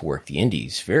gone on to work the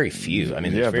indies? Very few. I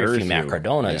mean, there's very few Matt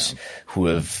Cardonas who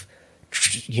have,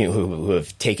 who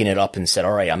have taken it up and said,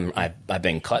 all right, I've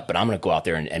been cut, but I'm going to go out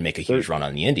there and make a huge run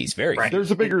on the indies. Very few. There's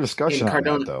a bigger discussion on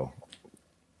that, though.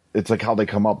 It's like how they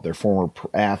come up. They're former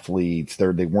athletes.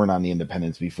 They weren't on the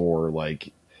independents before.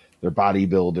 Like, they're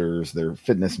bodybuilders. They're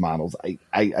fitness models.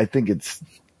 I think it's.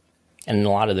 And in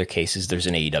a lot of their cases, there's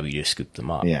an AEW to scoop them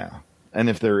up. Yeah. And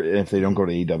if they don't go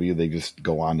to AEW, they just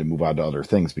go on to move on to other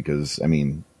things, because, I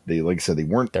mean, they, like I said, they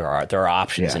weren't. There are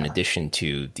options in addition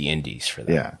to the indies for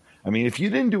them. Yeah. I mean, if you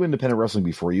didn't do independent wrestling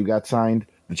before you got signed,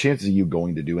 the chances of you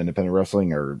going to do independent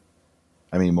wrestling are,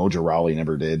 I mean, Mojo Rawley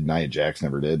never did. Nia Jax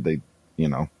never did. They,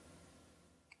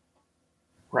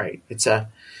 Right. It's a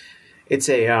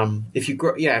if you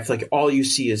grow, if like all you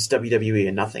see is WWE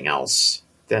and nothing else,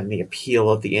 then the appeal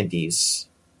of the indies,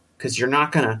 because you're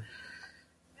not going to,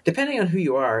 depending on who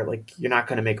you are, like, you're not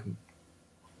going to make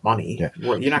money. Yeah.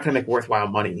 You're not going to make worthwhile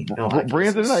money.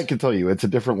 Brandon and I can tell you, it's a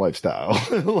different lifestyle.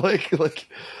 like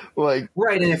right.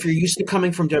 And if you're used to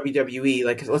coming from WWE,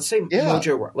 like, let's say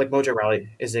Mojo Rawley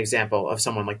is an example of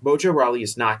someone like Mojo Rawley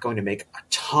is not going to make a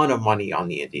ton of money on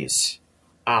the indies.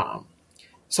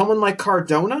 Someone like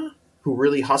Cardona, who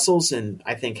really hustles and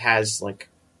I think has like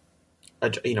a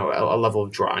level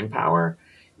of drawing power,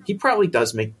 he probably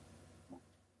does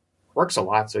works a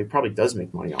lot, so he probably does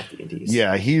make money off the indies.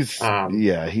 Yeah,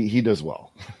 he does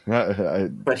well.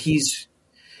 But he's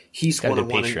got a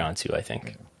Patreon too, I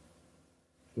think.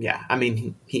 Yeah, I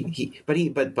mean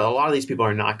but a lot of these people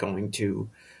are not going to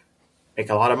make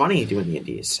a lot of money doing the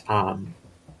indies.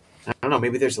 I don't know.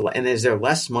 Maybe is there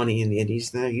less money in the indies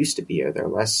than there used to be? Are there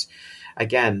less?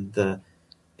 Again,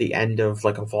 the end of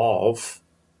like Evolve,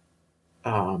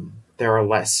 there are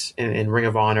less in Ring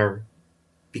of Honor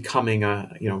becoming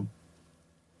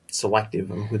selective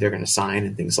of who they're going to sign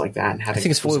and things like that. And having, I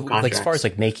think it's like, as far as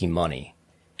like making money,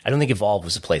 I don't think Evolve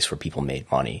was a place where people made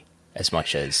money as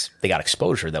much as they got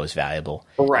exposure that was valuable.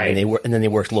 Right. And then they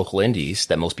worked local indies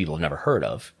that most people have never heard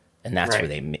of, and that's where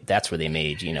they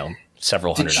made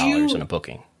several $100s in a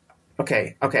booking.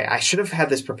 Okay. I should have had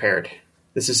this prepared.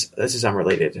 This is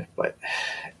unrelated, but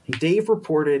Dave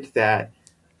reported that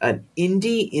an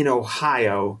indie in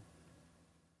Ohio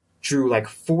drew like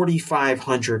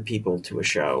 4,500 people to a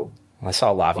show. I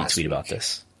saw Lavi tweet about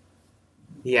this.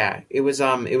 Yeah, it was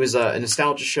a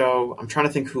nostalgia show. I'm trying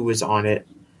to think who was on it.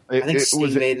 I think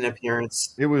Steve made an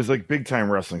appearance. It was like Big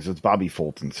Time Wrestling, so it's Bobby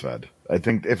Fulton's fed. I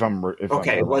think it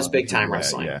was Big Time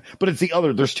Wrestling. Yeah, but it's the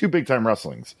other. There's two Big Time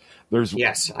Wrestlings.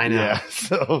 Yes, I know. Yeah,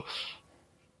 so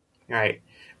right,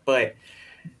 but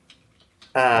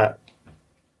I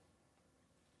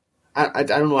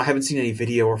don't know. I haven't seen any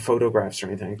video or photographs or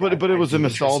anything. But it was a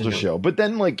nostalgia show. But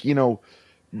then, like,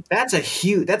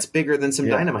 that's bigger than some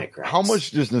Dynamite crowds. How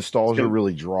much does nostalgia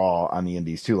really draw on the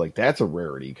indies too? Like, that's a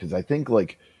rarity, because I think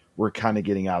like we're kind of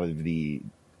getting out of the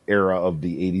era of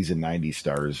the 80s and 90s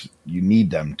stars. You need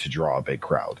them to draw a big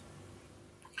crowd.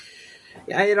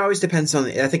 Yeah, it always depends on.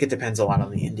 I think it depends a lot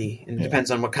on the indie, and it depends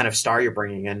on what kind of star you're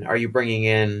bringing in. Are you bringing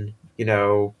in,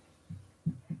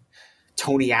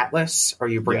 Tony Atlas, or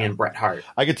you bring in Bret Hart?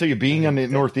 I can tell you, being on the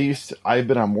Northeast, I've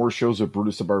been on more shows with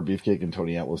Brutus the Bar Beefcake and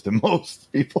Tony Atlas than most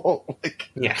people.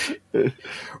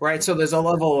 Right. So there's a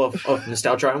level of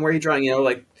nostalgia, and where you're drawing,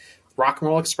 like Rock and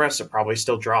Roll Express, it probably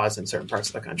still draws in certain parts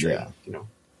of the country. Yeah.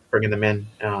 Bringing them in,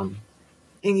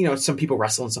 and some people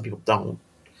wrestle and some people don't.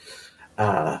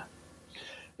 When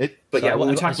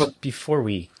we talk about before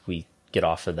we get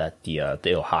off of that, the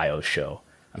Ohio show,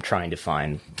 I'm trying to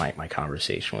find my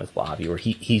conversation with Lavi where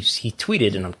he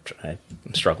tweeted, and I'm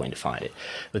struggling to find it,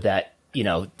 but that,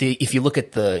 if you look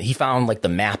at he found like the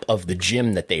map of the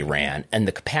gym that they ran, and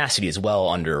the capacity is well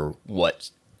under what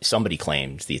somebody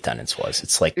claims the attendance was.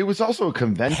 It's like, it was also a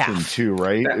convention too,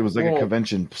 right? It was like a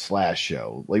convention /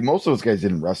 show. Like, most of those guys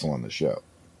didn't wrestle on the show.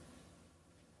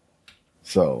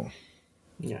 So,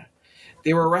 yeah,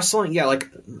 they were wrestling. Yeah.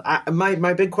 Like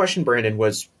my big question, Brandon,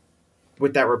 was,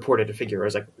 with that reported figure, I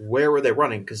was like, where were they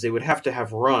running? Because they would have to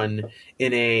have run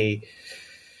in a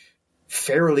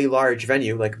fairly large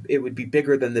venue. Like, it would be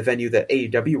bigger than the venue that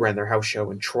AEW ran their house show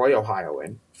in Troy, Ohio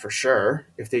in, for sure,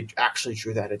 if they actually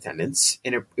drew that attendance.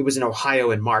 And it was in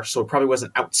Ohio in March, so it probably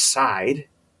wasn't outside.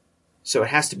 So it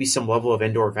has to be some level of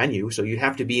indoor venue. So you'd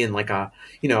have to be in like a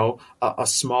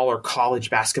smaller college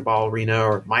basketball arena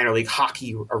or minor league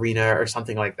hockey arena or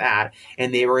something like that.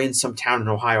 And they were in some town in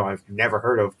Ohio I've never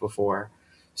heard of before.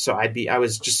 So that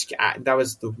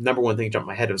was the number one thing that jumped in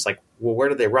my head. It was like, well, where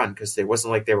did they run? Because it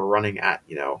wasn't like they were running at,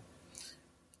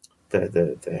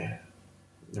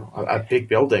 a big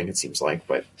building, it seems like,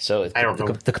 but so I don't know.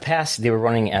 The capacity, they were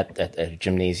running at a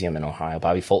gymnasium in Ohio.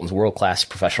 Bobby Fulton's world-class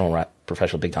professional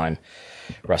big-time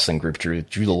wrestling group drew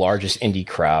the largest indie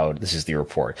crowd. This is the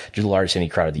report. Drew the largest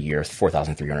indie crowd of the year,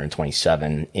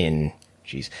 4,327 in,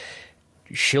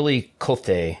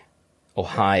 Chillicothe,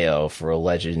 Ohio, for a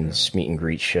Legends meet and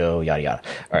greet show, yada, yada.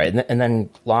 All right, and then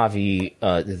Lavi,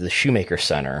 the Shoemaker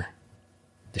Center.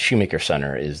 The Shoemaker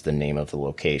Center is the name of the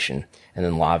location. And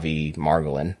then Lavi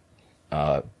Margolin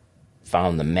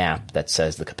found the map that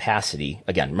says the capacity.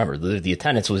 Again, remember, the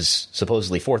attendance was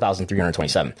supposedly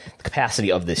 4,327. The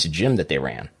capacity of this gym that they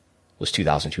ran was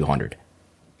 2,200.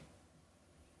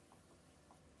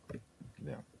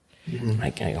 Yeah.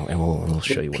 And we'll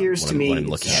show you what I'm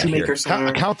looking at Shoemaker here.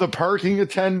 Center. Count the parking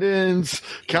attendance,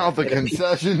 count the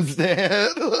concession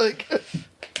stand.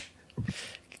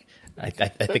 I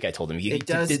think I told them. It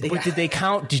does. Did they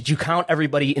count? Did you count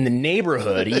everybody in the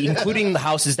neighborhood, including the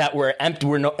houses that were empty,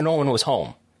 where no one was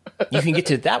home? You can get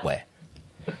to it that way.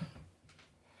 All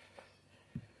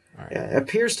right. Yeah, it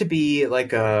appears to be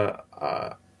like a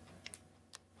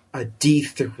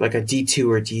D2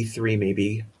 or D3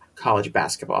 maybe college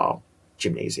basketball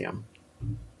gymnasium.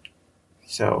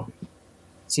 So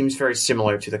it seems very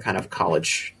similar to the kind of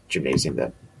college gymnasium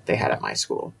that they had at my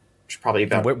school. Which is probably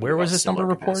about where was this number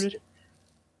reported?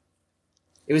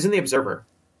 It was in the Observer,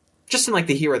 just in like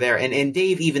the here or there. And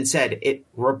Dave even said it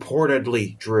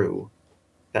reportedly drew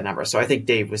that number. So I think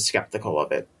Dave was skeptical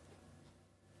of it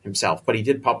himself, but he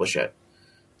did publish it.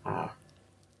 And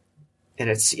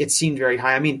it seemed very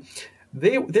high. I mean,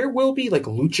 there will be like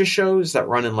lucha shows that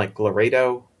run in like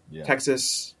Laredo,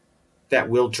 Texas, that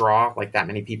will draw like that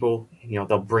many people.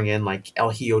 They'll bring in like El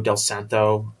Hijo del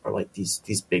Santo or like these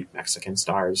big Mexican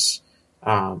stars.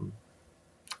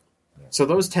 So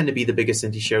those tend to be the biggest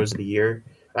indie shows of the year.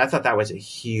 But I thought that was a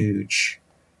huge.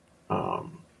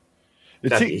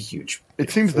 It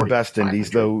seems the best indies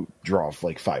though draw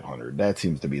like 500. That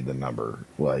seems to be the number.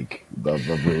 Like the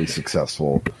really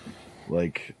successful.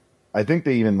 Like I think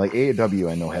they even like AEW.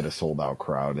 I know had a sold out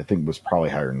crowd. I think it was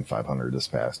probably higher than 500 this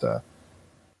past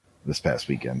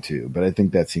weekend too. But I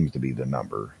think that seems to be the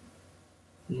number.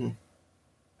 Mm-hmm.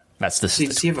 That's the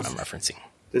statistic I'm referencing.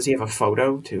 Does he have a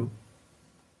photo too?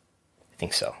 I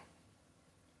think so.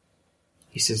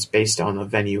 He says based on the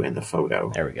venue and the photo.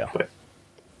 There we go. But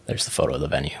there's the photo of the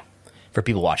venue for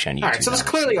people watching on YouTube. All right, so there's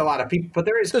clearly a lot of people, but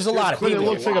there's a lot of people. It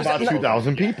looks like about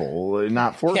 2,000 people,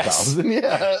 not 4,000.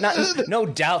 Yes. Yeah, no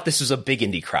doubt this was a big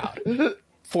indie crowd.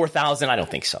 4,000, I don't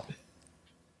think so.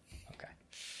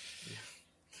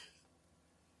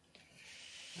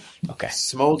 Okay.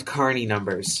 Smold Carney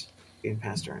numbers being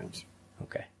passed around.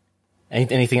 Okay.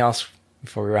 Anything else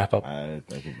before we wrap up? I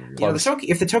think we're good.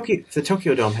 If the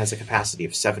Tokyo Dome has a capacity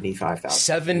of 75,000.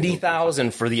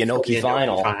 70,000 for the Inoki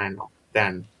final.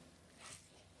 Then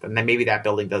maybe that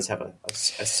building does have a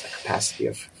capacity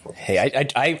of. Hey,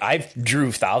 I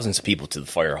drew thousands of people to the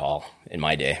fire hall in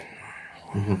my day.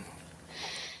 Mm-hmm.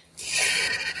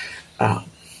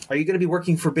 Are you going to be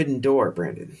working Forbidden Door,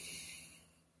 Brandon?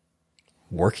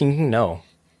 Working? No.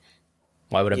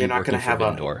 Why would I be working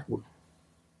Forbidden Door?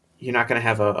 You're not going to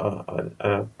have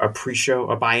a pre-show,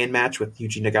 a buy-in match with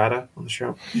Yuji Nagata on the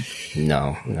show?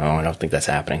 No, I don't think that's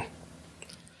happening.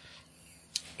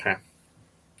 Okay.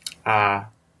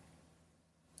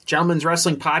 Gentleman's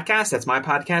Wrestling Podcast. That's my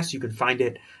podcast. You can find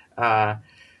it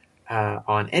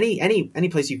on any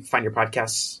place you can find your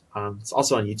podcasts. It's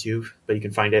also on YouTube, but you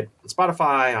can find it on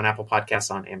Spotify, on Apple Podcasts,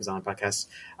 on Amazon Podcasts.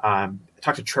 I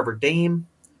talked to Trevor Dame.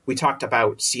 We talked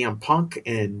about CM Punk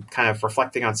and kind of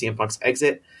reflecting on CM Punk's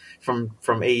exit from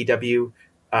AEW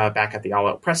back at the All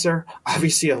Out Presser.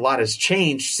 Obviously, a lot has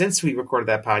changed since we recorded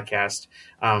that podcast.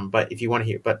 But if you want to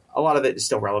hear, but a lot of it is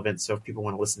still relevant. So if people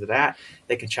want to listen to that,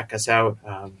 they can check us out.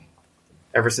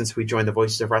 Ever since we joined the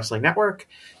Voices of Wrestling Network,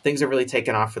 things have really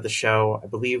taken off for the show. I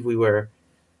believe we're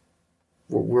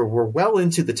well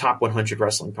into the top 100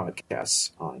 wrestling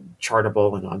podcasts on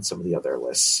Chartable and on some of the other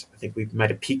lists. I think we might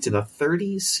have peaked in the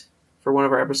 30s for one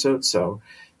of our episodes. So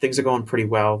things are going pretty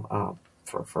well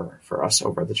for us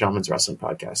over at the Gentleman's Wrestling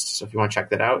Podcast. So if you want to check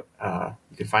that out,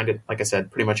 you can find it, like I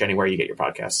said, pretty much anywhere you get your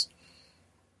podcasts.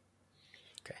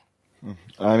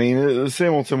 I mean,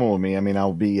 same old with me. I mean,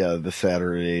 I'll be this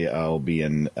Saturday. I'll be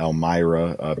in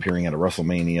Elmira, appearing at a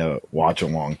Wrestlemania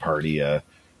watch-along party.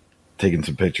 taking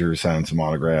some pictures, signing some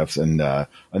autographs, and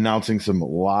announcing some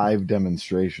live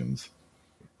demonstrations.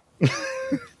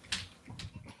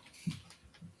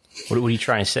 What are you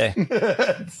trying to say?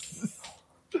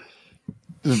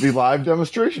 Just be live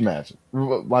demonstration matches.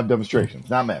 Live demonstrations,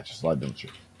 not matches. Live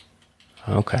demonstrations.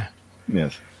 Okay.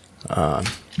 Yes.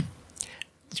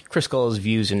 Chris Gullow's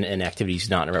views and activities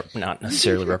not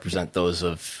necessarily represent those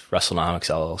of Wrestlenomics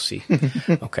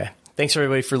LLC. Okay. Thanks,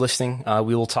 everybody, for listening.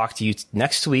 We will talk to you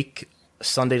next week,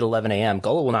 Sunday at 11 a.m.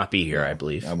 Gullo will not be here, I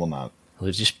believe. I will not.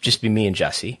 It'll just be me and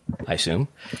Jesse, I assume.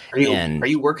 Are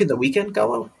you working the weekend,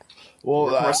 Gullo? Well,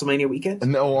 WrestleMania weekend?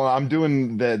 No, I'm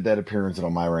doing that appearance at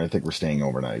Elmira. I think we're staying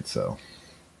overnight, so.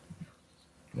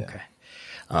 Yeah. Okay.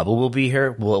 But we'll be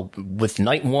here with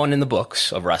night 1 in the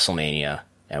books of WrestleMania,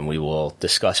 and we will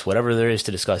discuss whatever there is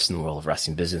to discuss in the world of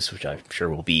wrestling business, which I'm sure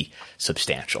will be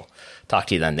substantial. Talk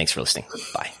to you then. Thanks for listening.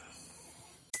 Bye.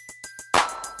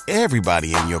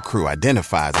 Everybody in your crew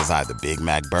identifies as either Big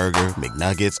Mac Burger,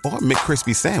 McNuggets, or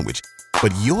McCrispy Sandwich.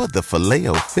 But you're the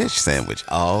Filet-O-Fish Sandwich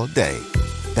all day.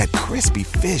 That crispy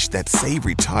fish, that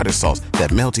savory tartar sauce, that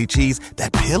melty cheese,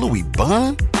 that pillowy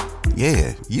bun.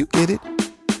 Yeah, you get it.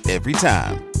 Every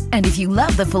time. And if you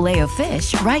love the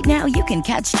Filet-O-Fish, right now you can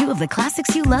catch 2 of the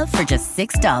classics you love for just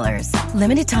 $6.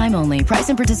 Limited time only. Price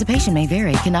and participation may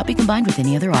vary. Cannot be combined with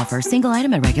any other offer. Single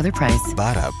item at regular price.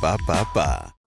 Ba-da-ba-ba-ba.